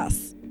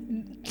us.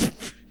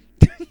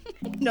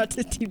 Not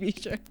a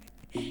TV show,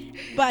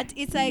 but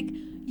it's like,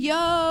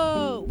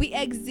 yo, we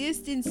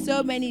exist in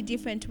so many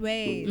different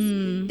ways.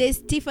 There's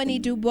Tiffany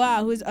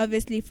Dubois, who's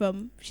obviously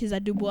she's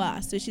a Dubois,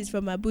 so she's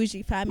from a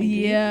bougie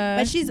family. Yeah.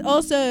 But she's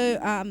also,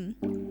 and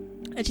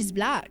she's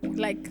black.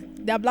 Like,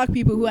 there are black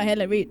people who are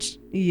hella rich.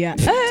 Yeah.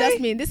 Just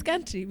me in this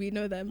country, we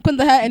know them.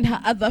 Kundaha and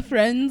her other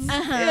friends.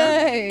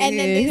 And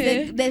then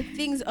there's the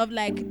things of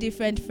like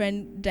different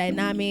friend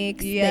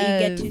dynamics that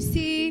you get to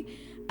see.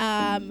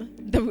 That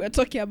we were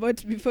talking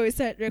about before we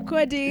started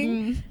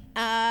recording.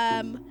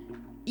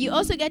 You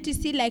also get to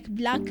see like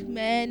black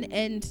men,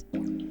 and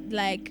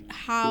like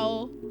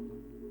how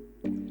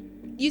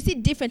you see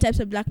different types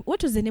of black.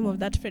 What was the name of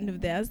that friend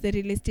of theirs, the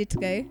real estate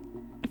guy?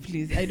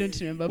 Please, I don't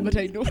remember, but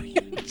I know.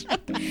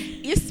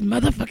 Yes,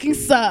 motherfucking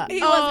sir.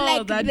 He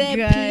was like the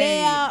guy.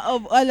 Player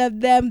of all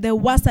of them, the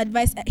worst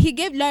advice. He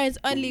gave Lawrence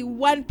only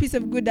one piece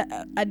of good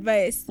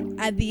advice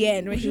at the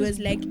end, where he was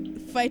like,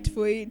 fight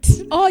for it.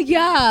 Oh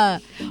yeah,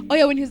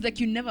 when he was like,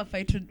 you never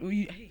fighted.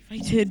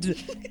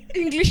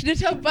 English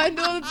data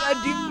bundles are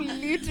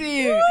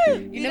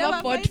depleting. You never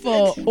fought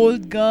for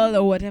old girl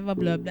or whatever,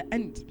 blah blah.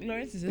 And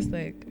Lawrence is just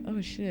like,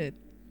 oh shit.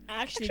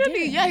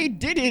 Actually, yeah, he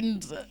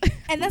didn't.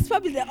 And that's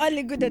probably the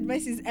only good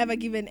advice he's ever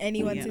given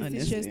anyone since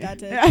the show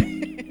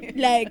started.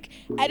 Like,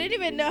 I don't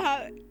even know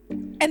how.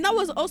 And that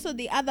was also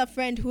the other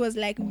friend who was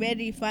like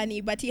very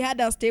funny, but he had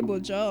a stable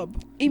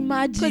job.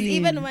 Imagine. Because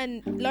even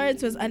when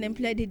Lawrence was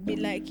unemployed, he'd be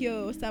like,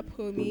 yo, what's up,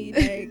 homie?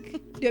 Like, do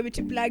you want me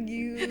to plug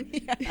you?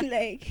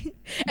 Like,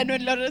 and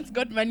when Lawrence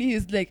got money,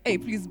 he's like, hey,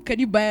 please, can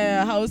you buy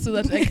a house so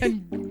that I can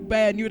buy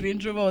a new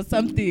Range Rover or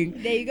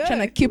something? There you go. Trying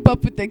to keep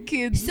up with the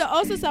kids. So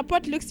also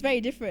support looks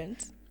very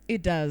different.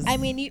 It does. I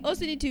mean, you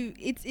also need to,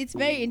 it's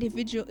very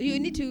individual. You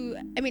need to,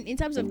 I mean, in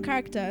terms of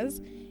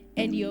characters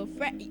and your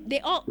friend,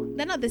 they're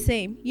not the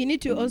same. You need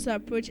to also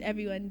approach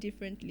everyone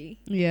differently.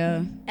 Yeah.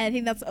 And I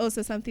think that's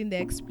also something they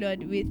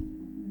explored with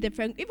the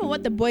friend, even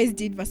what the boys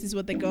did versus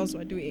what the girls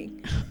were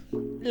doing.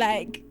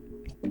 Like,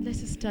 let's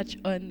just touch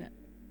on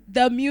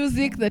the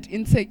music that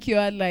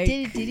Insecure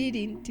highlighted.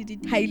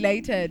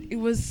 It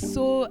was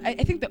so, I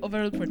think the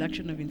overall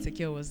production of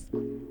Insecure was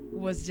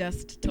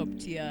just top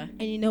tier.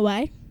 And you know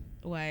why?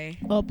 Why?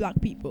 All black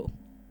people.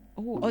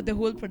 Oh, the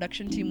whole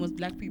production team was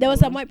black people. There was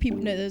some white people.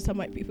 No, there was some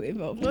white people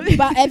involved.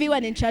 But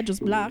everyone in charge was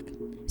black.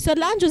 So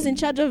Lange was in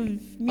charge of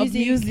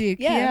music.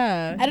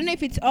 Yeah. I don't know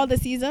if it's all the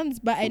seasons,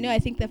 but I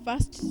think the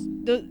first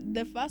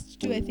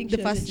two, I think, she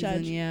was in charge.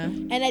 Season, yeah.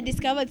 And I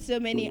discovered so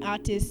many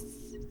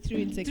artists through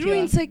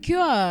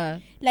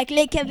Insecure. Like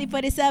Lake Kelly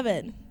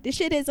 47. This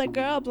shit is a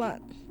girl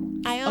blunt.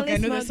 I only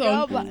smoke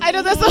girl blunt. I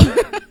know the song.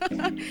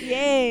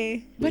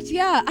 Yay. But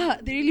yeah,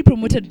 they really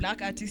promoted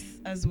black artists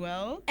as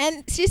well.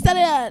 And she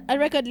started a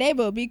record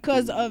label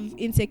because of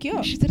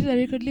Insecure. She started a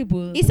record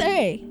label. Issa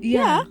Rae.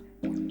 Yeah.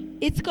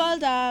 It's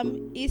called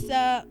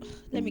Issa.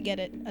 Let me get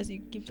it as you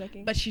keep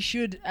talking. But she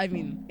should,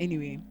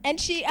 anyway. And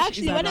she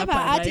actually, one of her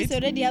artists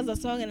already has a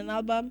song and an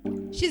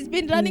album. She's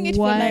been running it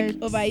for like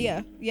over a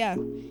year. Yeah.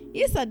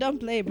 Issa, don't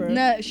play, bro.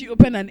 Nah, she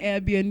opened an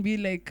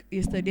Airbnb like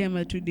yesterday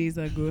or 2 days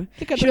ago.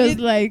 She was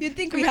like, you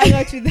think we hang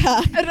out with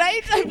her?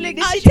 Right? I'm like,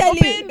 did she tell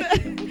you?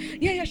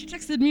 Yeah, she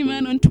texted me,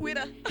 man, on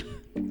Twitter.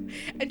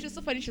 And it was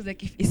so funny. She was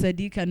like, if Issa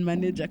D can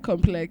manage a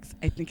complex,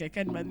 I think I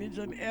can manage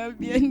an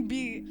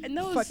Airbnb. And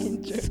that was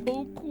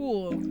so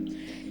cool.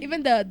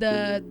 Even the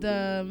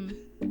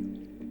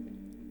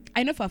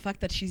I know for a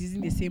fact that she's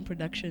using the same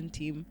production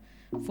team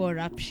for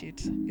rap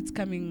shit. It's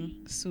coming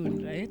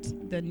soon, right?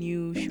 The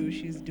new show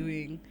she's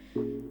doing.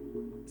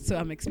 So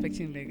I'm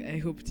expecting, like, I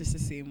hope just the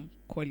same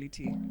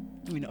quality.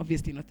 I mean,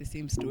 obviously not the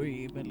same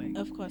story, but like,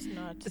 of course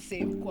not the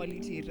same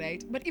quality,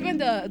 right? But even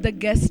the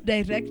guest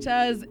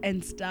directors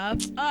and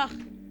stuff,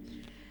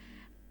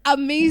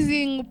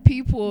 amazing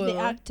people. The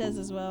actors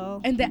as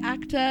well. And the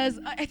actors,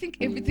 I think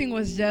everything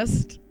was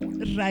just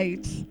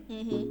right.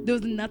 Mm-hmm. There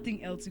was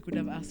nothing else you could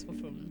have asked for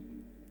from.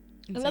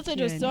 And that's why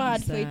it was so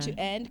hard for it to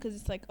end, because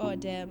it's like, oh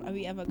damn, are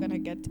we ever gonna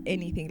get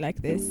anything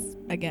like this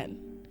again?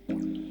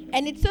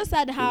 And it's so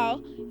sad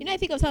how, I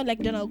think of someone like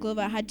Donald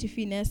Glover had to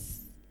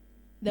finesse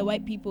the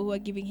white people who are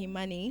giving him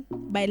money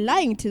by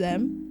lying to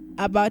them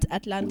about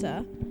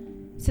Atlanta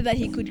so that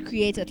he could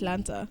create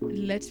Atlanta.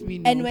 Let me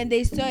know. And when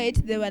they saw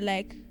it, they were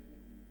like,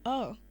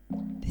 oh,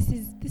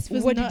 this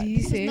was what not, did he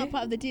this say? was not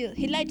part of the deal.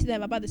 He lied to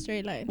them about the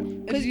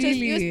storyline. Because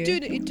Really?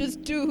 it was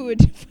too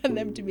hood for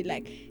them to be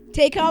like,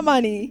 take our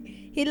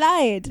money. He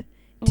lied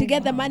to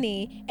get the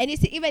money. And you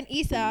see, even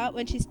Issa,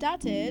 when she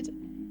started,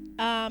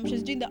 she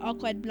was doing the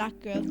awkward black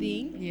girl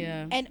thing.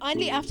 Yeah. And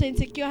only after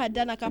Insecure had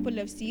done a couple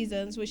of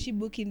seasons was she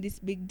booking these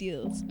big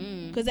deals.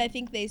 Because I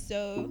think they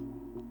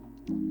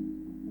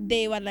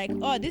were like,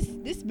 oh, this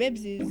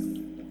babes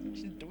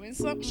She's doing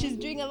something. she's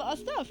doing a lot of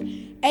stuff.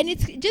 And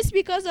it's just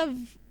because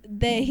of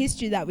the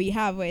history that we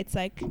have, where it's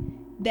like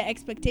the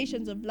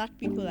expectations of black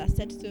people are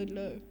set so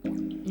low.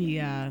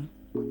 Yeah.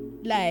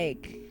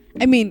 Like,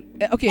 I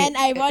mean, okay. and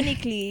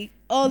ironically,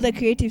 all the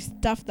creative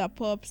stuff that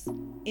pops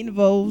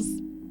involves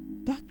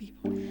black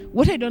people.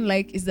 What I don't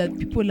like is that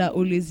people are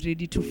always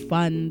ready to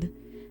fund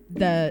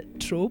the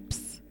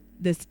tropes,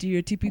 the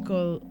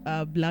stereotypical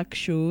black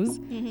shows.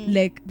 Mm-hmm.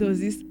 Like, there was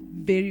this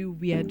very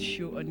weird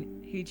show on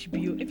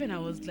HBO. Even I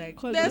was like,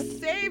 Called the what?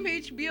 same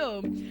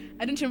HBO.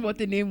 I don't remember what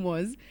the name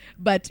was,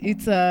 but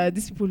it's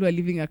these people who are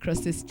living across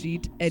the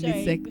street, and Sorry,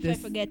 it's like if this.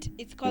 I forget,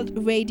 it's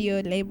called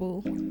Radio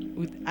Label,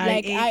 With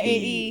like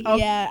IAE. IAE. Of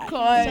Yeah,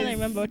 course. I'm trying to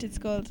remember what it's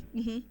called.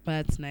 Mm-hmm.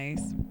 That's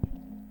nice.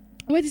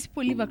 Where these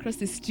people live across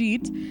the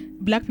street,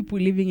 black people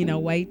living in a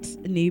white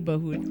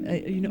neighborhood,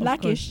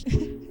 Blackish.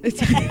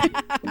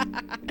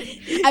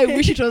 I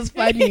wish it was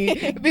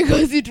funny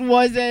because it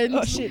wasn't.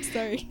 Oh shit!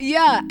 Sorry.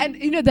 Yeah, and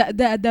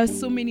there are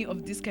so many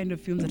of these kind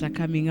of films that are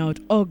coming out.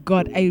 Oh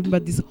God, I remember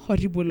this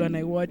horrible one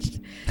I watched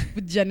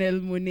with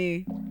Janelle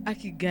Monáe,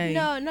 Aki guy.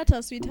 No, not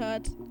a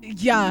sweetheart.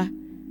 Yeah,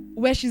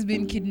 where she's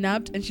been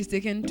kidnapped and she's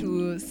taken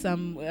to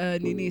some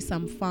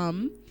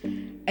farm,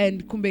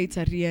 and kumbe it's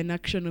a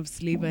reenaction of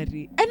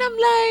slavery. And I'm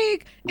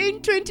like,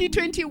 in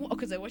 2021,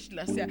 because I watched it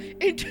last year.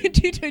 In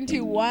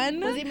 2021,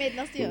 Was it made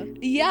last year?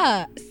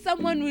 yeah,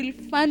 someone will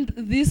fund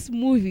this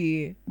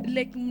movie,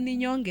 like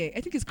Mninyonge.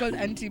 I think it's called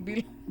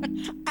Anti-Bill.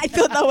 I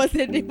thought that was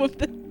the name of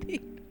the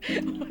thing.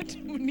 What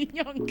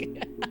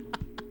Mninyonge?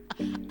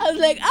 I was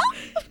like,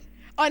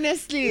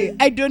 Honestly,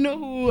 I don't know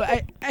who.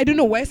 I don't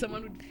know why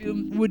someone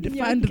would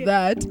fund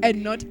that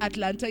and not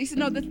Atlanta. You see,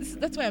 now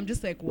that's why I'm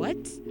just like, what?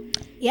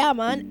 yeah,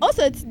 man.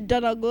 Also, it's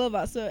Donald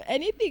Glover, so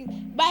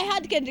anything. But I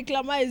heard Kendrick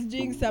Lamar is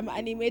doing some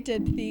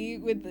animated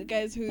thing with the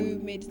guys who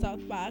made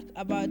South Park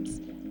about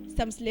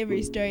some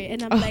slavery story,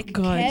 and I'm like,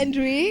 God.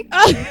 Kendrick.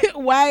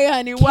 Why,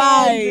 honey?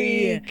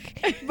 Why?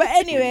 Kendrick. But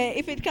anyway,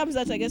 if it comes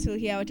out, I guess we'll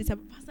hear what it's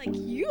about. I was like,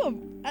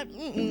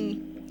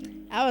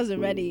 I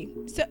wasn't ready.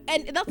 So,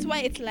 and that's why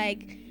it's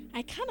like,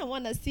 I kind of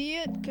want to see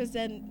it, because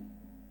then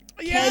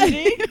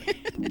Kendrick,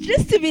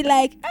 just to be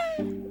like,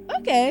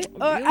 okay,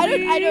 or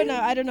Really? I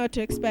don't know what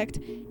to expect.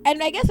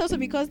 And I guess also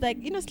because, like,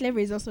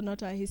 slavery is also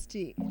not our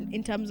history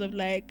in terms of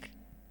like,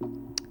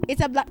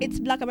 it's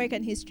Black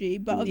American history,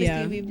 but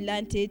obviously we've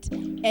learnt it.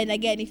 And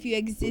again, if you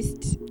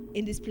exist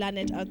in this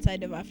planet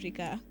outside of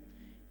Africa,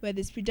 where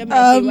there's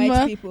predominantly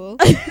white people,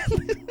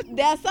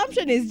 the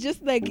assumption is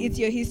just like it's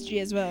your history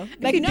as well.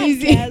 Like, no one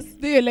cares.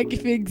 They're like,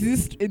 if you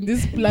exist in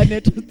this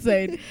planet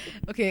outside,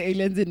 okay,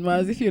 aliens in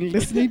Mars, if you're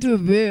listening to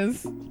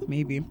this,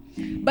 maybe.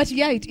 But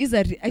yeah, it is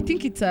I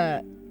think it's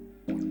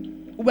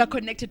we're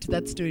connected to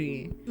that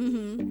story.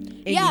 Mm-hmm.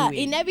 Anyway. Yeah,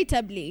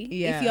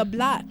 inevitably, if you're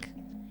black,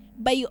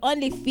 but you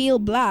only feel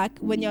black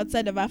when you're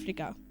outside of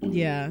Africa.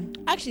 Yeah.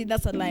 Actually,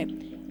 that's a lie.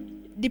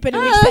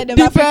 Depending which side of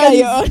Africa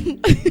you're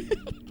on.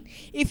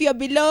 If you're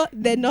below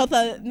the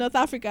North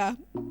Africa.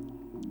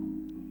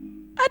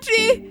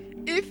 Actually,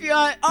 if you're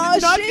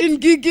not in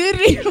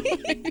Gigiri,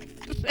 my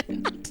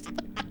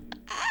friend.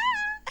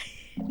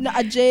 Not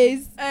at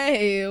Jay's.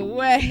 Hey,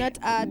 where? Not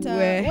at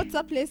where? what's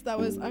that place that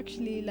was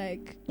actually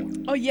like?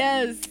 Oh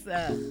yes,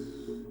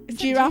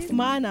 Giraffe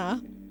Manor.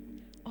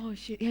 Oh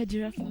shit, yeah,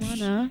 Giraffe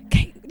Manor.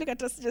 Okay, look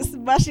at us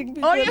just bashing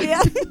people. Oh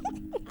yeah.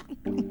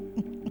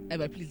 Here.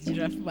 But please,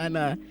 Giraffe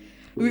Manor.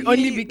 We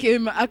only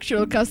became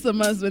actual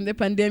customers when the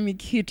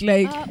pandemic hit.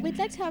 Like, we'd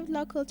like to have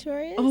local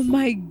tourists. oh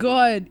my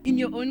God, in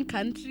your own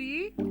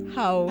country?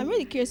 How? I'm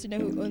really curious to know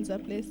who owns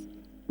that place.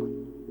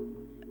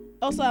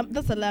 Also,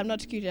 that's a lie. I'm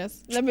not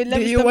curious. Let me Do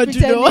you stop want to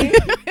know?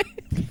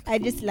 pretending. I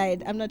just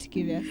lied. I'm not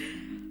curious.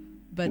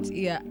 But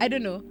yeah, I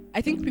don't know.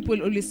 I think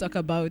people always talk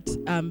about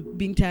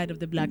being tired of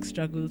the black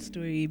struggle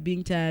story,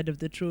 being tired of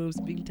the tropes,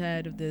 being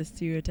tired of the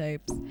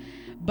stereotypes.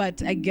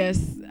 But I guess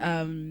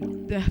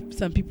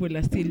some people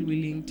are still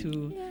willing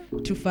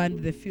to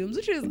fund the films,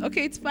 which is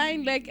okay. It's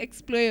fine. Like,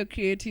 explore your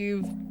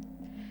creative,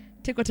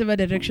 take whatever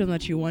direction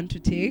that you want to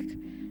take.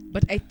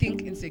 But I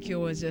think Insecure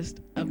was just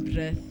a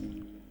breath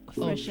of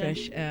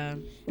fresh air.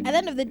 At the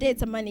end of the day,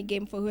 it's a money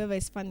game for whoever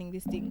is funding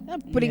this thing. They're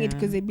not putting it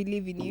because they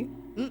believe in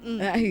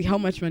you. How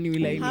much money will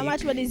I make? How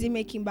much money is he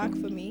making back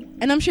for me?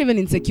 And I'm sure even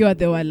Insecure,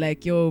 they were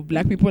like, yo,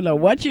 black people are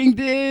watching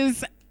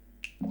this.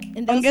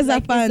 And that's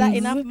like, is that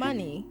enough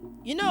money?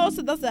 You know,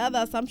 also that's the other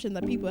assumption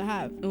that people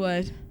have.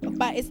 What?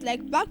 But it's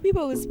like black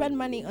people will spend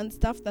money on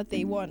stuff that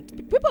they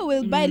want. People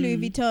will buy Louis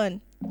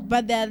Vuitton,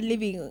 but they're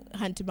living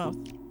hand to mouth.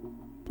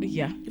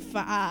 Yeah.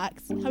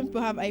 Facts. How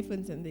people have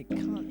iPhones and they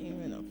can't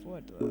even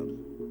afford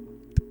them.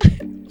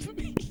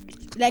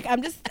 Like,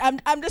 I'm just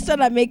trying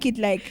to make it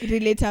like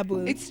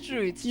relatable. It's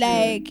true.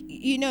 Like,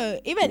 you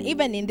know,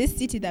 even in this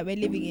city that we're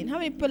living in, how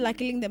many people are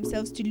killing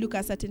themselves to look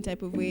a certain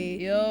type of way?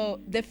 Yo,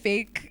 the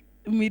fake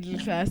middle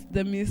class,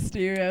 the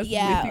mysterious,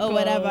 mythical, or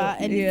whatever,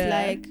 and it's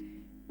like,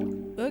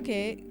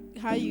 okay,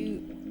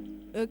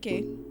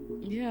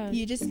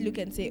 you just look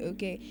and say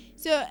okay.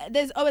 So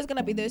there's always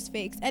gonna be those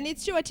fakes, and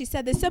it's true what you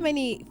said. There's so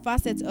many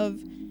facets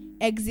of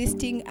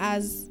existing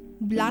as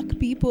black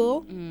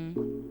people,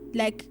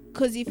 like,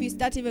 because if you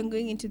start even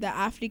going into the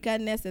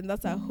Africanness, and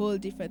that's a whole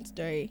different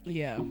story.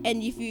 Yeah.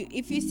 And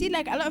if you see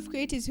like a lot of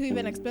creators who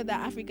even explore the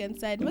African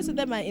side, most of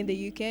them are in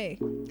the UK.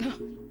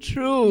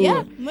 True.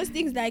 Yeah, most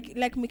things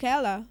like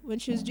Michaela, when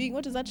she was doing,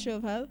 what was that show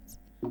of hers?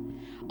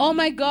 Oh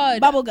my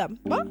god. Bubblegum.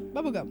 What?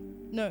 Bubblegum.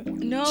 No.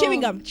 Chewing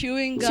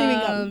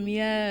gum.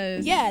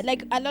 Yes. Yeah,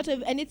 like a lot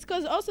of, and it's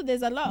because also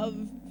there's a lot of,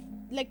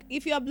 like,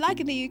 if you're black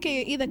in the UK,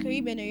 you're either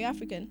Caribbean or you're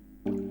African.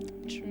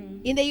 True.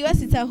 In the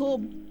US, it's a whole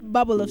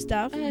bubble of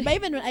stuff. But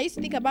even when I used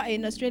to think about it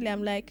in Australia,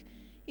 I'm like,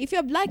 if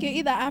you're black, you're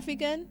either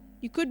African,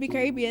 you could be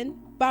Caribbean,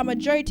 but a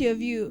majority of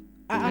you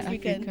are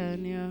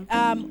African.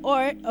 Yeah.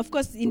 Or of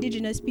course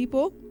indigenous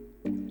people,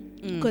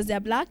 because they're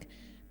black.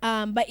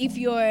 But if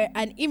you're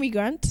an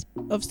immigrant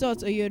of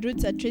sorts, or your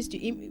roots are traced to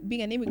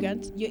being an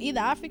immigrant, you're either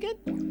African.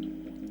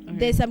 Okay.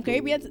 There's some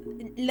Caribbeans.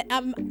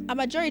 A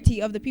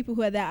majority of the people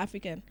who are there are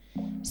African.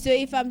 So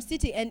if I'm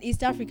sitting, and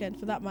East African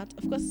for that matter,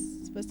 of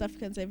course, West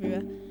Africans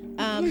everywhere.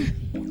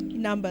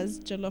 Numbers,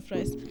 jollof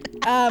rice.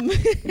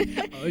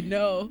 Oh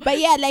no. But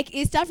yeah, like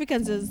East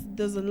Africans,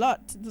 there's a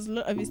lot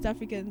of East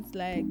Africans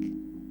like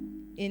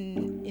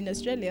in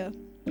Australia.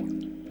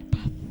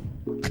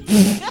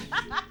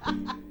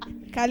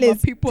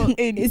 Kale's people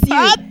in it's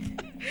you.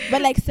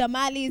 But like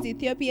Somalis,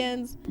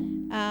 Ethiopians.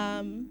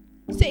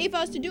 So if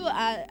I was to do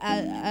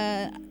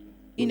a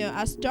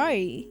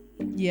story,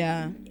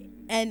 yeah,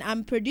 and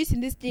I'm producing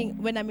this thing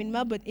when I'm in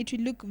Melbourne, it will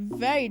look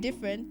very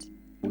different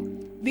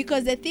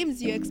because the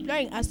themes you're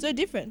exploring are so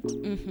different.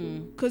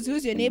 Because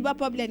who's your neighbor?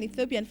 Probably an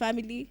Ethiopian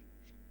family.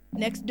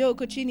 Next door,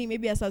 Kochini,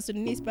 maybe a South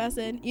Sudanese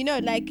person. You know,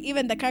 like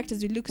even the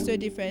characters will look so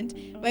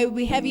different, but it will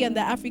be heavy on the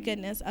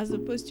Africanness as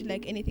opposed to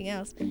like anything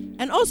else.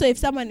 And also, if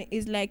someone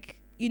is like,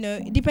 you know,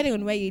 depending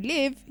on where you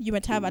live, you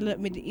might have a lot of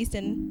Middle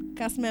Eastern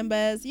cast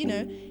members. You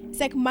know, it's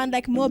like Man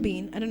Like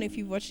Mobeen. I don't know if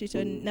you've watched it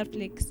on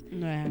Netflix.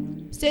 No, I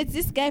haven't. So it's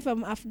this guy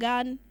from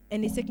Afghan,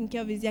 and he's taking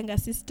care of his younger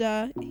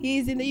sister.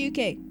 He's in the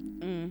UK.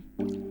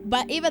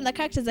 But even the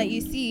characters that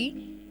you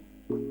see,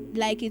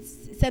 like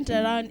it's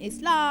centered around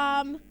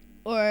Islam,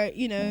 or,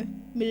 you know,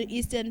 Middle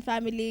Eastern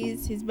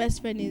families. His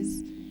best friend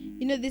is,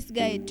 you know, this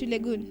guy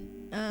Tulegun.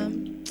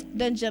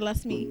 Don't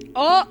jealous me.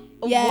 Oh,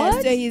 yeah.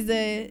 what? So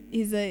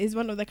he's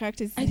one of the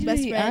characters. His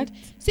best friend.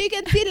 So you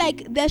can see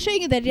like they're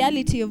showing you the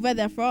reality of where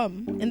they're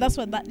from, and that's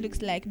what that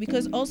looks like.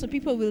 Because also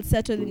people will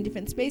settle in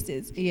different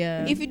spaces.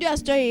 Yeah. If you do a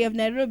story of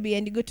Nairobi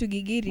and you go to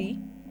Gigiri.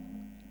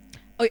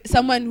 Oh,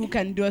 someone who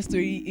can do a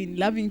story in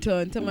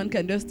Lavington, someone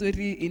can do a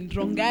story in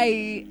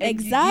Rongai.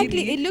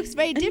 Exactly. Gigiri. It looks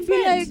very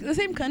different. Like the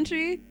same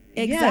country.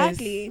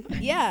 Exactly.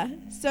 Yes. Yeah.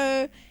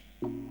 So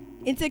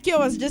Insecure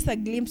was just a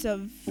glimpse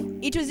of,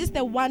 it was just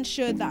the one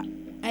show that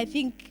I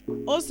think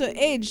also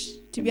age,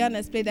 to be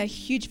honest, played a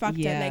huge factor.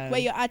 Yeah. Like where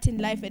you're at in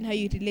life and how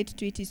you relate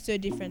to it is so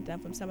different than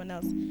from someone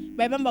else.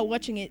 But I remember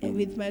watching it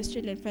with my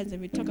Australian friends,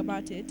 and we talk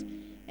about it,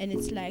 and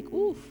it's like,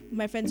 oof,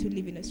 my friends who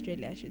live in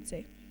Australia, I should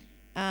say.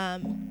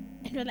 And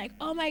we're like,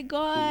 oh my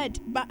god,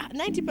 but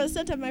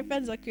 90% of my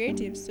friends are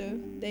creative, so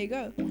there you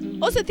go.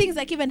 Also things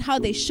like even how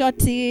they shot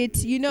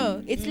it, you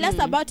know, it's less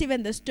about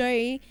even the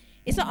story.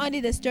 It's not only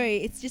the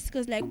story, it's just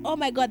because like, oh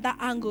my god, that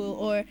angle,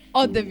 or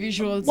all the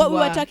visuals, what we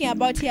were talking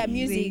about here,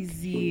 music,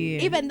 crazy.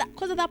 even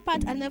because of that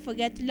part. I'll never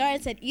forget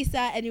Lawrence and Issa,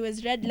 and it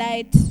was red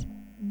light,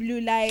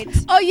 blue light.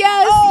 Oh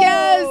yes.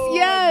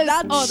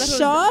 That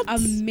shot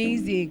was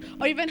amazing.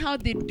 Or even how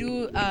they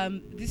do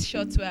these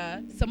shots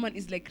where someone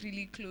is like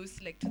really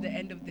close, like to the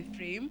end of the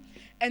frame,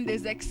 and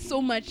there's like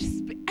so much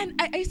and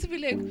I used to be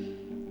like,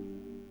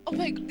 oh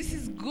my god, this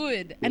is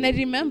good. And I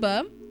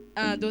remember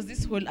there was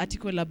this whole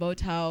article about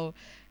how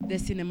the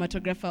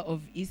cinematographer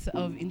of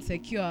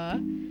Insecure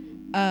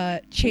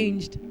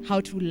changed how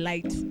to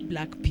light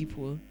black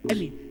people. I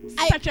mean,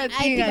 such a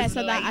thing as I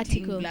saw that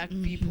article. Black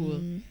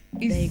people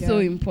is so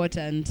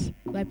important.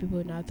 White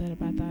people now thought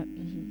about that.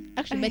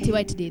 Actually, Betty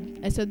White did.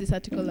 I saw this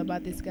article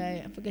about this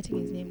guy. I'm forgetting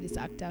his name. This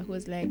actor who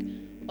was like,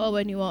 "Oh,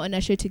 when you were on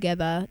a show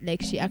together,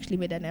 like she actually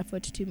made an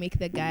effort to make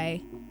the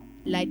guy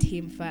light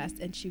him first,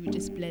 and she would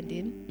just blend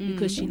in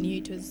because she knew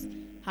it was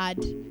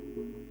hard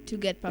to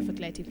get perfect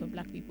lighting for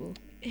black people."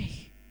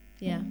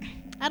 Yeah,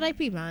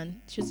 R.I.P.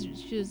 man. She was.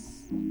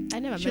 I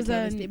never met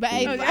her honestly, but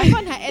I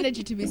found her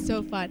energy to be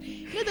so fun.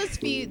 You know,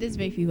 there's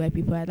very few white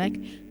people I like.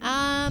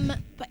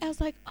 But I was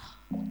like, oh,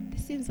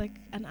 this seems like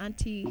an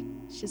auntie.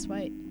 She's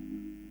white.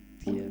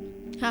 Yeah.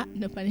 Ha,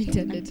 no pun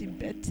intended. Auntie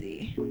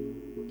Betty.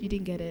 You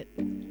didn't get it.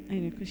 I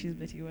know, because she's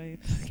Betty White.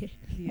 Okay.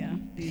 Yeah,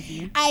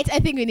 Daisy. I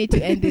think we need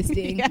to end this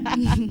thing.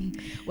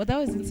 Well, that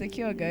was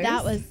Insecure, guys.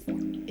 That was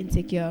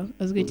Insecure.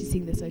 I was going to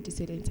sing the song to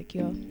say the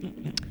Insecure.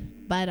 No.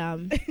 But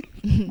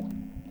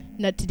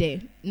not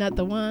today. Not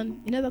the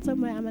one. You know that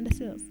song by Amanda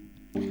Seales?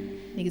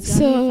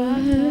 So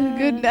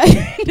good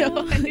night.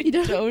 No, you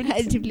don't. I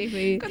had to play for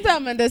you. Because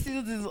Amanda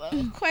Seales is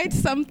quite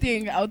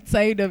something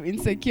outside of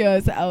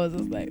Insecure. So I was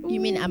just like, ooh. You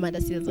mean Amanda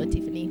Seales or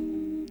Tiffany?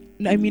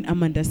 No, I mean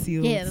Amanda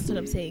Seales. Yeah, that's what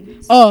I'm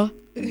saying. Oh,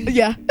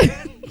 yeah.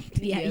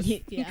 Yeah,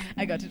 yes. Yeah.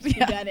 I got it.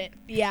 You got it.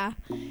 Yeah.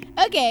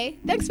 Okay.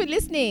 Thanks for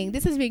listening.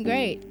 This has been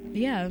great.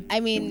 Yeah. I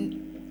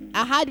mean,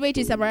 a hard way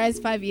to summarize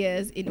 5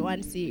 years in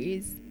one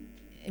series.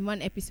 In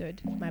one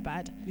episode, my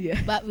bad. Yeah.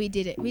 But we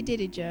did it. We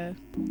did it, Joe.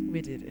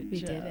 We did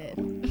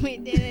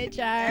it,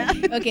 Joe.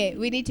 Okay,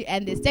 we need to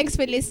end this. Thanks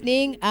for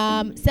listening.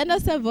 Send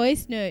us a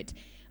voice note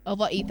of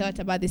what you thought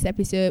about this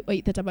episode, what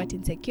you thought about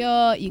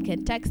Insecure. You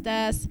can text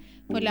us.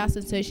 Follow us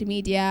on social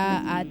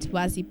media at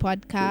Wazi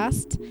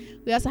Podcast.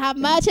 We also have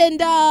merchandise.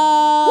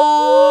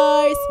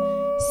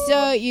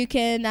 So you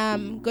can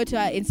go to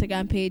our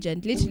Instagram page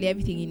and literally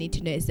everything you need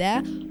to know is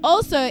there.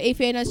 Also, if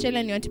you're in Australia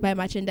and you want to buy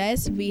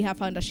merchandise, we have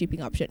found a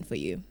shipping option for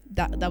you.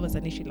 That was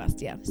an issue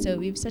last year. So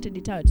we've sorted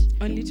it out.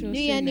 Only to Australia.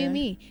 New year, new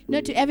me.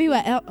 Not to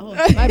everywhere else. Oh,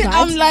 my bad.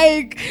 I'm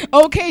like,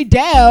 okay,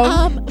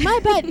 damn. My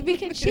bad. We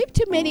can ship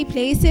to many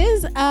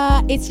places.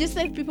 It's just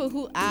like people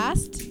who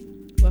asked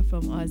were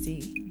from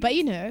Aussie. But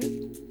you know,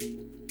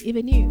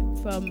 even you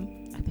from...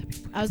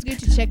 I was going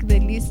to check the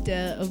list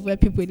of where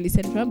people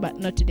listen from, but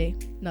not today.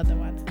 Not the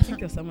one. I think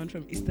there's someone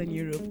from Eastern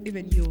Europe.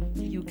 Even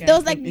you guys. There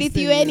was like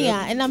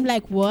Lithuania, and I'm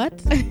like,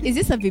 what? Is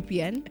this a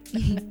VPN?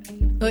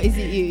 Or is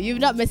it you? You've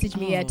not messaged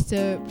me yet,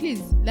 so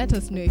please let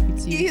us know if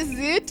it's you. Is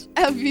it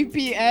a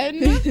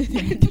VPN?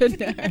 I don't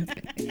know.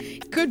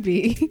 Could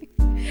be.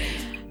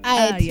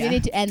 Alright, we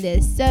need to end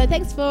this. So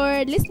thanks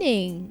for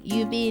listening.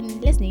 You've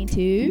been listening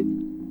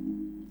to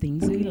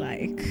Things We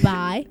Like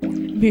by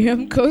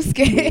Miriam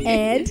Kosuke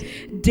and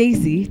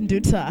Daisy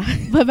Duta.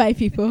 Bye bye,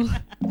 people.